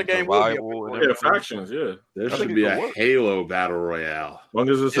premise of the game will be factions, There should be a Halo Battle Royale. As long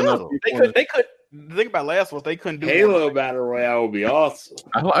as it's enough people. They could think about Last of Us, they couldn't do Halo Battle Royale would be awesome.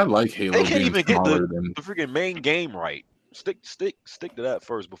 I like Halo. They can't even get the freaking main game right. Stick to that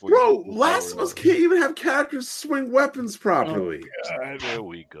first before. Bro, Last of Us can't even have characters swing weapons properly. Oh, there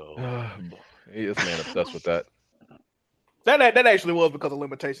we go. This man obsessed with that. That actually was because of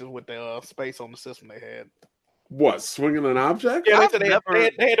limitations with the space on the system they had. What, swinging an object? Yeah, they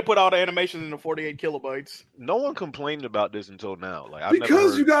had to put all the animations in the 48 kilobytes. No one complained about this until now. Like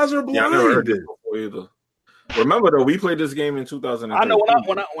because you guys are blind. Remember though, we played this game in 2013. I know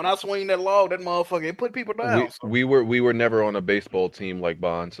when I swing that log, that motherfucker, it put people down. We were never on a baseball team like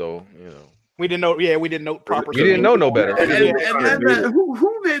Bond, so we didn't know. Yeah, we didn't know proper. We didn't know no better. And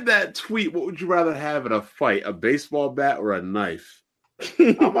who made that tweet? What would you rather have in a fight, a baseball bat or a knife?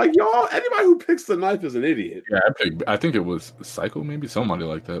 I'm like, y'all. Anybody who picks the knife is an idiot. Yeah, I think it was Psycho, maybe somebody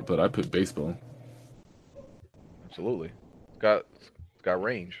like that, but I put baseball. Absolutely, got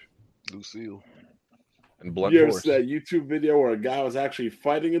range. Lucille. And blunt you ever force. see that YouTube video where a guy was actually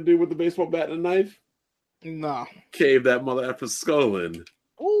fighting a dude with a baseball bat and a knife? No. Caved that mother effer's skull in.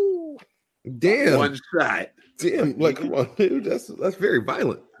 Ooh. Damn. One shot. Damn. Like, come on, dude. That's very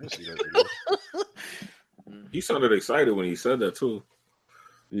violent. He sounded excited when he said that too.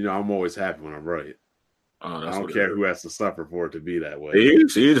 You know, I'm always happy when I'm right. I don't care who has to suffer for it to be that way.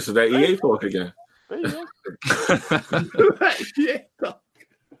 See, this is that EA talk again.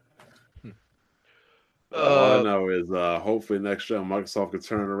 All I know is hopefully next year Microsoft can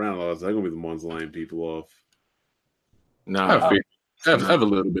turn it around. Otherwise, they're gonna be the ones laying people off. Nah, I have a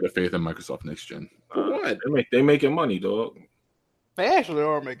little bit of faith in Microsoft next gen. What? They making money, dog. They actually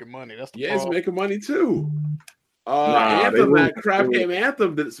are making money. That's the it's making money too. Anthem, that crap game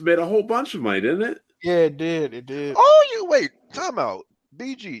Anthem, that's made a whole bunch of money, didn't it? Yeah, it did. It did. Oh, time out.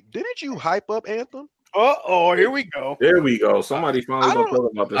 BG, didn't you hype up Anthem? Here we go. There we go. Somebody finally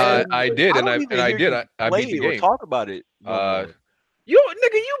talk about this. I did, and I beat the game. Talk about it. You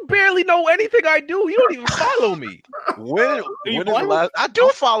barely know anything I do. You don't even follow me. When is the last? I do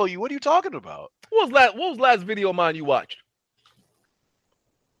follow you. What are you talking about? What was last video of mine you watched?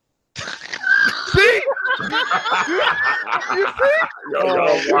 See? You see?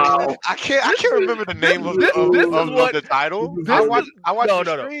 Wow. I can't remember the name of the title. I watch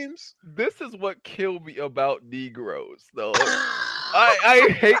the streams. This is what killed me about Negroes, though. I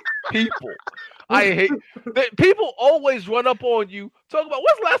hate people. People always run up on you, talk about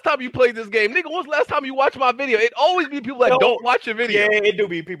when's the last time you played this game, nigga. When's the last time you watched my video? It always be people that don't watch your video. Yeah, it do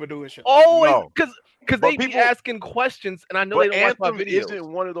be people doing shit. Always, because they be asking questions, and I know they don't watch my videos.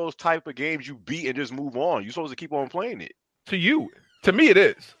 Isn't one of those type of games you beat and just move on. You're supposed to keep on playing it. To me, it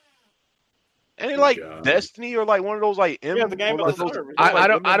is. And like Destiny or like one of those like the game as a service. I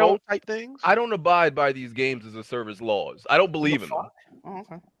don't type things. I don't abide by these games as a service laws. I don't believe in them. Oh,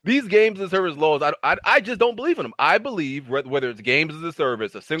 okay. These games as a service laws, I just don't believe in them. I believe whether it's games as a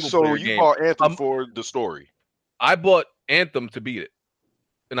service, a single player game. So you bought Anthem for the story. I bought Anthem to beat it,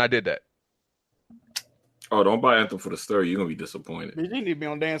 and I did that. Oh, don't buy Anthem for the story. You're gonna be disappointed. You need to be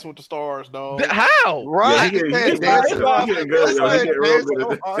on Dancing with the Stars, dog. How? Right? Imagine.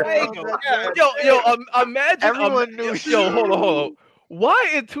 Everyone knew. Hold on.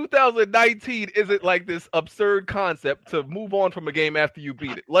 Why in 2019 is it like this absurd concept to move on from a game after you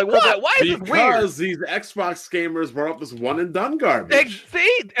beat it? Like what? Why is this weird? Because these Xbox gamers brought up this one and done garbage.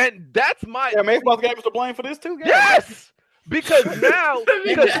 See, and that's my Xbox gamers to blame for this too. Yes, because now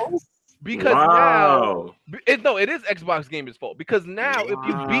because now it is Xbox gamers' fault. Because now if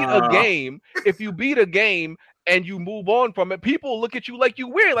you beat a game and you move on from it, people look at you like you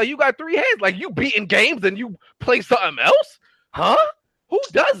weird, like you got 3 heads, like you beating games and you play something else, huh? Who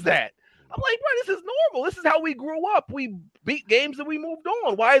does that? I'm like, bro, this is normal. This is how we grew up. We beat games and we moved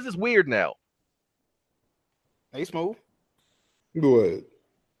on. Why is this weird now? Hey, Smooth. Go ahead.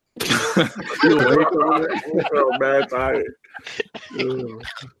 Bad time.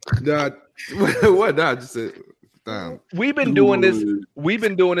 What? Nah, just said. We've been doing this. We've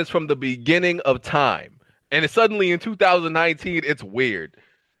been doing this from the beginning of time, and suddenly in 2019, it's weird.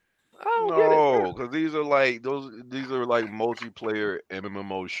 No, because these are like multiplayer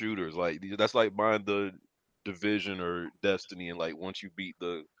MMO shooters. Like that's like buying the Division or Destiny, and like once you beat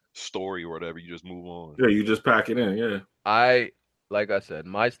the story or whatever, you just move on. Yeah, you just pack it in. Yeah. Like I said,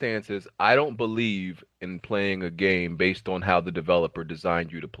 my stance is I don't believe in playing a game based on how the developer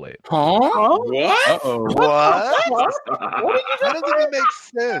designed you to play it. Huh? What? Uh-oh. What? That doesn't even make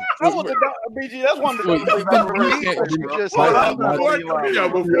sense. That was BG. That's one of the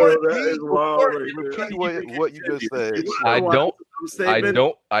what you just said.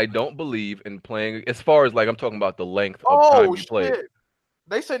 I don't believe in playing as far as like I'm talking about the length of time you play.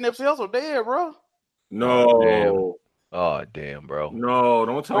 They say Nipsey Hussle dead, bro. No. Oh damn, bro! No,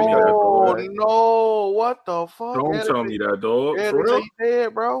 don't tell me that. Dog. No, what the fuck? Don't tell me that, dog. For real?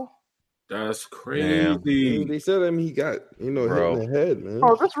 Dead, bro. That's crazy. They said he got hit in the head, man.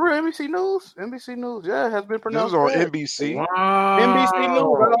 Oh, that's real. NBC News. NBC News. Yeah, it has been pronounced. This was on NBC. Wow. NBC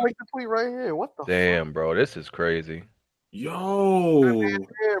News. I like the tweet right here. What the? Damn, bro, this is crazy. Yo. Yeah,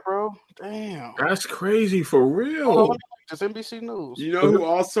 bro. Damn. That's crazy for real. Just NBC News. You know who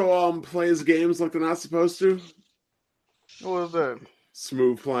also plays games like they're not supposed to? What was that?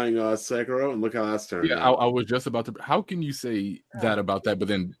 Smooth playing Sekiro, and look how that's turned out. I was just about to. How can you say that about that, but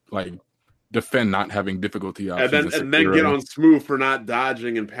then like defend not having difficulty options? And then get on Smooth for not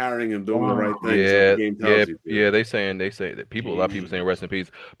dodging and parrying and doing the right thing. They say that a lot of people saying rest in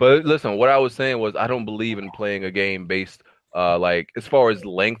peace. But listen, what I was saying was I don't believe in playing a game based like as far as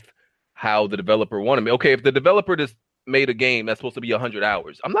length, how the developer wanted me. Okay, if the developer just made a game that's supposed to be 100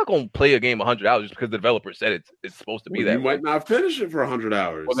 hours. I'm not going to play a game 100 hours just because the developer said it's supposed to be that. You might not finish it for 100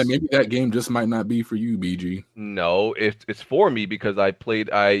 hours. Well, then maybe that game just might not be for you, BG. No, it's for me because I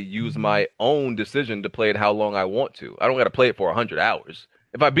use my own decision to play it how long I want to. I don't got to play it for 100 hours.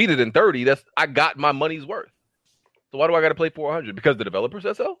 If I beat it in 30, I got my money's worth. So why do I got to play for 100? Because the developer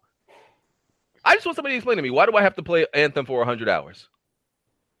said so? I just want somebody to explain to me, why do I have to play Anthem for 100 hours?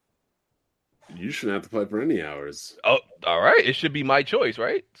 You shouldn't have to play for any hours. Oh, all right. It should be my choice,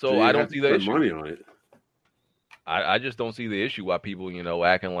 right? So I don't see the issue. Money on it. I just don't see the issue why people,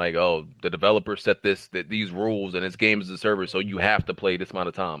 acting like, oh, the developer set these rules and it's games as a service, so you have to play this amount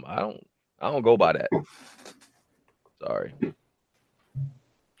of time. I don't go by that. Sorry.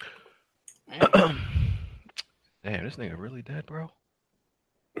 Damn, this nigga really dead, bro.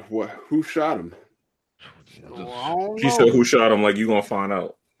 What? Who shot him? He said, "Who shot him?" Like you gonna find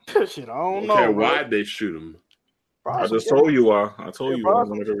out. Shit, I don't know. Okay, why'd they shoot him? I just told you why. I told you why.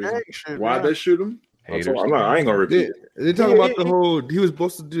 Why'd they shoot him? Haters. I ain't gonna repeat it. They're talking about the whole. He was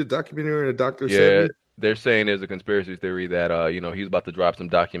supposed to do a documentary on a Dr. Yeah, they're saying there's a conspiracy theory that he's about to drop some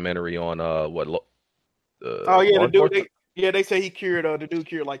documentary on the dude. They say he cured the dude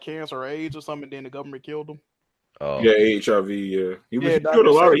cured like cancer or AIDS or something. Then the government killed him. Oh. Yeah, HIV. Yeah, he killed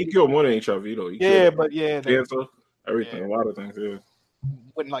a lot. He killed more than HIV though. Cancer, everything, a lot of things. Yeah.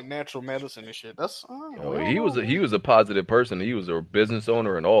 With like natural medicine and shit. That's he was a positive person. He was a business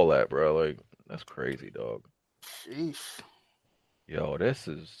owner and all that, bro. Like that's crazy, dog. Sheesh. Yo, this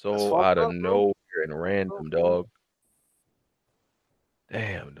is so out of nowhere and random, dog.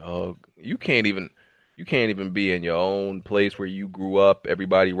 Damn, dog. You can't even be in your own place where you grew up.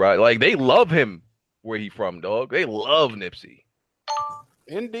 Everybody like they love him where he from, dog. They love Nipsey.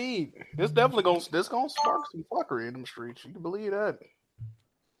 Indeed. This definitely gonna spark some fuckery in them streets. You can believe that.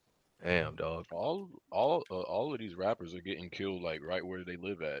 Damn, dog. All of these rappers are getting killed like right where they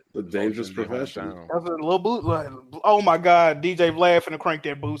live at. The dangerous profession. That's a little boot. Like, oh my God, DJ Vlad finna crank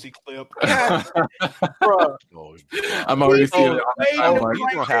that Boosie clip. Bro. I'm already seeing it. He's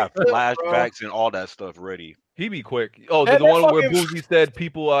gonna have flashbacks and all that stuff ready. He be quick. Oh, the one where Boosie said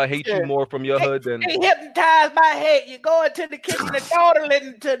people hate you more from your hood than. He hypnotized by hate. You go into the kitchen, the daughter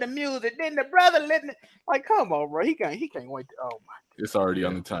listening to the music, then the brother listening. Like, come on, bro. He can't wait. Oh my. It's already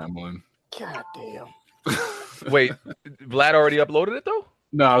on the timeline. God damn. Wait, Vlad already uploaded it though?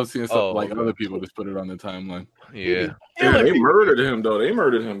 No, I was seeing something other people just put it on the timeline. Yeah. They murdered him though. They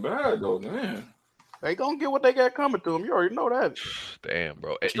murdered him bad though, man. They gonna get what they got coming to them. You already know that. Damn,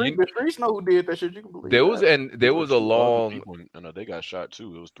 bro. The streets know who did that shit. You can believe there was a long. They got shot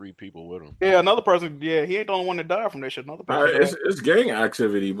too. It was 3 people with him. Yeah, another person. Yeah, he ain't the only one that died from that shit. Another person. It's gang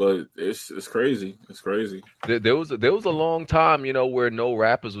activity, but it's crazy. It's crazy. There was a long time, where no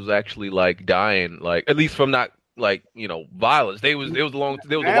rappers was actually like dying, like at least from not like violence. They was a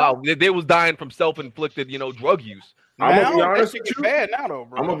while. They was dying from self-inflicted drug use. I'm gonna be honest with you. Bad now, though,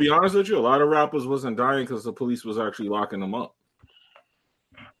 bro. I'm gonna be honest with you. A lot of rappers wasn't dying because the police was actually locking them up.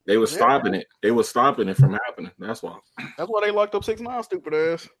 They was stopping it. They was stopping it from happening. That's why. That's why they locked up 6ix9ine, stupid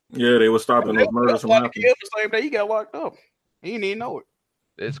ass. Yeah, they were stopping those murders from happening. The same day he got locked up. He didn't even know it.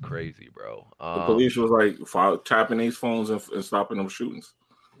 It's crazy, bro. The police was like tapping these phones and stopping them shootings.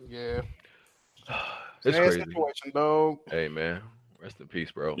 Yeah. It's crazy. Situation, dog. Hey, man. Rest in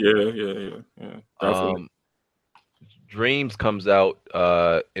peace, bro. Yeah. Definitely. Dreams comes out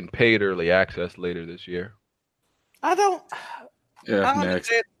in paid early access later this year. I don't. Yeah, next.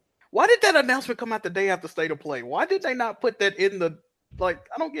 Why did that announcement come out the day after State of Play? Why did they not put that in the I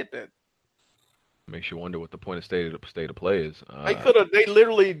don't get that. Makes you wonder what the point of State of Play is. They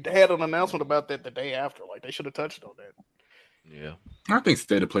literally had an announcement about that the day after. Like they should have touched on that. Yeah. I think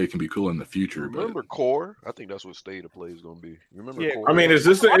State of Play can be cool in the future. Remember Core? I think that's what State of Play is going to be. Remember Core? I mean, is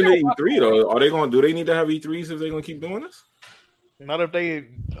this the end of E3 though? Do they need to have E3s if they're going to keep doing this? Not if they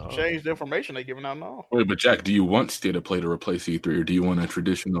change the information they're giving out now. Wait, but Jack, do you want State of Play to replace E3 or do you want a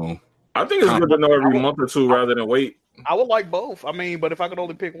traditional? I think it's good to know every month or two rather than wait. I would like both. I mean, but if I could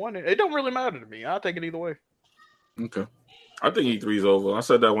only pick one, it don't really matter to me. I'll take it either way. Okay. I think E3 is over. I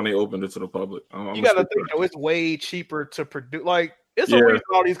said that when they opened it to the public. You got to think though, it's way cheaper to produce. Like it's a reason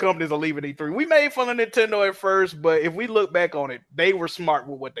all these companies are leaving E3. We made fun of Nintendo at first, but if we look back on it, they were smart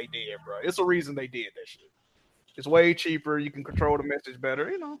with what they did, bro. It's a reason they did that shit. It's way cheaper. You can control the message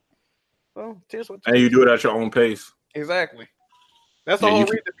better, So, and you do it at your own pace. Exactly. That's the whole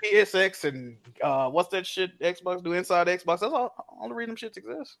reason PSX and what's that shit Xbox do inside Xbox. That's all the reason them shits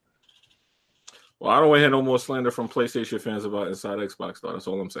exist. Well, I don't want to hear no more slander from PlayStation fans about Inside Xbox, though. That's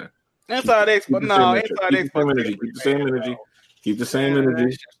all I'm saying. Inside Xbox, no. Inside Xbox. Keep the same energy. Keep the same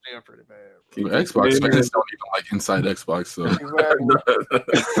energy. Still pretty bad. Keep Xbox fans don't even like Inside Xbox, so.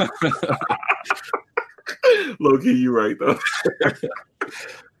 Low key, you right though.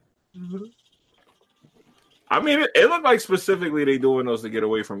 I mean, it looked like specifically they doing those to get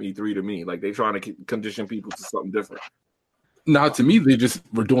away from E3 to me. Like they trying to condition people to something different. No, to me, they just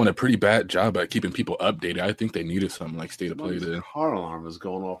were doing a pretty bad job at keeping people updated. I think they needed something like State of Play there. Car alarm is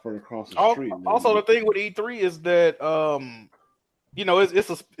going off right across the street. Also, the thing with E3 is that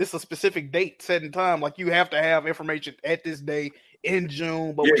it's a specific date, set in time. Like you have to have information at this day in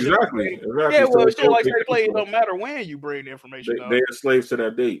June. But exactly. Yeah, well, shit like State of Play, it don't matter when you bring the information. They're slaves to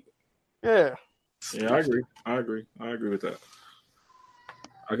that date. Yeah. Yeah, I agree with that.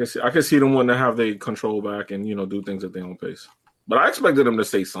 I can see them wanting to have their control back and do things at their own pace. But I expected them to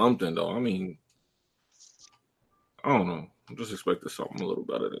say something though. I mean, I don't know. I just expected something a little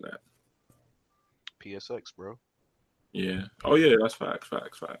better than that. PSX, bro. Yeah. Oh yeah, that's facts.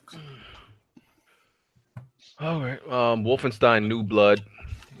 All right. Wolfenstein New Blood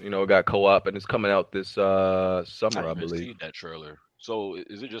It got co-op and it's coming out this summer, I believe. See that trailer. So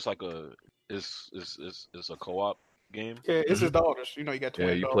is it just like it's a co-op game? Yeah, it's his daughters. You got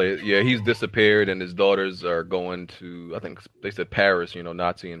twin you daughters. play it. Yeah, he's disappeared and his daughters are going to, I think they said Paris,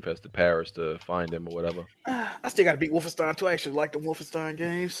 Nazi infested Paris to find him or whatever. I still got to beat Wolfenstein 2. I actually like the Wolfenstein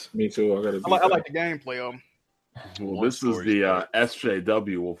games. Me too. I like the gameplay of them. Well, this is the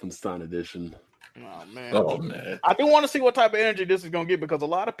SJW Wolfenstein edition. Oh man. I do want to see what type of energy this is gonna get because a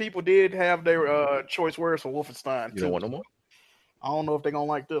lot of people did have their choice words for Wolfenstein. You don't want no more? I don't know if they're gonna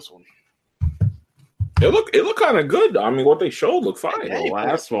like this one. It looked kind of good. I mean, what they showed looked fine. The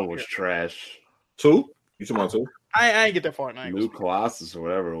last one was trash. 2? You talking about 2? I ain't get that far. New Colossus or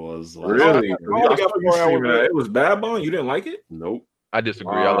whatever it was. Really? It was bad, Bone? You didn't like it? Nope. I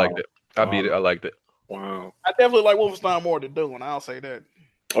disagree. Wow. I liked it. I beat it. I liked it. Wow. I definitely like Wolfenstein more than Doom, and I'll say that.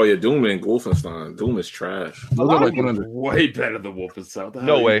 Oh yeah, Doom and Wolfenstein. Doom is trash. Way better than Wolfenstein.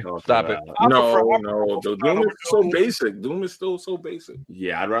 No way. Stop it. No. Doom is so basic. Doom is still so basic.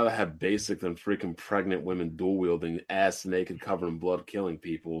 Yeah, I'd rather have basic than freaking pregnant women dual wielding, ass naked, covered in blood, killing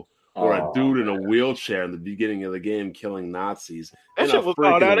people, or a dude in a wheelchair in the beginning of the game killing Nazis. That shit was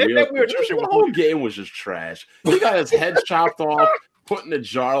the whole game was just trash. He got his head chopped off, put in a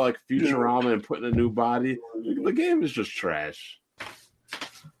jar like Futurama, and put in a new body. The game is just trash.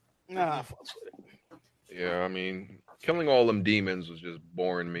 Nah, yeah, I mean, killing all them demons was just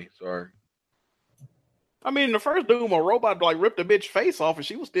boring me. Sorry. I mean, the first Doom, a robot ripped a bitch face off, and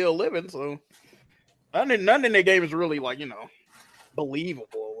she was still living. So none in the game is really believable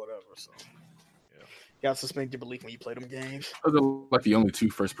or whatever. So yeah, you gotta suspend your belief when you play them games. Those are like the only 2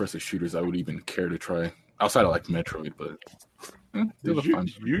 first-person shooters I would even care to try outside of Metroid, but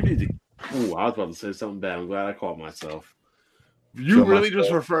you need to. Ooh, I was about to say something bad. I'm glad I caught myself. You really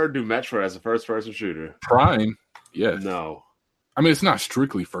just referred to Metroid as a first-person shooter? Prime, yeah. No. I mean, it's not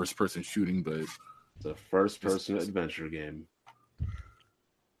strictly first-person shooting, but it's a first-person adventure game.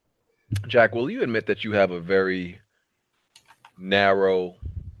 Jack, will you admit that you have a very narrow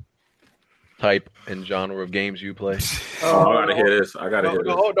type and genre of games you play? I gotta hear this.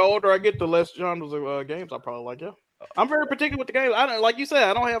 The older I get, the less genres of games I probably like. Yeah, I'm very particular with the games. Like you said,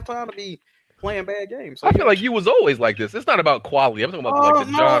 I don't have time to be playing bad games. So I feel like you was always like this. It's not about quality. I'm talking about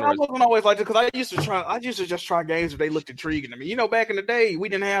the genres. I wasn't always like this because I used to just try games if they looked intriguing to me. Back in the day, we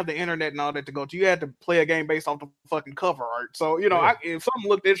didn't have the internet and all that to go to. You had to play a game based off the fucking cover art. So if something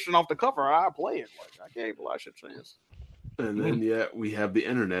looked interesting off the cover, I'd play it. I gave a lot of shit chance. And then yet we have the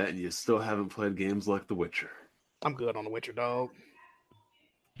internet, and you still haven't played games like The Witcher. I'm good on The Witcher, dog.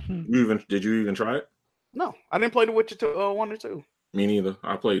 Did you even try it? No, I didn't play The Witcher 1 or 2. Me neither.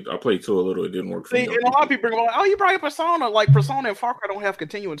 I played 2 a little. It didn't work for me. And a lot of people are like, "Oh, you probably Persona." Like Persona and Far Cry don't have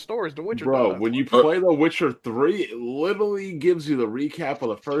continuing stories. The Witcher, bro. When you play The Witcher 3, it literally gives you the recap of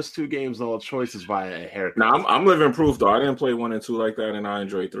the first 2 games and all the choices via a haircut. Now I'm living proof though. I didn't play 1 and 2 like that, and I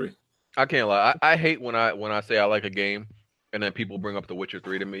enjoyed 3. I can't lie. I hate when I say I like a game. And then people bring up The Witcher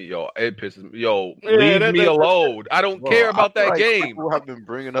 3 to me. Yo, it pisses me. Yo, leave me alone. I don't care about that game. People have been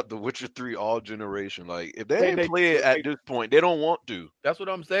bringing up The Witcher 3 all generation. Like, if they didn't play it at this point, they don't want to. That's what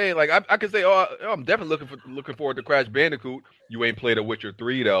I'm saying. Like, I can say, I'm definitely looking forward to Crash Bandicoot. You ain't played The Witcher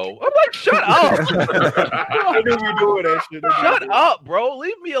 3, though. I'm like, shut up. I knew you doing that shit. Shut up, bro.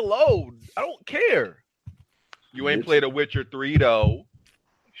 Leave me alone. I don't care. You ain't played The Witcher 3, though.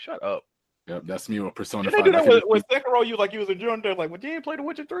 Shut up. Yep, that's me with Persona 5. They do that with Sekiro. You was enjoying that. Like, well, you ain't played The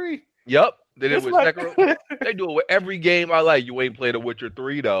Witcher 3. Yep, they did with Sekiro. They do it with every game I like. You ain't played The Witcher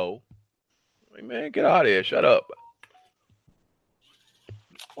 3 though. Like, man, get out of here. Shut up.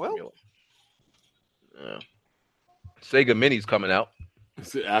 Well, yeah. Sega Mini's coming out.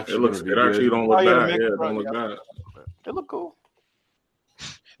 It actually don't look bad. Yeah, it don't look bad. It look cool.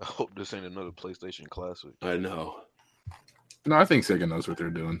 I hope this ain't another PlayStation Classic. I know. No, I think Sega knows what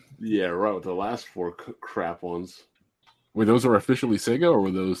they're doing. Yeah, right. With the last 4 crap ones. Were those officially Sega or were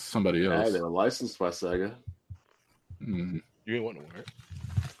those somebody else? Yeah, they were licensed by Sega. Mm-hmm. You ain't want to wear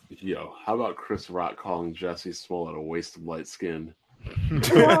it. Yo, how about Chris Rock calling Jesse Smollett a waste of light skin?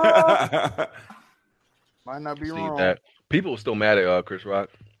 Might not be wrong. That. People are still mad at Chris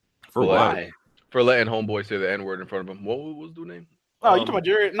Rock. For what? For letting Homeboy say the N-word in front of him. What was the name? Oh, you talking about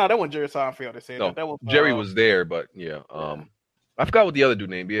Jerry? No, that wasn't Jerry Seinfeld that said no, that. That was Jerry was there, but yeah. I forgot what the other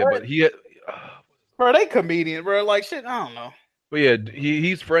dude name. Yeah, but he had. Bro, they comedian, bro. Like shit, I don't know. But yeah,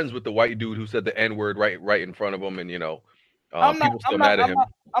 he's friends with the white dude who said the N-word right in front of him, and people still mad at him.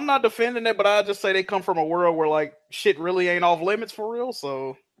 I'm not defending it, but I just say they come from a world where like shit really ain't off limits for real.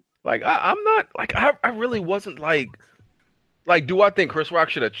 So like I'm not like I really wasn't like Like, do I think Chris Rock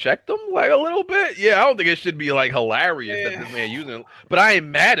should have checked him like a little bit? Yeah, I don't think it should be like hilarious that this man using it. But I ain't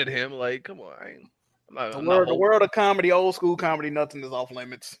mad at him. Like, come on. The world of comedy, old school comedy, nothing is off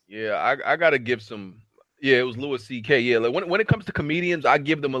limits. Yeah, I gotta give some. Yeah, it was Louis C.K. Yeah, like when it comes to comedians, I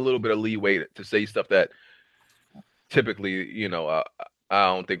give them a little bit of leeway to say stuff that typically, I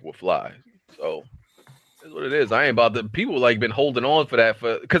don't think will fly. So that's what it is. I ain't about the people like been holding on for that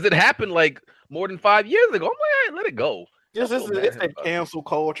because it happened like more than 5 years ago. I'm like, I ain't let it go. It's that cancel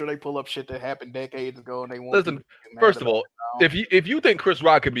culture. They pull up shit that happened decades ago, and they want. Listen, first of all, if you think Chris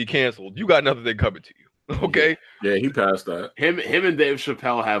Rock can be canceled, you got nothing coming to you. Okay. Yeah, he passed that. Him and Dave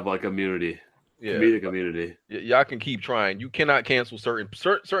Chappelle have like immunity. Yeah, comedic immunity. Y'all can keep trying. You cannot cancel certain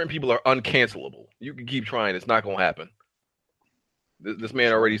people are uncancelable. You can keep trying. It's not gonna happen. This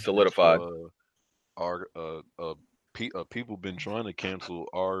man already solidified. People been trying to cancel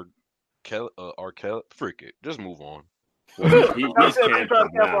R. Kelly. Frick it. Just move on. He's canceled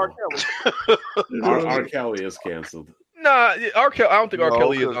now. R. Kelly is canceled. Nah, R. Kelly. I don't think R.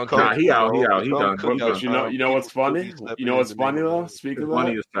 Kelly is uncanceled. Nah, he out. He done. But you know what's funny? You know what's funny though? Speaking of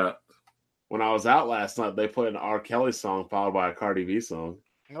that, when I was out last night, they played an R. Kelly song followed by a Cardi B song.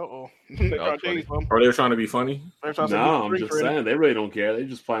 Are they trying to be funny? No, I'm just saying they really don't care. They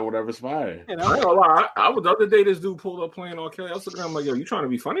just playing whatever's fire. I ain't gonna lie. I was the other day. This dude pulled up playing R. Kelly. I was looking at him like, "Yo, you trying to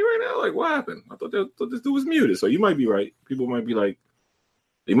be funny right now? Like, what happened? I thought this dude was muted." So you might be right. People might be like,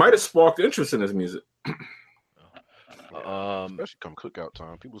 they might have sparked interest in his music. Especially come cookout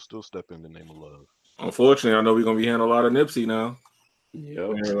time, people still step in the name of love. Unfortunately, I know we're gonna be hearing a lot of Nipsey now. Yep.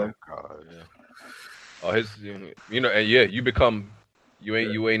 Anyway. God, yeah. Oh, and you become. You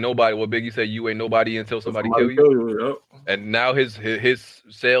ain't nobody. What Biggie said, you ain't nobody until somebody kill you. Yep. And now his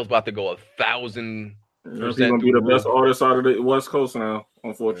sales about to go 1,000%. He's gonna be the best artist out of the West Coast now.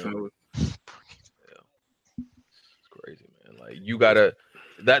 Unfortunately, it's crazy, man. Like you gotta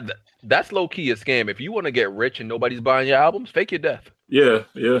that's low key a scam. If you want to get rich and nobody's buying your albums, fake your death. Yeah.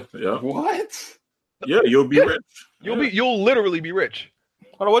 What? Yeah, you'll be rich. You'll literally be rich.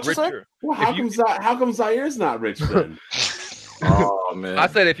 What you say? Well, how come Zaire's not rich then? Oh man! I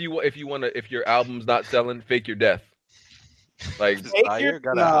said if your album's not selling, fake your death. Like Zaire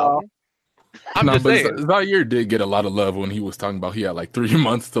got an album. I'm just saying. Zaire did get a lot of love when he was talking about he had like 3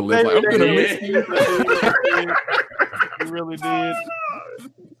 months to live. Like, I'm gonna miss you. He really did.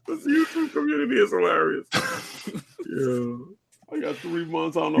 This YouTube community is hilarious. Yeah, I got 3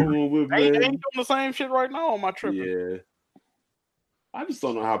 months. I don't know who with me. They ain't doing the same shit right now on my trip. Yeah. I just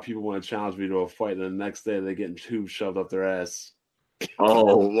don't know how people want to challenge me to a fight, and the next day they're getting tubes shoved up their ass.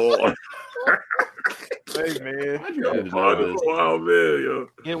 Oh Lord! Hey man, wow man, yo.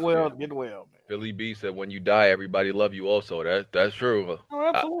 Get well, man. Billy B said, "When you die, everybody love you." Also, that's true.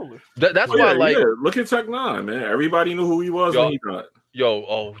 Oh, absolutely. That's why, look at Tech Nine, man. Everybody knew who he was when he died.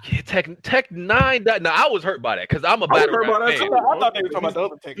 Tech Nine. Now I was hurt by that because I'm a battle rap fan. I thought they were talking about the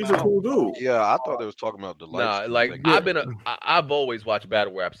other Tech Nine. He's a cool dude. Yeah, I thought they was talking about the lights. I've always watched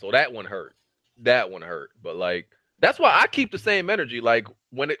battle rap, so that one hurt. But like that's why I keep the same energy. Like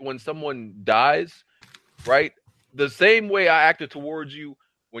when someone dies, right? The same way I acted towards you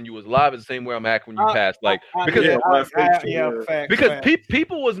when you was alive is the same way I'm acting when you passed. Like because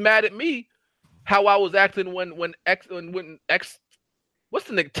people was mad at me how I was acting when X. What's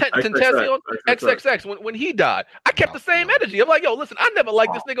the nigga? Tentacion? XXX when he died. I kept the same energy. I'm like, yo, listen, I never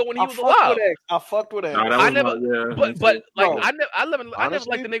liked this nigga when he was alive. I fucked with it. I never liked the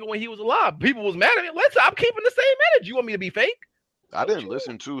nigga when he was alive. People was mad at me. Listen, I'm keeping the same energy. You want me to be fake? I didn't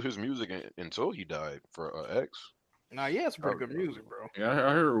listen to his music until he died for X. Nah, yeah, it's pretty good music, bro. Yeah,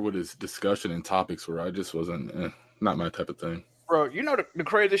 I heard what his discussion and topics were. I just wasn't not my type of thing. Bro, you know the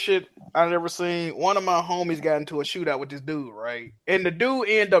craziest shit I've ever seen? One of my homies got into a shootout with this dude, right? And the dude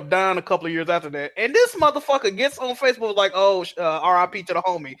ended up dying a couple of years after that. And this motherfucker gets on Facebook like, oh, RIP to the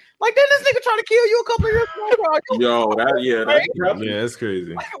homie. Like, then this nigga trying to kill you a couple of years ago, that's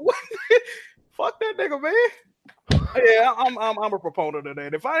crazy. Fuck that nigga, man. Yeah, I'm a proponent of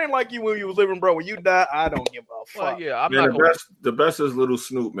that. If I didn't like you when you was living, bro, when you die, I don't give a fuck. The best is Little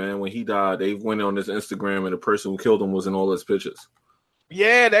Snoop, man. When he died, they went on his Instagram, and the person who killed him was in all his pictures.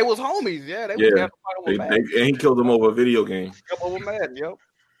 Yeah, they was homies. Yeah, and he killed him over a video game. Over Madden, yep.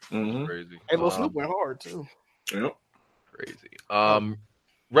 Mm-hmm. Crazy. And Little Snoop went hard too. Yep. Crazy.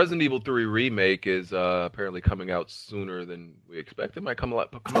 Resident Evil 3 remake is apparently coming out sooner than we expect. It might come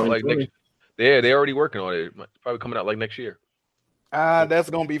out like next. Yeah, they're already working on it. It's probably coming out like next year. That's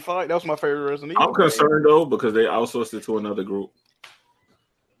gonna be fine. That's my favorite Resident Evil. I'm concerned though because they outsourced it to another group.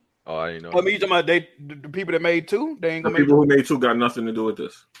 Oh, I didn't know. I mean, you talking about the people that made 2? They ain't gonna people who made 2 got nothing to do with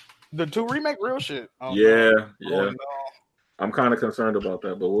this. The 2 remake, real shit. Yeah. No. I'm kind of concerned about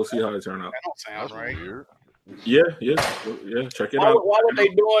that, but we'll see how it turns out. That don't sound right. Weird. Yeah. Check it out. Why would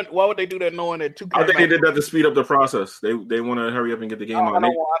they do that knowing that 2K? I think they did that to speed up the process. They want to hurry up and get the game out. I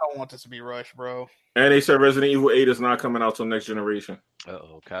don't want this to be rushed, bro. And they said Resident Evil 8 is not coming out till next generation. Yeah,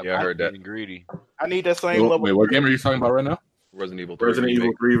 I heard that. Greedy. I need that same level. Wait, what game are you talking about right now? Resident Evil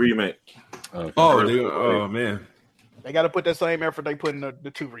 3 remake. Oh, man. They got to put that same effort they put in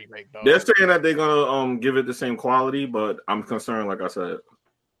the 2 remake, though. They're saying that they're gonna give it the same quality, but I'm concerned. Like I said,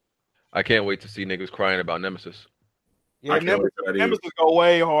 I can't wait to see niggas crying about Nemesis. Yeah, Nemesis go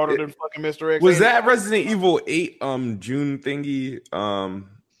way harder than fucking Mr. X. Was that Resident Evil 8 June thingy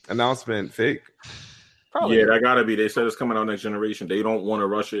announcement fake? Probably. Yeah, that gotta be. They said it's coming out next generation. They don't want to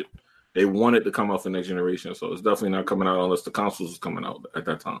rush it. They want it to come out for next generation, so it's definitely not coming out unless the consoles is coming out at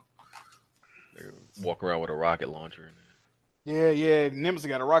that time. Walk around with a rocket launcher. Yeah. Nemesis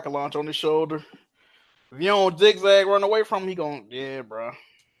got a rocket launcher on his shoulder. If you don't zigzag, run away from him, he gon' bro.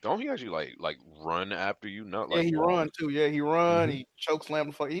 Don't he actually like run after you? Not like he run too. Yeah, he run. Mm-hmm. He choke slam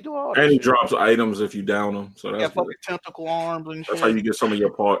the fuck. He do all. And he drops items if you down him. So that's fucking tentacle arms and shit. That's how you get some of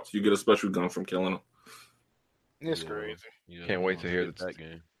your parts. You get a special gun from killing him. It's crazy. Yeah, can't wait to hear that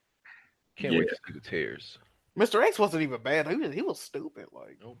game. Can't wait to see the tears. Mr. X wasn't even bad. He was stupid.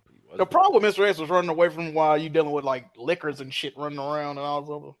 Like the problem with Mr. X was running away from while you dealing with like liquors and shit running around and all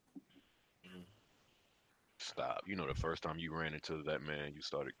over. Stop. You know the first time you ran into that man, you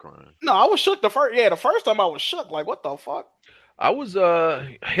started crying. No, I was shook the first time I was shook. Like, what the fuck? I was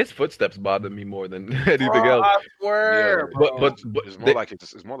his footsteps bothered me more than anything else. I swear, yeah, but it's more like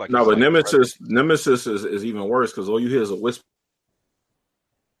it's more like no, but Nemesis is even worse because all you hear is a whisper.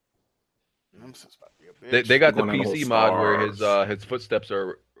 They got the PC mod where his footsteps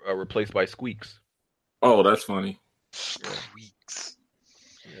are replaced by squeaks. Oh, that's funny. Squeaks.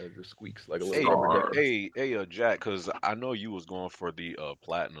 Yeah, just squeaks like a little. Hey, Jack, because I know you was going for the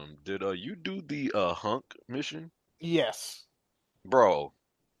platinum. Did you do the hunk mission? Yes, bro.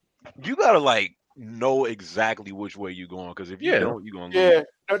 You gotta like know exactly which way you're going because if you don't, you're gonna lose.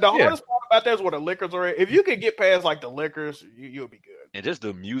 The hardest part about that is where the liquors are at. If you can get past like the liquors, you'll be good. And just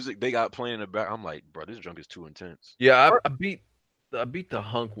the music they got playing in the back, I'm like, bro, this junk is too intense. Yeah, I beat the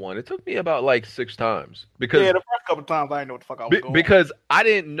hunk one. It took me about like 6 times because the first couple times I didn't know what the fuck I was going. Because I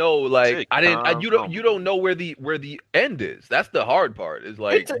didn't know, like you don't know where the end is. That's the hard part. Is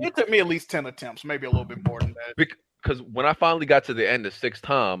like it took me at least 10 attempts, maybe a little bit more than that. Because when I finally got to the end the 6th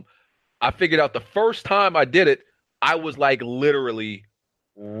time, I figured out the first time I did it, I was like literally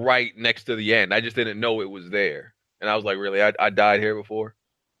right next to the end. I just didn't know it was there, and I was like, really, I died here before.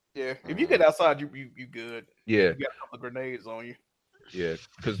 Yeah, if you get outside, you good. Yeah, you got a couple of grenades on you. Yeah,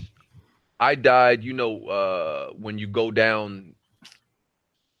 because I died. When you go down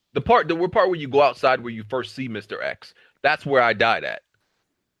the part where you go outside where you first see Mr. X. That's where I died at.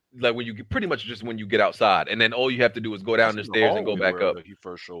 Like when you pretty much just when you get outside, and then all you have to do is go down the stairs and go back up. You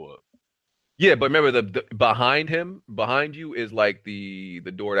first show up. Yeah, but remember the behind you is like the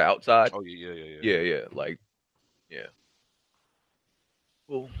door to outside. Oh yeah. Like, yeah.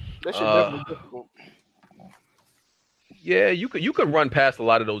 Well, that should definitely difficult. Yeah, you could run past a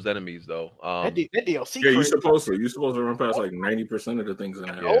lot of those enemies though. That DLC. Yeah, you're supposed to run past like 90% of the things in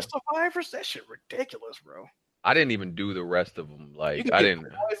there. Most survivors, that shit ridiculous, bro. I didn't even do the rest of them. Like I didn't.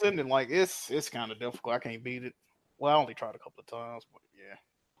 Poisoned and like it's kind of difficult. I can't beat it. Well, I only tried a couple of times, but yeah.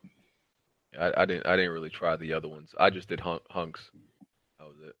 I didn't really try the other ones. I just did hunks. That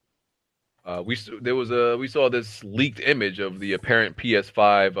was it. We saw this leaked image of the apparent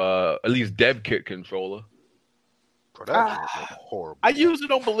PS5 at least dev kit controller. Bro, that's horrible. I usually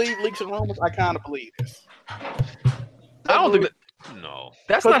don't believe leaks and rumors. I kind of believe this. I don't think that. No,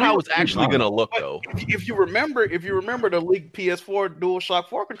 that's not how it's actually gonna look, though. If you remember the leaked PS4 DualShock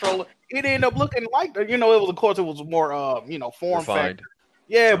 4 controller, it ended up looking like that. It was, of course, it was more form factor.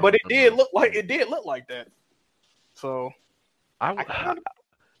 Yeah, but it did look like that. So I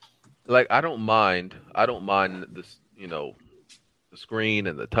don't mind this, the screen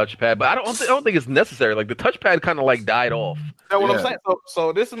and the touchpad, but I don't think it's necessary. Like the touchpad kind of like died off. That's what I'm saying.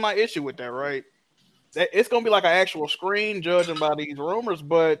 So this is my issue with that, right? It's gonna be like an actual screen, judging by these rumors.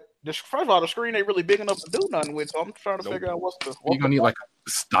 But first of all, the screen ain't really big enough to do nothing with. So I'm trying to figure out you're gonna need like a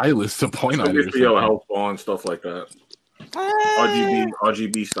stylus to point on it. Your health bar and stuff like that.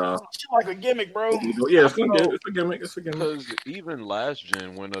 RGB style. Like a gimmick, bro. Yeah, it's a gimmick. Because even last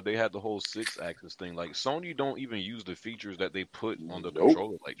gen, when they had the whole 6-axis thing, like Sony don't even use the features that they put on the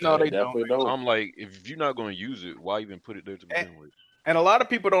controller. Like no, they don't. So I'm like, if you're not going to use it, why even put it there to begin with? And a lot of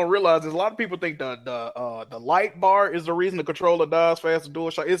people don't realize this. A lot of people think the light bar is the reason the controller dies fast. The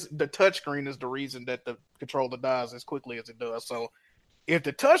DualShock, it's the touchscreen is the reason that the controller dies as quickly as it does. So if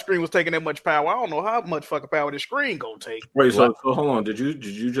the touchscreen was taking that much power, I don't know how much fucking power the screen gonna take. Wait, so hold on. Did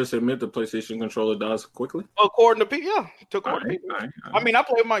you just admit the PlayStation controller dies quickly? According to people, yeah. According to people. I mean, I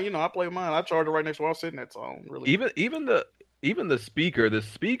play mine. I play mine. I charge it right next to where I'm sitting at. So I don't really. Even the speaker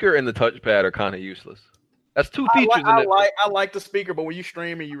and the touchpad are kind of useless. That's two features. I like the speaker, but when you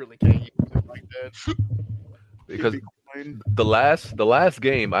stream it, you really can't use it like that. Because the last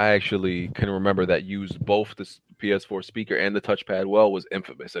game I actually can remember that used both the PS4 speaker and the touchpad well was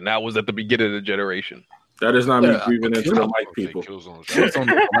Infamous, and that was at the beginning of the generation. That is not me breathing into my mic, people. My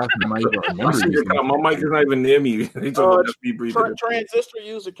mic is not even near me. Transistor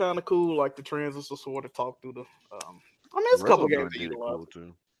use are kind of cool, like the transistor sort of talk through the. I mean, it's a couple games that cool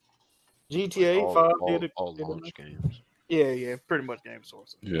too. GTA 5 did it. All launch games. Yeah, pretty much game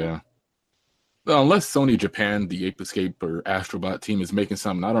sources. Yeah. Unless Sony Japan, the Ape Escape or Astrobot team is making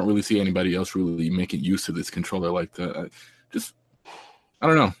something, I don't really see anybody else really making use of this controller like that. I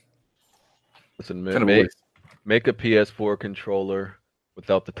don't know. Listen, make a PS4 controller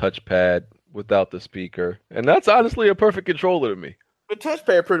without the touchpad, without the speaker, and that's honestly a perfect controller to me. The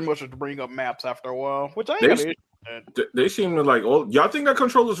touchpad pretty much is to bring up maps after a while, which I ain't. They seem to like. Oh, y'all think that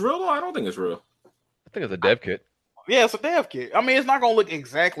controller's real? Though? I don't think it's real. I think it's a dev kit. Yeah, it's a dev kit. I mean, it's not going to look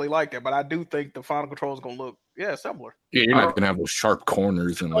exactly like that, but I do think the final control is going to look, similar. Yeah, you're not going to have those sharp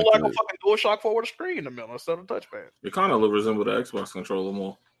corners and like a fucking DualShock 4 with a screen in the middle instead of a touchpad. It kind of resembles the Xbox controller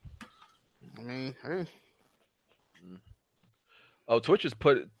more. I mean, hey. Oh, Twitch is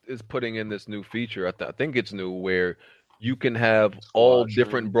putting in this new feature. I think it's new where you can have all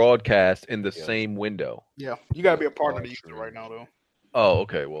different broadcasts in the same window. Yeah, you got to be a partner to use it right now, though. Oh,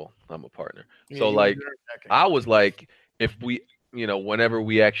 okay. Well, I'm a partner. So, like, I was like, if we, whenever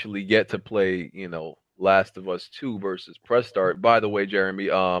we actually get to play, Last of Us 2 versus Press Start. By the way,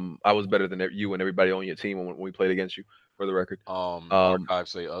 Jeremy, I was better than you and everybody on your team when we played against you, for the record. I'd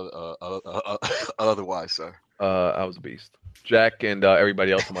say otherwise, sir. I was a beast. Jack and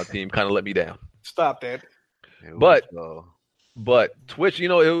everybody else on my team kind of let me down. Stop that. But Twitch, it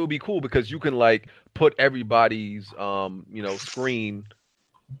would be cool because you can like put everybody's screen,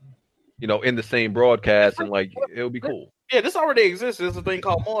 in the same broadcast, and like it would be cool. Yeah, this already exists. There's a thing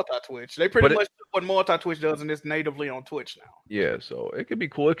called multi-Twitch. They pretty much do what multi-Twitch does, and it's natively on Twitch now. Yeah, so it could be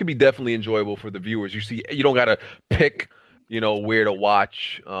cool. It could be definitely enjoyable for the viewers. You don't gotta pick, where to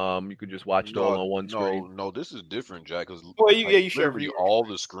watch. You could just watch it all on one screen. No, this is different, Jack. Because you should. All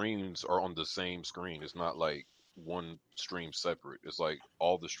the screens are on the same screen. It's not like one stream separate. It's like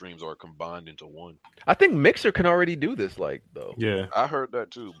all the streams are combined into one. I think Mixer can already do this, though. Yeah, I heard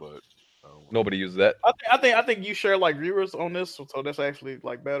that too, but nobody uses that. I think you share like viewers on this, so that's actually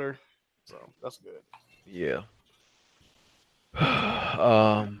like better. So that's good. Yeah.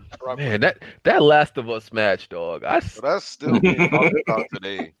 Man, that Last of Us match, dog. That's still being talked about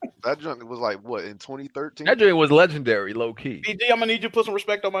today. That joint was like what in 2013. That joint was legendary, low key. BD, I'm gonna need you to put some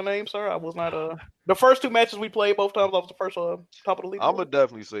respect on my name, sir. I was not the first two matches we played both times. I was the first top of the league. I'm gonna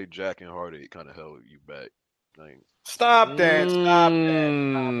definitely say Jack and Heartache kind of held you back. Stop that! Stop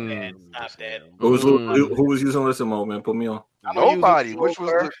that! Who was using listen mode, man? Put me on. Nobody. Which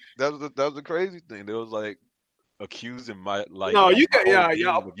was that was the crazy thing. There was like accusing my of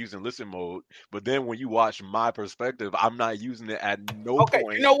using listen mode, but then when you watch my perspective, I'm not using it at no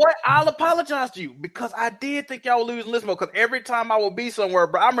point. You know what? I'll apologize to you because I did think y'all were losing listen mode. Because every time I would be somewhere,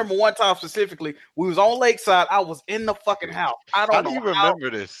 bro, I remember one time specifically, we was on Lakeside. I was in the fucking house. I don't know. How do you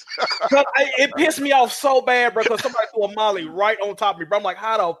remember this? It pissed me off so bad, bro. Because somebody threw a molly right on top of me, bro. I'm like,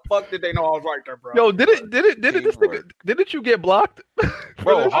 how the fuck did they know I was right there, bro? Yo, didn't you get blocked?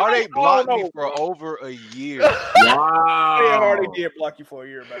 Bro, Heartache blocked me for over a year. Wow. Yeah, Hardy did block you for a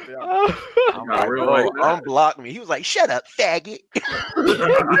year back there. Unblocked me. He was like, "Shut up, faggot."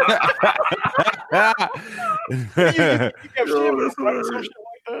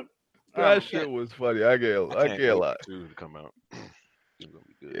 That shit was funny. I get a lot. To come out.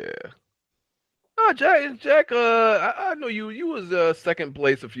 Yeah. Oh, Jack. I know you was second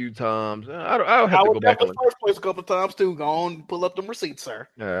place a few times. I'll have to go back on first place a couple of times too. Go on, pull up them receipts, sir.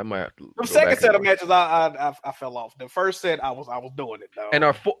 Yeah, I might have to. The second set of matches, I fell off. The first set, I was doing it though. And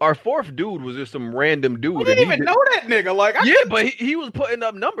our fourth dude was just some random dude. I didn't even know that nigga. Like, but he was putting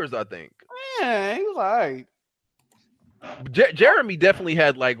up numbers. I think. Yeah, he was alright. Jeremy definitely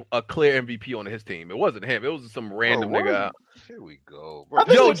had like a clear MVP on his team. It wasn't him. It was some random nigga. Here we go.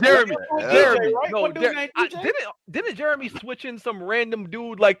 Yo, Jeremy. Didn't Jeremy switch in some random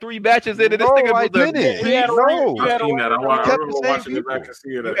dude like 3 batches in? And this nigga I didn't. I remember watching it back and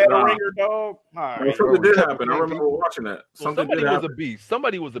seeing it. You had a ringer, dog. Something did happen. I remember watching that. Somebody was a beast.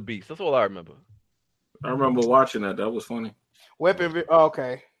 Somebody was a beast. That's all I remember. I remember watching that. That was funny. Weapon.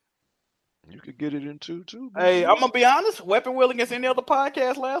 Okay. You could get it in too. Hey, I'm gonna be honest. Weapon wheel against any other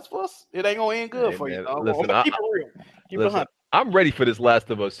podcast, Last of Us, it ain't gonna end good for you. Listen, keep it real. I'm ready for this Last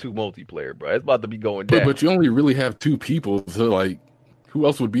of Us 2 multiplayer, bro. It's about to be going down. But you only really have 2 people, so like, who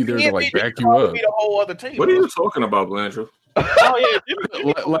else would be there to like back you up? Be the whole other team, what are you talking about, Blanchard?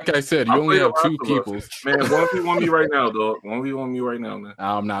 Like I said, you only have 2 people. Man, 1v1 me right now, dog. 1v1 me right now, man.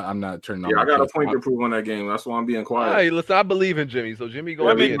 I'm not turning on. Yeah, I got a point to prove on that game. That's why I'm being quiet. Hey, listen, I believe in Jimmy, so Jimmy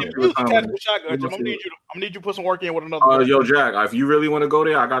gonna be in there. I'm gonna need you to put some work in with another. Yo, Jack, if you really want to go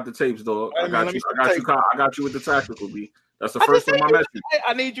there, I got the tapes, dog. I got you with the tactical B. That's the first time I met you.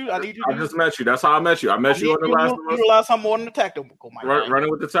 I need you. I just met you. That's how I met you. I met you on the Last of Us. You realize I'm more than the tactical, running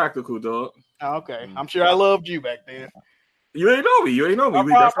with the tactical, dog. Okay, I'm sure I loved you back then. You ain't know me.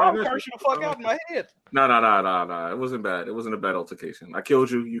 That's how I curse you the fuck out in my head. No. It wasn't bad. It wasn't a bad altercation. I killed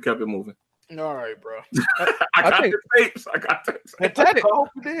you. You kept it moving. All right, bro. I got the tapes. I hope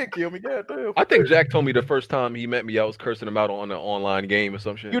you did kill me. Goddamn. I think Jack told me the first time he met me, I was cursing him out on an online game or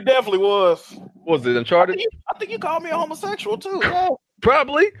some shit. You definitely was. Was it Uncharted? I think you called me a homosexual too. Yeah.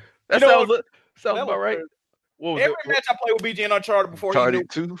 Probably. That sounds about right. Every match I played with BG in Uncharted before Uncharted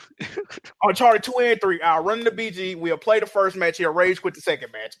 2. Uncharted 2 and 3. I'll run the BG. We'll play the first match. He'll rage quit the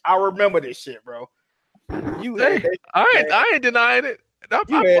second match. I remember this shit, bro. I ain't denying it.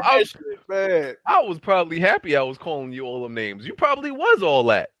 I was probably happy I was calling you all them names. You probably was all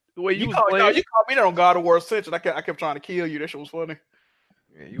that. The way you was playing. You called me there on God of War Ascension. I kept trying to kill you. That shit was funny.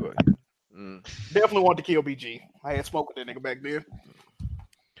 Yeah, you were. Definitely wanted to kill BG. I had smoke with that nigga back then.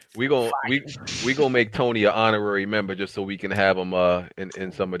 We gonna make Tony an honorary member just so we can have him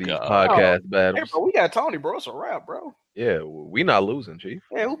in some of these podcast battles. Hey, bro, we got Tony, bro. It's a wrap, bro. Yeah, we not losing, Chief.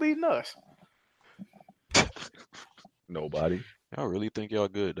 Yeah, who beating us? Nobody. Y'all really think y'all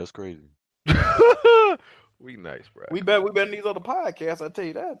good? That's crazy. We nice, bro. We better than these other podcasts. I tell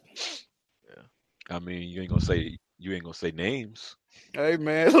you that. Yeah. I mean, you ain't gonna say names. Hey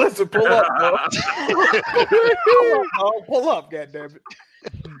man, listen, pull up, bro. Pull up, goddammit.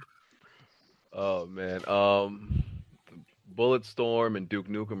 Oh man, Bulletstorm and Duke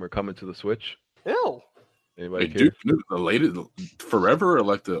Nukem are coming to the Switch. Ew. Anybody? Duke Nukem, the latest, forever, or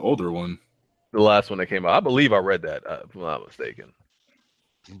like the older one? The last one that came out. I believe I read that. If I'm not mistaken.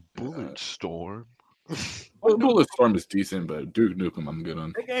 Bulletstorm. Bulletstorm is decent, but Duke Nukem, I'm good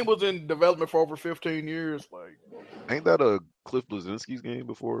on. That game was in development for over 15 years. Like, ain't that a Cliff Bleszinski's game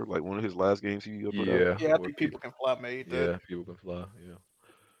before? Like one of his last games he put out? Yeah, I think People Can Fly made that. Yeah, People Can Fly. Yeah.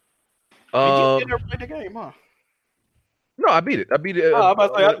 Did you never play the game, huh? No, I beat it. I'm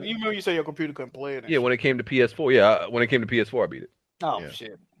about to say, you remember you said your computer couldn't play it. Yeah, when it came to PS4. Yeah, when it came to PS4, I beat it. Oh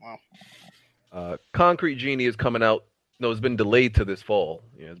shit! Wow. Concrete Genie is coming out. No, it's been delayed to this fall.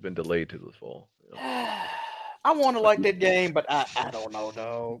 Yeah, it's been delayed to this fall. Yeah. I want to like that game, but I don't know,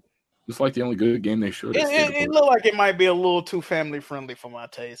 dog. It's like the only good game they showed. It looked like it might be a little too family friendly for my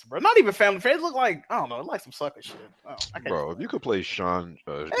taste, bro. Not even family friendly. It looked like, I don't know, like some sucker shit. Bro, if you could play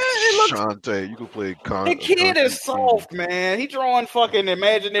Shantae, you could play The kid is soft, man. He drawing fucking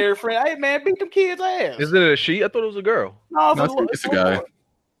imaginary friend. Hey, man, beat them kids' ass. Isn't it a she? I thought it was a girl. No, it's a guy.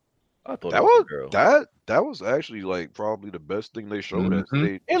 I thought that was a girl. That was actually like probably the best thing they showed us.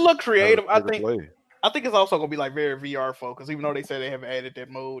 It looked creative. I think it's also gonna be like very VR focused, even though they say they haven't added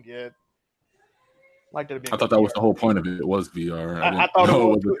that mode yet. Like that. I thought that was the whole point of it. It was VR. I thought it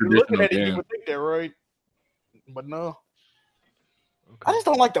was looking at it, you would think that, right? But no. Okay. I just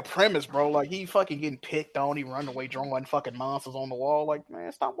don't like the premise, bro. Like he fucking getting picked on, he running away, drawing fucking monsters on the wall. Like,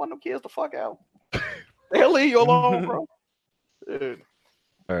 man, stop wanting them kids to fuck out. They'll leave you alone, bro. Dude.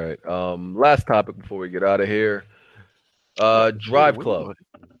 All right. Last topic before we get out of here. Drive Club.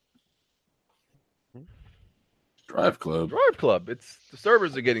 Drive Club. It's the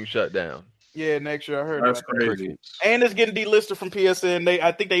servers are getting shut down. Yeah, next year I heard that's crazy. And it's getting delisted from PSN.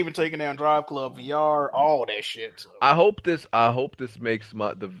 I think they even taking down Drive Club VR, all that shit. So. I hope this makes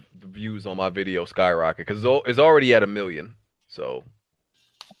the views on my video skyrocket because it's already at 1 million. So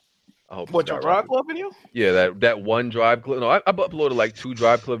I hope. What, your Drive Club video? Yeah, that one Drive Club. No, I've uploaded like 2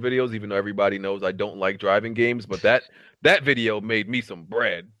 Drive Club videos, even though everybody knows I don't like driving games. But that video made me some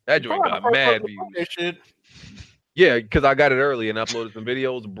bread. That joint got mad views. Yeah, because I got it early and uploaded some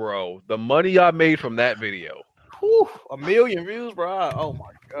videos, bro. The money I made from that video. 1 million views, bro. Oh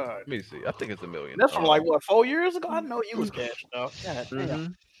my god. Let me see. I think it's 1 million. That's from like what 4 years ago. I know you was cashed out. God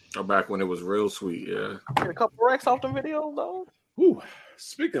damn. Oh, back when it was real sweet, yeah. Get a couple racks off the videos though. Ooh,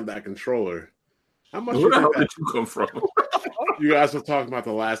 speaking of that controller, how much? Where the hell did you come from? You guys were talking about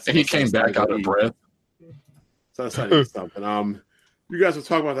the last. And he came back out of breath. So that's not something. You guys were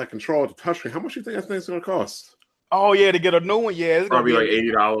talking about that controller, the touchscreen. How much do you think that thing's going to cost? Oh yeah, to get a new one, yeah, it's probably gonna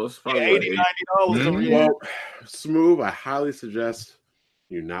be like $80. Probably $80-$90. Well, Smooth, I highly suggest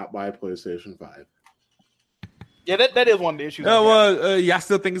you not buy a PlayStation 5. Yeah, that is one of the issues. Y'all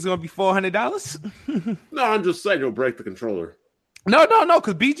still think it's gonna be $400? No, I'm just saying you'll break the controller. No,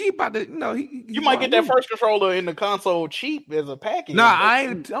 because BG about to, you might get that first controller in the console cheap as a package. No,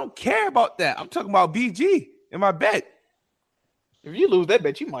 I don't care about that. I'm talking about BG in my bet. If you lose that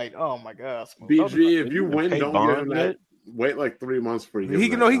bet, you might. Oh my god, BG! If you win, don't give him that. Wait like 3 months for you. He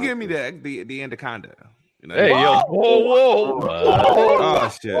give me the Anaconda. You know, hey, yo, whoa. Oh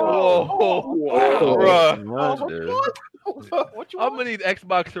shit! I'm gonna need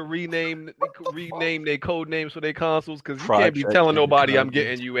Xbox to rename their code names for their consoles because you can't be telling nobody I'm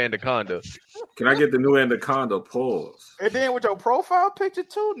getting you Anaconda. Can I get the new Anaconda? Pause. And then with your profile picture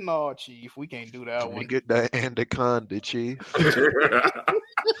too? No, Chief, we can't do that. We get that Anaconda, Chief.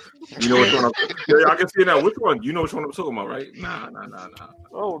 You know which one? I can see now. Which one? You know which one I'm talking about, right? Nah.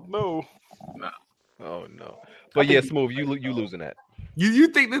 Oh no. Nah. Oh no. But yeah, Smooth, you losing that. You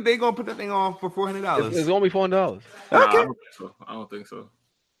think that they're gonna put that thing on for $400? It's only $400. Okay. I don't think so.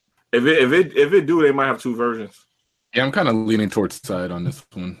 If it do, they might have two versions. Yeah, I'm kind of leaning towards side on this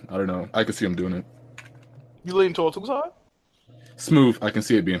one. I don't know. I can see them doing it. You leaning towards whose side? Smooth. I can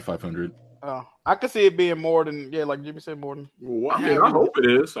see it being 500. Oh, I can see it being more than like Jimmy said, more than. I hope it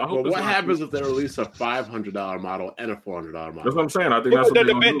is. What happens if they release a $500 model and a $400 model? That's what I'm saying. I think that's what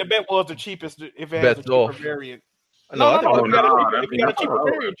the bet was the cheapest if it has a cheaper variant. No. If you got a cheaper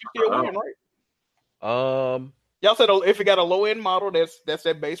variant, you still win, right? Y'all said if you got a low end model, that's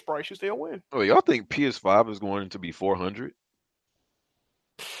that base price, you still win. Oh, y'all think PS5 is going to be 400?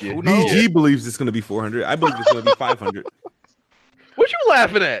 Yeah. BG believes it's going to be 400. I believe it's going to be 500. What you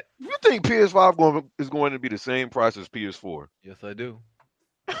laughing at? You think PS5 is going to be the same price as PS4? Yes, I do.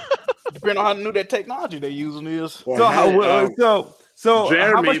 Depending on how new that technology they're using is. So Jeremy,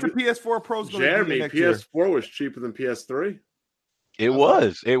 how much the PS4 Pro is going to be next year? PS4 was cheaper than PS3. It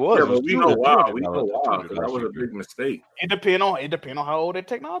was. Yeah, but we know why. That was a big mistake. It depends on how old that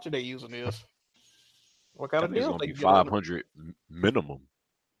technology they're using is. What kind of deal? They 500 minimum.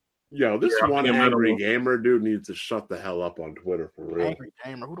 Yo, this one angry gamer dude needs to shut the hell up on Twitter for real. Angry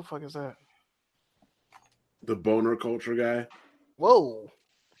gamer, who the fuck is that? The boner culture guy. Whoa.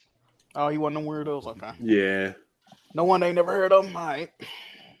 Oh, he wasn't them weirdos. Okay. Yeah. No one ain't never heard of him. All right.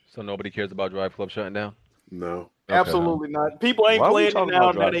 So nobody cares about Drive Club shutting down? No. Okay. Absolutely not. People ain't playing it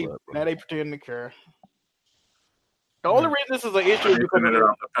now. Now they pretend to care. The only reason this is an issue is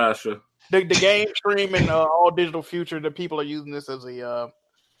because the game streaming all digital future, the people are using this as a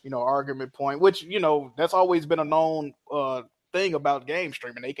argument point, which that's always been a known thing about game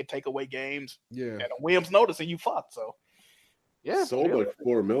streaming. They can take away games at a whim's notice and you fuck. So sold like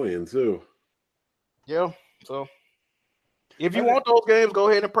 4 million too. Yeah. So if you want those games, go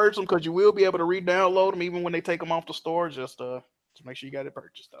ahead and purchase them because you will be able to re-download them even when they take them off the store. Just make sure you got it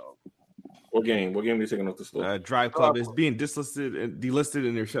purchased, dog. What game? What game are you taking off the store? Drive Club is being delisted and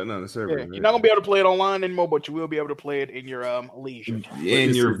they're shutting down the server. Yeah, you're not gonna be able to play it online anymore, but you will be able to play it in your leisure.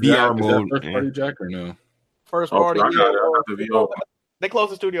 In your VR mode. First party, Jack, or no? First party. They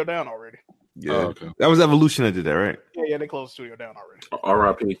closed the studio down already. Yeah, okay. That was Evolution that did that, right? Yeah, they closed the studio down already.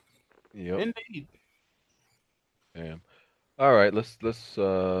 R.I.P. Yep. Indeed. Damn. All right, let's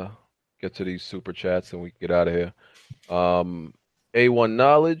get to these super chats and we can get out of here. A1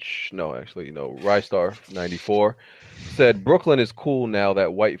 Knowledge, Rystar 94 said Brooklyn is cool now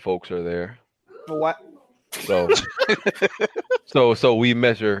that white folks are there. What? So we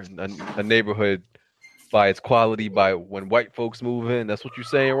measure a neighborhood by its quality by when white folks move in. That's what you're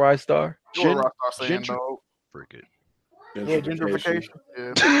saying, Rystar? Gentrification.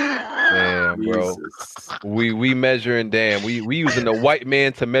 Yeah. Damn, bro. We measuring. Damn, we using the white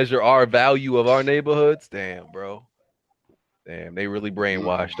man to measure our value of our neighborhoods. Damn, bro. Damn, they really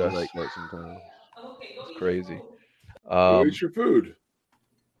brainwashed us. Like that sometimes. It's crazy. Eat your food.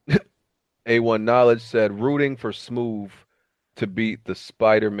 A1 Knowledge said rooting for Smooth to beat the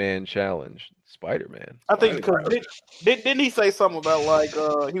Spider-Man challenge. Spider-Man. I think because didn't he say something about like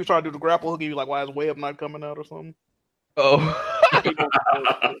he was trying to do the grapple hook? He was like, "Why is web not coming out or something?" Oh,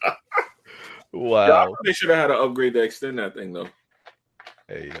 wow! Yeah, I think they should have had to upgrade to extend that thing though.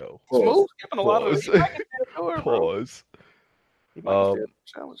 Hey yo, Smooth giving a lot of. Pause.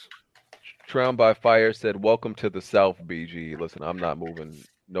 Drowned by Fire said, "Welcome to the South, BG." Listen, I'm not moving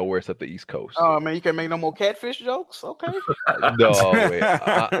nowhere except the East Coast. Oh man, you can't make no more catfish jokes. Okay. No, wait.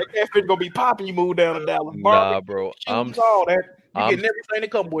 That catfish gonna be popping. You move down to Dallas. Nah, bro. All that. You getting everything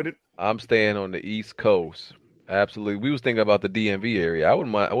that come with it. I'm staying on the East Coast. Absolutely. We was thinking about the DMV area. I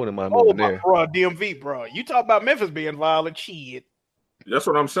wouldn't mind moving there. Bro, DMV, bro. You talk about Memphis being violent, shit. That's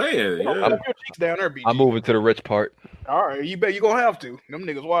what I'm saying. Yeah. Down there, BG. I'm moving to the rich part. All right, you bet you're gonna have to. Them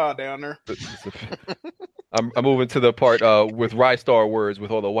niggas wild down there. I'm moving to the part with Rystar words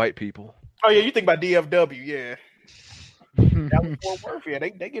with all the white people. Oh yeah, you think about DFW, yeah. That was Fort Worth, yeah.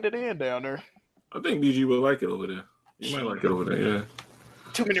 They get it in down there. I think BG would like it over there. You might like it over there, yeah.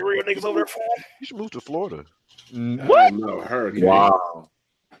 Too many real niggas over there for him. You should move to Florida. What? No, hurricane. Wow.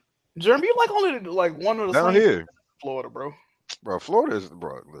 Jeremy, you like only like one of the down here. Florida, bro. Bro, Florida is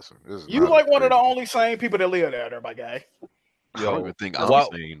listen. You like one of the only sane people that live down there, my guy. I don't even think I'm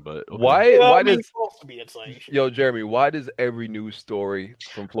sane, but okay. Why does supposed to be insane? Yo, Jeremy, why does every news story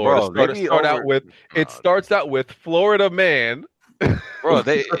from Florida starts out with Florida man? Bro,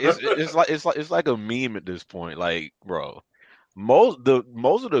 it's like a meme at this point. Like, bro, most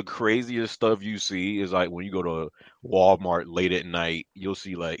of the craziest stuff you see is like when you go to Walmart late at night, you'll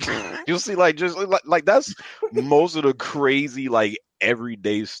see like just like that's most of the crazy like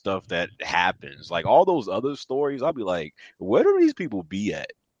everyday stuff that happens. Like all those other stories, I'll be like, where do these people be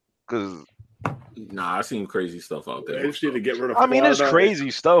at? Because nah, I seen crazy stuff out there. To get rid of I mean, there's crazy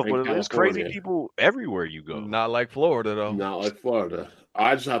stuff, but there's crazy people everywhere you go. Not like Florida, though. Not like Florida.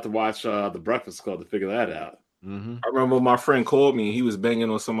 I just have to watch The Breakfast Club to figure that out. Mm-hmm. I remember my friend called me. He was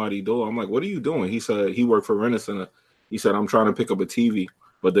banging on somebody's door. I'm like, "What are you doing?" He said he worked for Rent-A-Center. He said, "I'm trying to pick up a TV,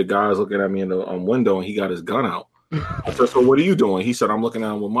 but the guy's looking at me in the window and he got his gun out." I said, "So what are you doing?" He said, "I'm looking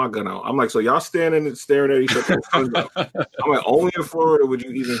at him with my gun out." I'm like, "So y'all standing and staring at each other?" I'm like, "Only in Florida would you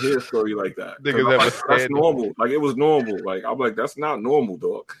even hear a story like that." Like, that's normal. Like it was normal. Like I'm like, that's not normal,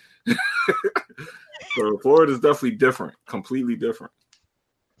 dog. So Florida is definitely different, completely different.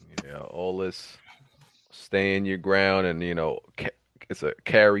 Yeah, all this staying your ground, and it's a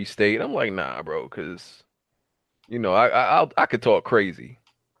carry state. I'm like, nah, bro, because I could talk crazy.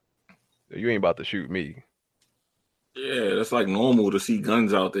 You ain't about to shoot me. Yeah, that's like normal to see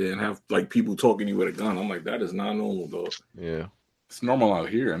guns out there and have like people talking to you with a gun. I'm like, that is not normal, dog. Yeah, it's normal out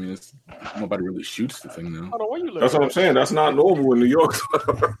here. I mean, nobody really shoots the thing now. Hold on, where you live? That's what I'm saying. That's not normal in New York.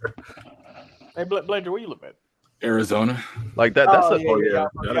 Hey, Blanchard, where you live at? Arizona. Like that.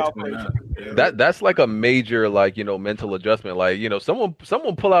 That's like a major mental adjustment. Like someone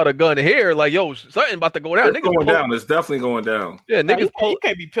pull out a gun here. Like something about to go down. It's going down. It's definitely going down. Yeah, niggas. You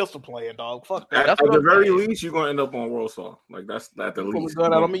can't be pistol playing, dog. Fuck that. At the very least, you're gonna end up on Warsaw. Like that's at the least. Pull a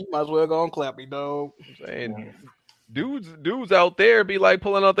gun out on me, you might as well go and clap me, dog. And dudes out there be like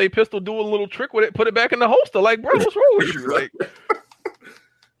pulling out their pistol, do a little trick with it, put it back in the holster. Like, bro, what's wrong with you? Like,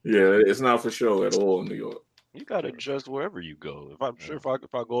 yeah, it's not for show at all in New York. You gotta adjust wherever you go. If I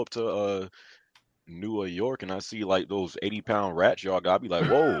go up to New York and I see like those 80-pound rats y'all got, I'll be like,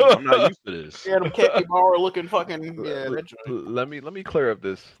 whoa, I'm not used to this. Yeah, them capybara looking fucking Let me clear up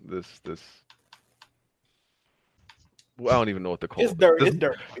this. Well, I don't even know what to call it. It's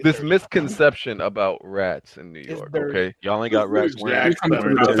dirty. This misconception about rats in New York. Okay, y'all ain't got rats wearing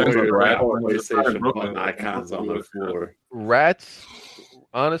icons on the floor. Rats.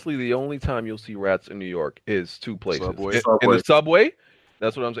 Honestly, the only time you'll see rats in New York is two places. In the subway.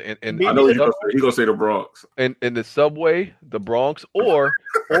 That's what I'm saying. And I know you're gonna say the Bronx. In the subway, the Bronx, or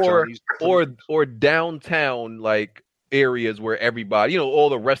downtown like areas where everybody, all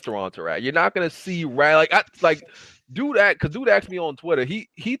the restaurants are at. You're not gonna see rat dude asked me on Twitter. He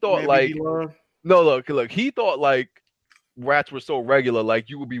thought look, he thought like rats were so regular, like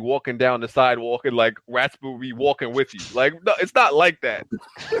you would be walking down the sidewalk and like rats would be walking with you. Like, no, it's not like that.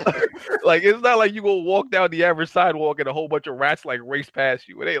 Like, it's not like you go walk down the average sidewalk and a whole bunch of rats like race past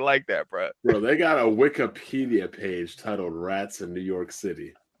you. It ain't like that, bro. Bro, they got a Wikipedia page titled "Rats in New York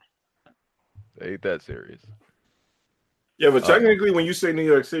City." They ain't that serious. Yeah, but technically, when you say New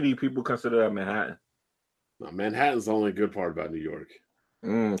York City, people consider that Manhattan. No, Manhattan's the only good part about New York.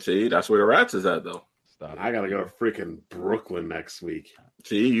 See, that's where the rats is at, though. I gotta go to freaking Brooklyn next week.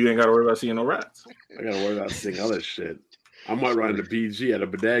 See, you ain't gotta worry about seeing no rats. I gotta worry about seeing other shit. I might run into BG at a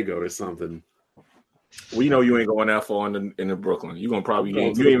bodega or something. We know you ain't going that far in Brooklyn. You're gonna probably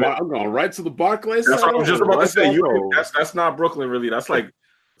I'm going right to the Barclays. That's what I was just about to say. That's not Brooklyn, really. That's like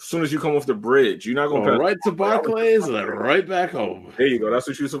as soon as you come off the bridge, you're not going to right to Barclays and then right back home. There you go. That's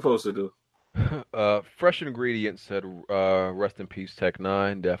what you're supposed to do. Fresh Ingredients said, "Rest in peace, Tech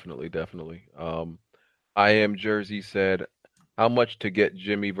 9." Definitely. I Am Jersey said, "How much to get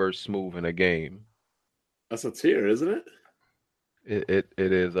Jimmy versus Smooth in a game?" That's a tier, isn't it? It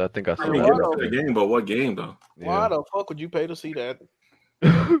is. I think I saw that. The game, but what game though? Why the fuck would you pay to see that?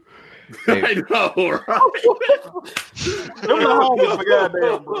 I know, right?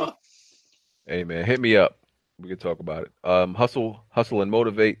 Hey man, hit me up. We can talk about it. Hustle and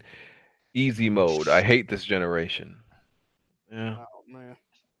motivate. Easy mode. I hate this generation. Yeah. Oh man.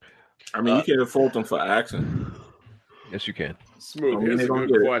 I mean, you can't fault them for accent. Yes, you can. Smooth. Here's a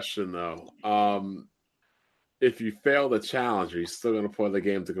good question though. If you fail the challenge, are you still going to play the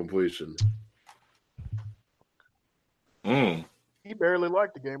game to completion? He barely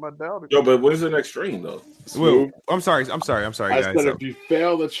liked the game. I doubt it. Yo, but when's the next stream though? Well, I'm sorry, guys. I said if you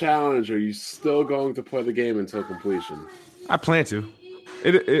fail the challenge, are you still going to play the game until completion? I plan to.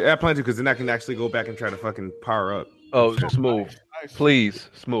 I plan to because then I can actually go back and try to fucking power up. Oh, Smooth. Please,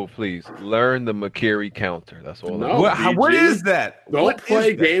 learn the Makiri counter. That's all. No, what is that? Don't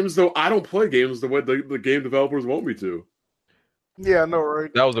play games though. I don't play games the way the game developers want me to. Yeah, I know,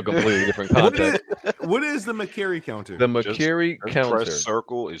 right? That was a completely different context. What is the Makiri counter? The Makiri counter. Press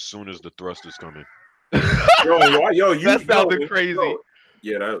circle as soon as the thrust is coming. yo, that sounded crazy. When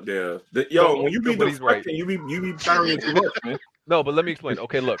you be deflecting, you be firing too much, man. No, but let me explain.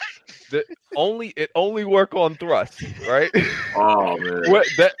 Okay, look, it only work on thrust, right? Oh man,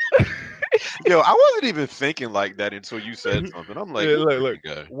 Yo, I wasn't even thinking like that until you said something. I'm like, look.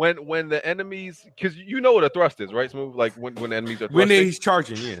 When the enemies, because you know what a thrust is, right? Smooth, like when enemies are thrusting. When he's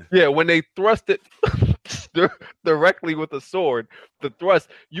charging, yeah. When they thrust it directly with a sword, the thrust,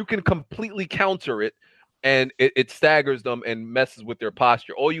 you can completely counter it. And it staggers them and messes with their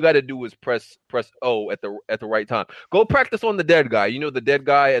posture. All you got to do is press O at the right time. Go practice on the dead guy. You know the dead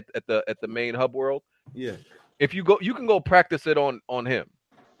guy at the main hub world. Yeah. If you can go practice it on him,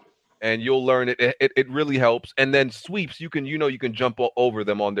 and you'll learn it. It really helps. And then sweeps, you can jump over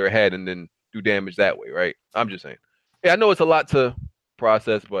them on their head and then do damage that way, right? I'm just saying. Yeah, I know it's a lot to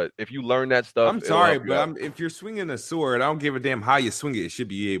process, but if you learn that stuff, I'm sorry, but if you're swinging a sword, I don't give a damn how you swing it. It should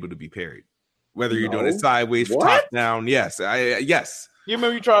be able to be parried. Whether you're doing it sideways, top down, yes. Yes. You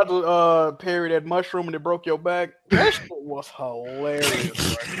remember you tried to parry that mushroom and it broke your back? That shit was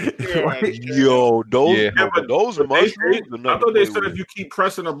hilarious. Yo, those mushrooms. I thought they said if you keep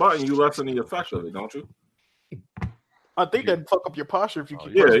pressing a button, you lessen the effect of it, don't you? I think that'd fuck up your posture if you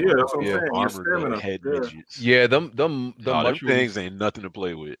keep. Yeah, that's what I'm saying. Yeah, them mushrooms, things ain't nothing to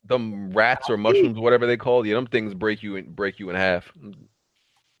play with. Them rats or mushrooms, whatever they call, them things break you in half.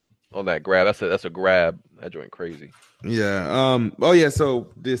 On that grab, that's a grab. That joint crazy. Yeah. Oh yeah. So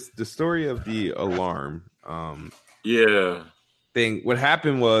the story of the alarm. Thing. What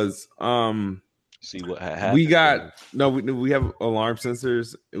happened was see what happened. We have alarm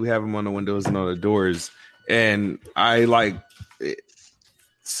sensors. We have them on the windows and on the doors. And I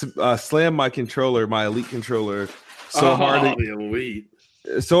slammed my controller, my elite controller, so hard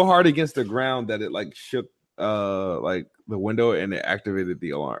against the ground that it shook the window and it activated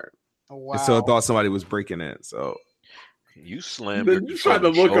the alarm. Wow. And so I thought somebody was breaking in. So you slammed. Then you tried to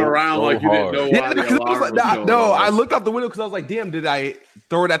look around like you didn't know why the alarm was going on. I looked out the window because I was like, "Damn, did I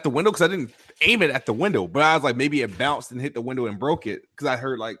throw it at the window?" Because I didn't aim it at the window, but I was like, maybe it bounced and hit the window and broke it because I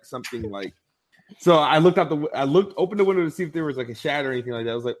heard something like. So I opened the window to see if there was a shatter or anything like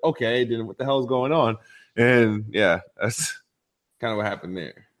that. I was like, okay, then what the hell is going on? And yeah, that's kind of what happened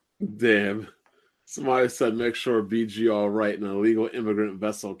there. Damn. Somebody said, make sure BG all right. An illegal immigrant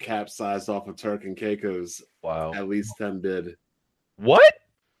vessel capsized off of Turk and Caicos. Wow. At least 10 did. What?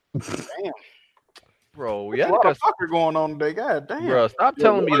 Damn. Bro, yeah. What the fuck are going on today? God damn. Bro, stop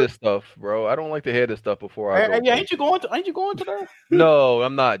telling me this stuff, bro. I don't like to hear this stuff before I go. Ain't you going today? No,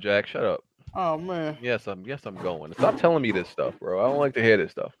 I'm not, Jack. Shut up. Oh man. Yes, I'm going. Stop telling me this stuff, bro. I don't like to hear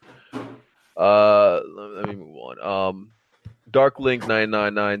this stuff. Let me move on.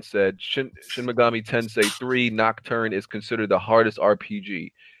 Darklink999 said Shin Megami Tensei 3 Nocturne is considered the hardest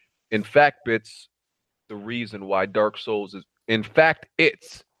RPG. In fact, it's the reason why Dark Souls is. In fact,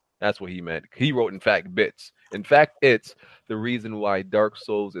 it's. That's what he meant. He wrote, in fact, bits. In fact, it's the reason why Dark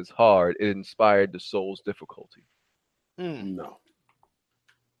Souls is hard. It inspired the Souls difficulty. No.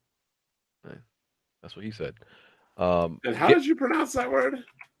 That's what he said. And how did you pronounce that word?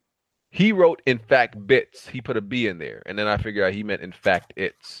 He wrote, in fact, bits. He put a B in there, and then I figured out he meant, in fact,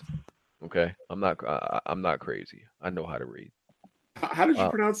 it's. Okay, I'm not crazy. I know how to read. How did you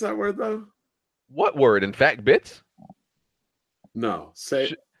pronounce that word, though? What word? In fact, bits? No,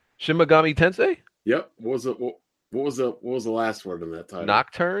 say Shin Megami Tensei. Yep. What was the last word in that title?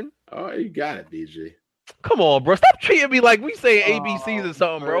 Nocturne. Oh, you got it, BG. Come on, bro. Stop treating me like we say ABCs or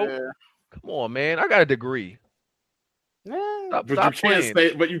something, bro. Come on, man. I got a degree. Stop playing.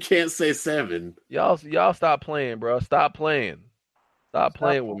 But you can't say 7. Y'all stop playing, bro. Stop playing. Stop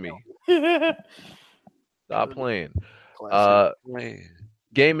playing with me. Stop playing.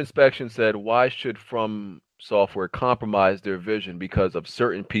 Game Inspection said, why should From Software compromise their vision because of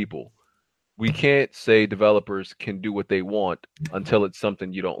certain people? We can't say developers can do what they want until it's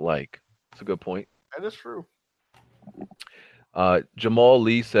something you don't like. That's a good point. That is true. Jamal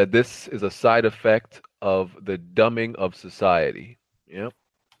Lee said, this is a side effect of the dumbing of society. Yep.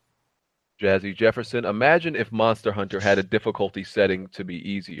 Jazzy Jefferson, imagine if Monster Hunter had a difficulty setting to be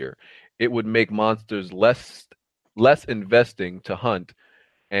easier. It would make monsters less investing to hunt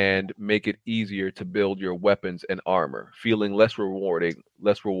and make it easier to build your weapons and armor, feeling less rewarding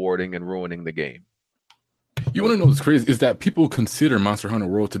and ruining the game. You want to know what's crazy is that people consider Monster Hunter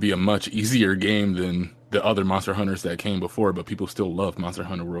World to be a much easier game than the other Monster Hunters that came before, but people still love Monster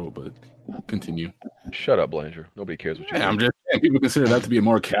Hunter World. But continue. Shut up, Blanger. Nobody cares what you I'm just saying, people consider that to be a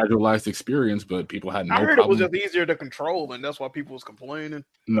more casualized experience, but people had no problem. I heard it was just easier to control, and that's why people was complaining.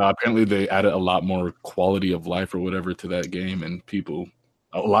 No, apparently they added a lot more quality of life or whatever to that game, and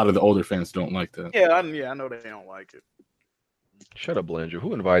a lot of the older fans don't like that. Yeah, I know they don't like it. Shut up, Blanger.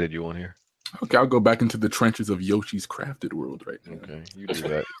 Who invited you on here? Okay, I'll go back into the trenches of Yoshi's Crafted World right now. Okay, you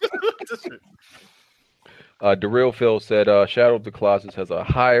do that. Darrell Phil said, Shadow of the Colossus has a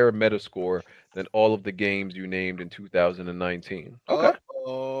higher Metascore than all of the games you named in 2019. Okay.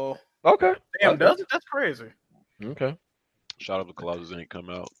 Okay. Damn, that's crazy. Okay. Shadow of the Colossus ain't come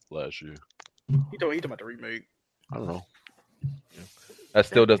out last year. He talking about the remake. I don't know. Yeah. That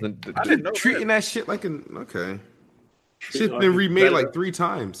still doesn't. I didn't know treating that shit like an okay. Shit's been remade like 3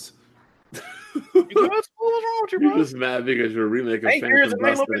 times. What's wrong with you, bro? You're just mad because you're remaking Phantom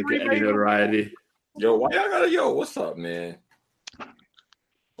Dust and get any notoriety. Yo, why y'all gotta? Yo, what's up, man?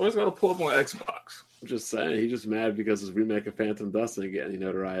 Always gotta pull up on Xbox. I'm just saying, he's just mad because his remake of Phantom Dust didn't get any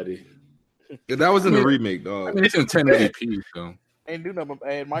notoriety. Yeah, that was in the remake, dog. I mean, it's in 1080p, so. Ain't do nothing.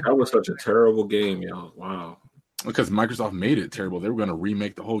 That was such a terrible game, yo. Wow. Because Microsoft made it terrible. They were going to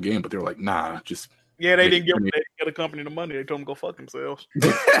remake the whole game, but they were like, nah, just. Yeah, they didn't give a company the money. They told them to go fuck themselves.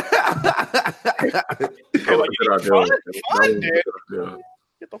 Get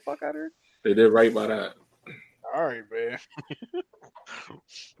the fuck out of here. They did right by that. All right, man.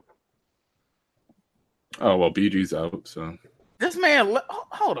 Oh, well, BG's out, so. This man,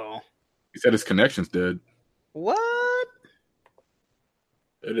 hold on. He said his connection's dead. What?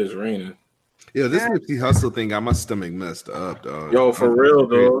 It is raining. Yeah, this Nipsey Hussle thing got my stomach messed up, dog. Yo, for real,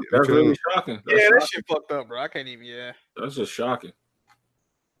 though. That's really shocking. That shit fucked up, bro. I can't even, That's just shocking.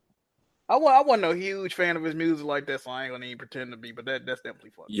 I wasn't a huge fan of his music like that, so I ain't gonna even pretend to be, but that's definitely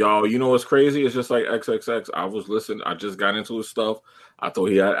fucked up. Yo, you know what's crazy? It's just like XXX. I was listening. I just got into his stuff. I thought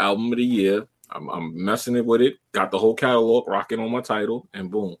he had album of the year. I'm messing it with it. Got the whole catalog, rocking on my title,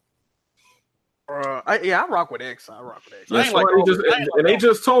 and boom. I rock with X. Yeah,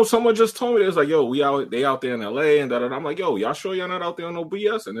 someone just told me, it was like, yo, they out there in LA and that. I'm like, yo, y'all sure y'all not out there on no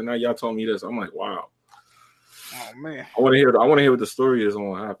BS? And then now y'all told me this. I'm like, wow. Oh man. I want to hear what the story is on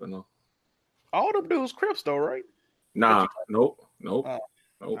what happened though. All them dudes Crips though, right? Nah, nope. All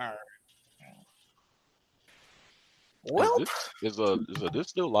right. Well, is this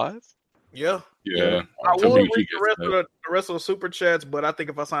still live? Yeah. I will read the rest of the super chats, but I think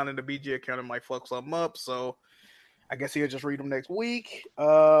if I sign in the BG account, it might fuck something up. So I guess he'll just read them next week.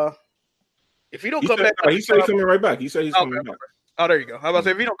 If he don't come back, he said he's coming right back. He said he's coming back. Oh, there you go. How about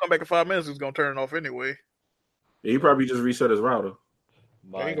say if he don't come back in 5 minutes, he's gonna turn it off anyway. Yeah, he probably just reset his router.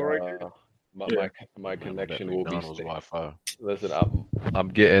 My connection will be Wi-Fi. Listen, I'm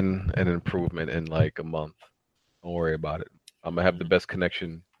getting an improvement in like a month. Don't worry about it. I'm gonna have the best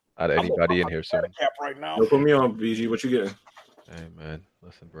connection out of anybody in here soon. Right now. Yo, put me on, BG. What you getting? Hey man,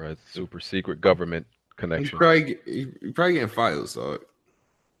 listen, bro. It's super secret government connection. You probably getting files, so.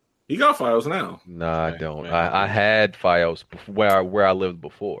 He got files now. Nah, I don't. I had files where I lived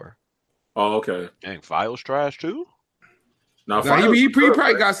before. Oh, okay. Dang, files trash too. He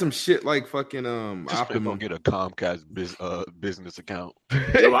probably got some shit like fucking Optimum. Get a Comcast business account. I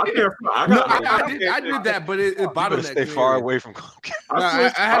did that, but it bottlenecked. Stay far away from Comcast.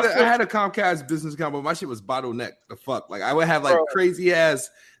 I had a Comcast business account, but my shit was bottlenecked. The fuck, like I would have like crazy ass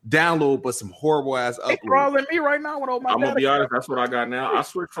download, but some horrible ass upload. It's crawling me right now with all my. I'm gonna be honest. That's what I got now. I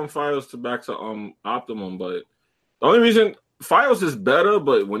switched from Files back to Optimum, but the only reason Files is better,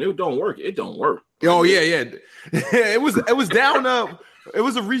 but when it don't work, it don't work. Oh yeah. It was down. It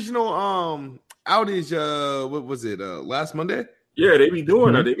was a regional outage. What was it? Last Monday. Yeah, they be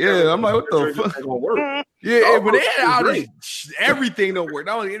doing that. Yeah, I'm like, what the fuck? Gonna work. Yeah, but they had all this everything don't work.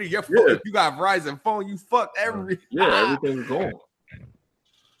 Not only your phone, if you got Verizon phone, you fucked everything. Yeah, everything's gone.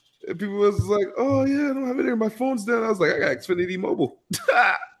 And people was like, "Oh yeah, I don't have it there. My phone's down." I was like, "I got Xfinity Mobile."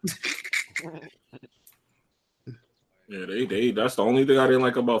 Yeah, they. That's the only thing I didn't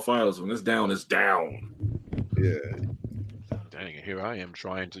like about Files. When it's down, it's down. Yeah. Dang, here I am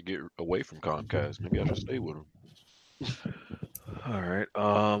trying to get away from Comcast. Maybe I should stay with them. All right.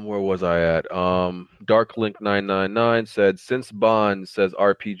 Where was I at? Darklink999 said, since Bond says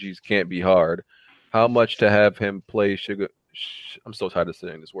RPGs can't be hard, how much to have him play Sugar? I'm so tired of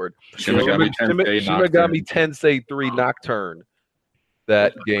saying this word. Shimigami Tensei 3 Nocturne.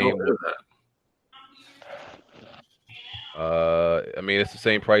 That game. I mean, it's the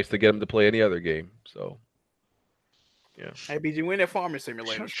same price to get him to play any other game. So, yeah. Hey, BG, when that Farming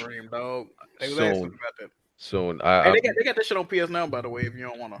Simulator stream, dog? They was asking about that. Soon. They got this shit on PS now, by the way. If you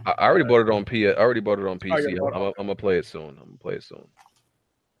don't want to, I already bought it on I already bought it on PC. I'm gonna play it soon.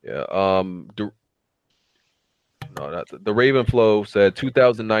 Yeah. The Ravenflow said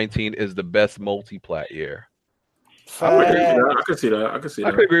 2019 is the best multi-plat year. I can see that.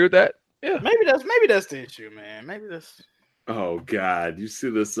 I could agree with that. Yeah. Maybe that's the issue, man. Maybe that's. Oh God, you see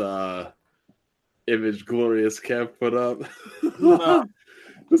this image Glorious Kev put up?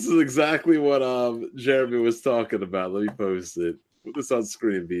 This is exactly what Jeremy was talking about. Let me post it. Put this on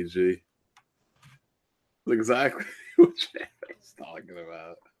screen, BG. Exactly what Jeremy was talking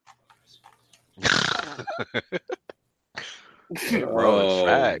about. Bro, it's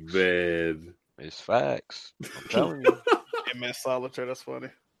facts. Man. It's facts. I'm telling you. MS Solitaire, that's funny.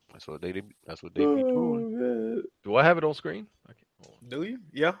 That's what they be doing. Man. Do I have it on screen? Do you?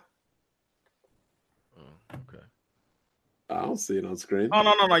 Yeah. Oh, okay. I don't see it on screen. Oh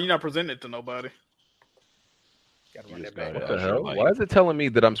no! You're not presenting it to nobody. Gotta run that back. What the hell? Why is it telling me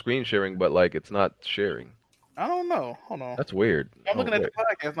that I'm screen sharing, but like it's not sharing? I don't know. Hold on. That's weird. I'm looking at the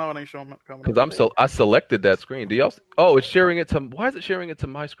podcast now. It ain't showing. Because I selected that screen. Do y'all? Oh, it's sharing it to. Why is it sharing it to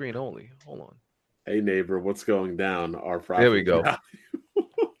my screen only? Hold on. Hey neighbor, what's going down? Our problem. There we go.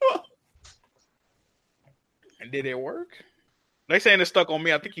 And did it work? They saying it's stuck on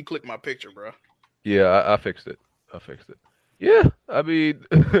me. I think you clicked my picture, bro. Yeah, I fixed it. Yeah, I mean,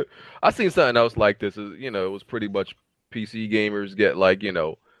 I seen something else like this. It was pretty much PC gamers get like,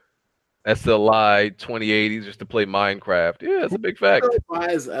 SLI 2080s just to play Minecraft. Yeah, it's a big fact. Why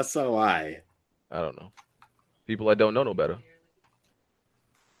is SLI? I don't know. People I don't know better.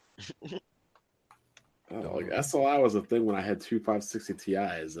 Like SLI was a thing when I had 2560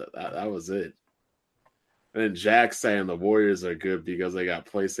 Ti's. That was it. And then Jack saying the Warriors are good because they got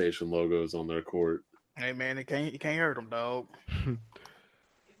PlayStation logos on their court. Hey man, you can't hurt them, dog.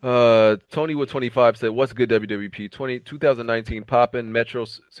 Tony with 25 said, "What's good WWP 2019 poppin' Metro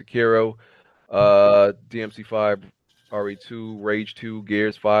Sekiro, DMC5, RE2, Rage 2,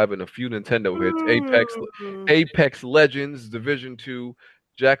 Gears 5, and a few Nintendo hits. Apex Legends, Division 2.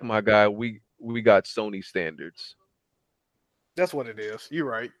 Jack, my guy, we got Sony standards." That's what it is. You're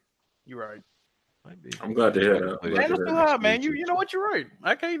right. I'm glad to hear that. Man, that's too hard, man. You know what? You're right.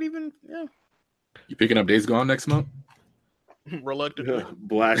 I can't even. Yeah. You picking up Days Gone next month? Reluctantly.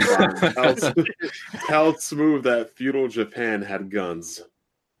 Black Held smooth that feudal Japan had guns.